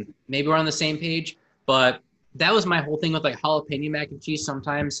 Maybe we're on the same page, but that was my whole thing with like jalapeno mac and cheese.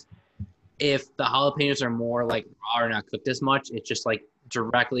 Sometimes if the jalapenos are more like raw or not cooked as much, it's just like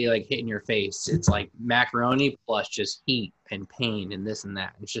directly like hitting your face. It's like macaroni plus just heat and pain and this and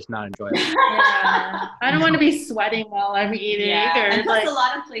that. It's just not enjoyable. Yeah, I don't want to be sweating while I'm eating. Yeah, Or and plus like, a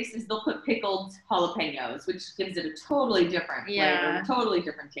lot of places they'll put pickled jalapenos, which gives it a totally different flavor, totally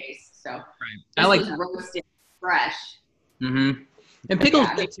different taste. So I like this was roasted fresh. Mm-hmm. And pickles,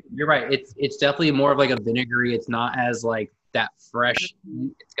 Yeah. you're right. It's definitely more of like a vinegary. It's not as like that fresh.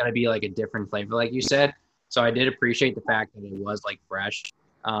 It's gonna be like a different flavor, like you said. So I did appreciate the fact that it was like fresh.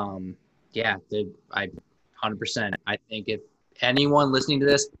 Yeah, I 100%. I think if anyone listening to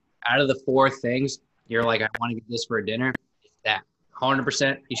this, out of the four things, you're like, I want to get this for a dinner, it's that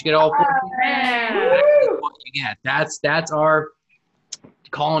 100%. You should get all four. yeah. What you get. That's our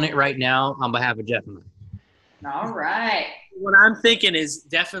calling it right now on behalf of Jeff and I. All right. What I'm thinking is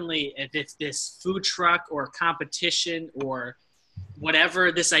definitely if it's this food truck or competition or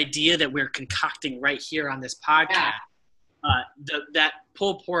whatever this idea that we're concocting right here on this podcast, that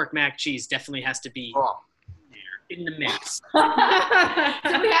pulled pork mac cheese definitely has to be there in the mix.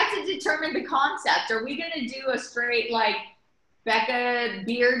 So we have to determine the concept. Are we going to do a straight like Becca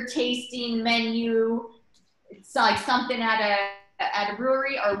beer tasting menu? It's like something at a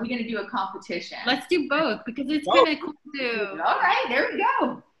brewery, or are we going to do a competition? Let's do both because it's kind of cool too. All right, there we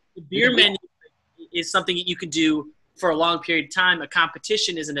go. The beer menu is something that you can do for a long period of time. A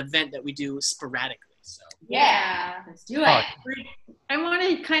competition is an event that we do sporadically. So Yeah, let's do it. I want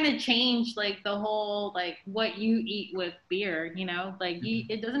to kind of change like the whole like what you eat with beer. You know, like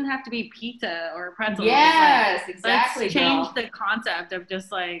it doesn't have to be pizza or pretzels. Yes, like, exactly. Let's change girl. the concept of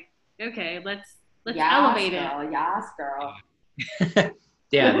just like okay, let's Yes, elevate girl. it. Yes, girl.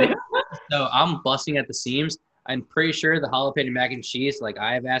 Yeah, so I'm busting at the seams. I'm pretty sure the jalapeno mac and cheese, like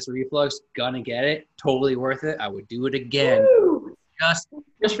I have acid reflux, gonna get it. Totally worth it. I would do it again, Woo! just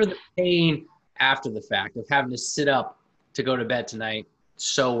for the pain after the fact of having to sit up to go to bed tonight.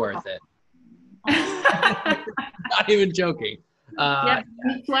 So worth it. Not even joking. Yeah,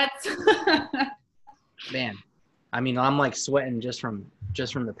 sweats. Man, I mean, I'm like sweating just from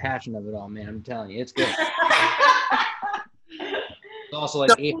the passion of it all, man. I'm telling you, it's good. It's also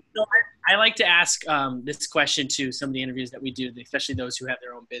like I like to ask this question to some of the interviews that we do, especially those who have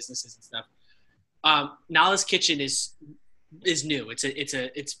their own businesses and stuff. Nala's Kitchen is new.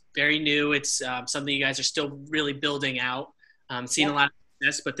 It's very new. It's something you guys are still really building out. Seeing a lot of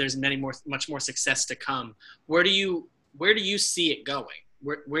success, but there's much more success to come. Where do you see it going?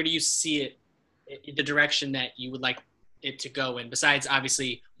 Where do you see it in the direction that you would like it to go in? Besides,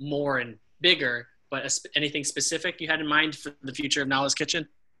 obviously, more and bigger. But anything specific you had in mind for the future of Nala's Kitchen?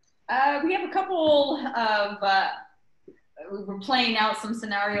 We have a couple of, we're playing out some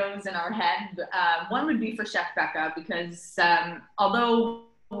scenarios in our head. One would be for Chef Becca because although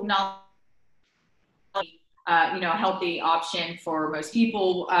not, a healthy option for most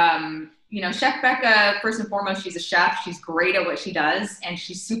people, Chef Becca, first and foremost, she's a chef. She's great at what she does and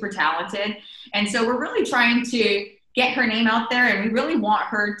she's super talented. And so we're really trying to get her name out there and we really want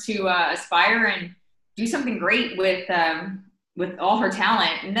her to aspire and do something great with all her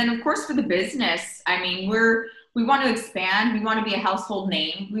talent. And then of course for the business, I mean, we want to expand. We want to be a household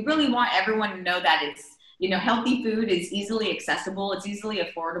name. We really want everyone to know that it's, healthy food is easily accessible. It's easily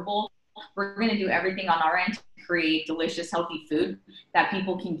affordable. We're going to do everything on our end to create delicious, healthy food that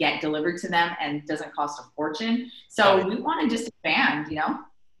people can get delivered to them and doesn't cost a fortune. So we want to just expand,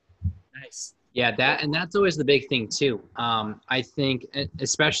 Nice. Yeah, that's always the big thing too. I think,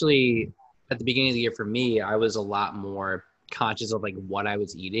 especially at the beginning of the year for me, I was a lot more conscious of like what I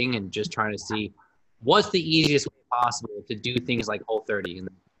was eating and just trying to see what's the easiest way possible to do things like Whole30. And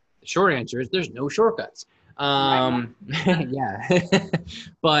the short answer is there's no shortcuts. Yeah,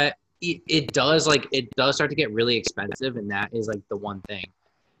 but it does start to get really expensive, and that is like the one thing.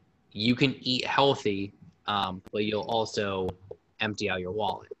 You can eat healthy, but you'll also empty out your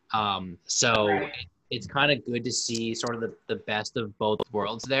wallet. It's kind of good to see sort of the best of both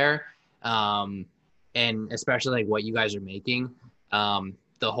worlds there. And especially like what you guys are making, the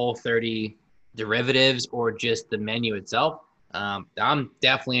Whole30 derivatives or just the menu itself. I'm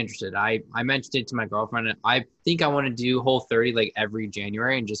definitely interested. I mentioned it to my girlfriend. I think I want to do Whole30 like every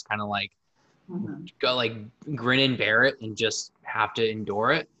January and just kind of like go like grin and bear it and just have to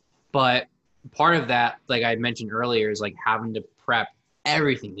endure it. But part of that, like I mentioned earlier, is like having to prep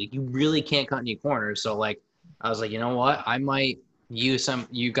everything. Like you really can't cut any corners. So like I was like, you know what? I might use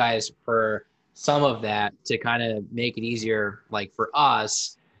you guys for some of that to kind of make it easier, like for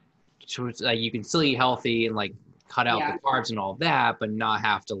us, to like you can still eat healthy and like cut out the carbs and all that, but not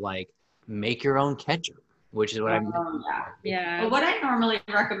have to like make your own ketchup, which is what I'm doing. Well, what I normally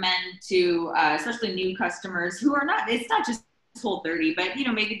recommend to especially new customers who are not, it's not just Whole30, but you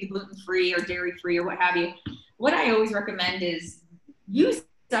know, maybe the gluten-free or dairy-free or what have you. What I always recommend is use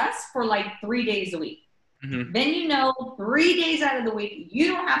us for like 3 days a week. Then, you know, 3 days out of the week, you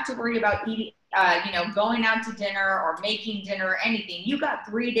don't have to worry about eating, you know, going out to dinner or making dinner or anything. You got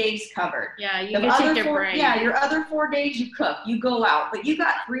 3 days covered. Yeah, you can take your break. Yeah, your other 4 days you cook, you go out, but you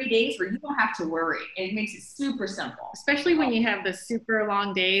got 3 days where you don't have to worry. It makes it super simple. Especially when you have the super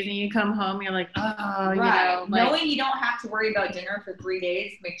long days and you come home, you're like, oh, you know. Like, knowing you don't have to worry about dinner for 3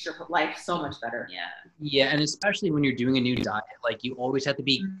 days makes your life so much better. Yeah, and especially when you're doing a new diet, like you always have to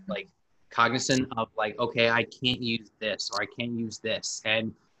be like cognizant of like, okay, I can't use this or I can't use this.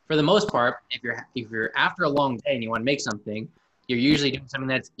 And for the most part, if you're after a long day and you want to make something, you're usually doing something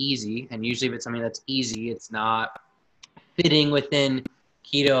that's easy. And usually if it's something that's easy, it's not fitting within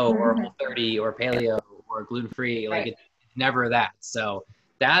keto or Whole30 or paleo or gluten-free. Like it's never that. So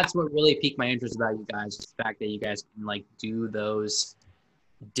that's what really piqued my interest about you guys, is the fact that you guys can like do those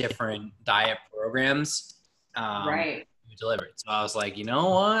different diet programs. You deliver it. So I was like, you know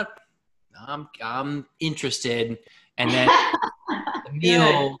what? I'm interested. And then the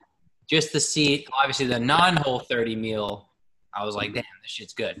meal, just to see, obviously the non-Whole30 meal, I was like, damn, this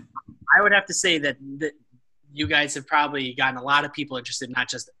shit's good. I would have to say that you guys have probably gotten a lot of people interested, not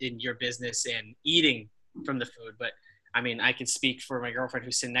just in your business and eating from the food, but I mean, I can speak for my girlfriend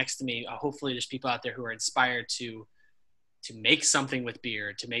who's sitting next to me. Hopefully there's people out there who are inspired to make something with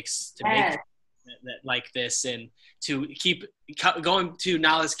beer, to make that like this, and to keep going to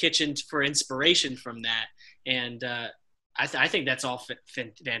Nala's Kitchen for inspiration from that. And I think that's all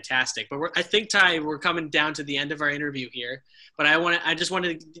fantastic. But I think, Ty, we're coming down to the end of our interview here. But I just want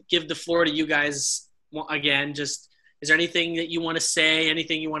to give the floor to you guys again. Just, is there anything that you want to say,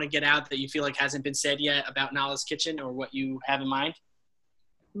 anything you want to get out that you feel like hasn't been said yet about Nala's Kitchen or what you have in mind?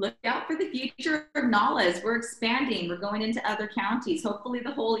 Look out for the future of Nala's. We're expanding. We're going into other counties, hopefully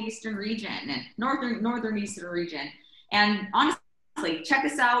the whole eastern region and northern eastern region. And honestly, check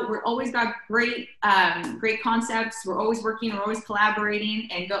us out. We're always got great concepts. We're always working. We're always collaborating.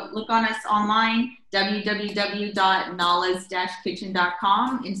 And go look on us online,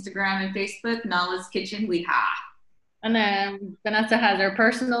 www.nalas-kitchen.com, Instagram and Facebook, Nala's Kitchen. We have. And then Vanessa has her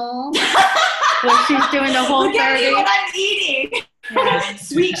personal, what she's doing the whole Look at me 30. what I'm eating. Yeah.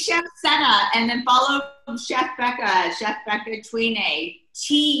 Sweet Chef Senna, and then follow Chef Becca Tuinei,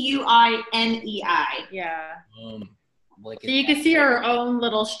 Tuinei. Yeah. Like So you can see her own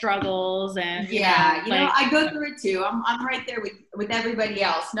little struggles and you know, I go through it too. I'm right there with everybody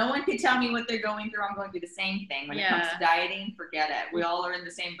else. No one can tell me what they're going through. I'm going through the same thing. When it comes to dieting, forget it. We all are in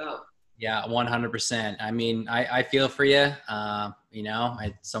the same boat. Yeah, 100%. I mean, I feel for you. You know,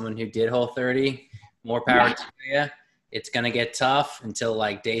 someone who did Whole30, more power to you. It's going to get tough until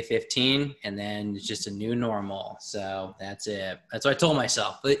like day 15, and then it's just a new normal. So that's it. That's what I told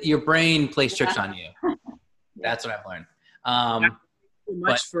myself. But your brain plays tricks on you. That's what I've learned. Thank you so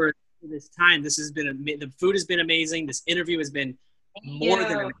much for this time. This has been the food has been amazing. This interview has been more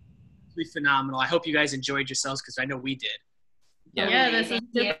than amazing. Phenomenal. I hope you guys enjoyed yourselves, because I know we did. Yeah, this is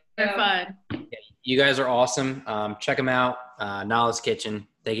super fun. Yeah, you guys are awesome. Check them out. Nala's Kitchen.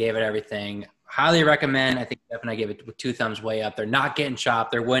 They gave it everything. Highly recommend. I think Jeff and I gave it with 2 thumbs way up. They're not getting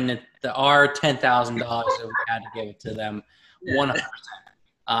chopped. They're winning our $10,000 that we had to give it to them. 100%.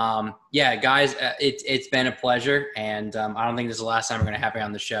 Yeah, guys, it's been a pleasure, and I don't think this is the last time we're going to have you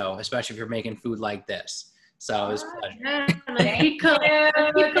on the show, especially if you're making food like this. So it was a pleasure. Yeah, let's keep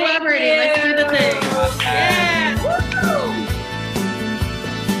collaborating. Let's do the thing. Yeah.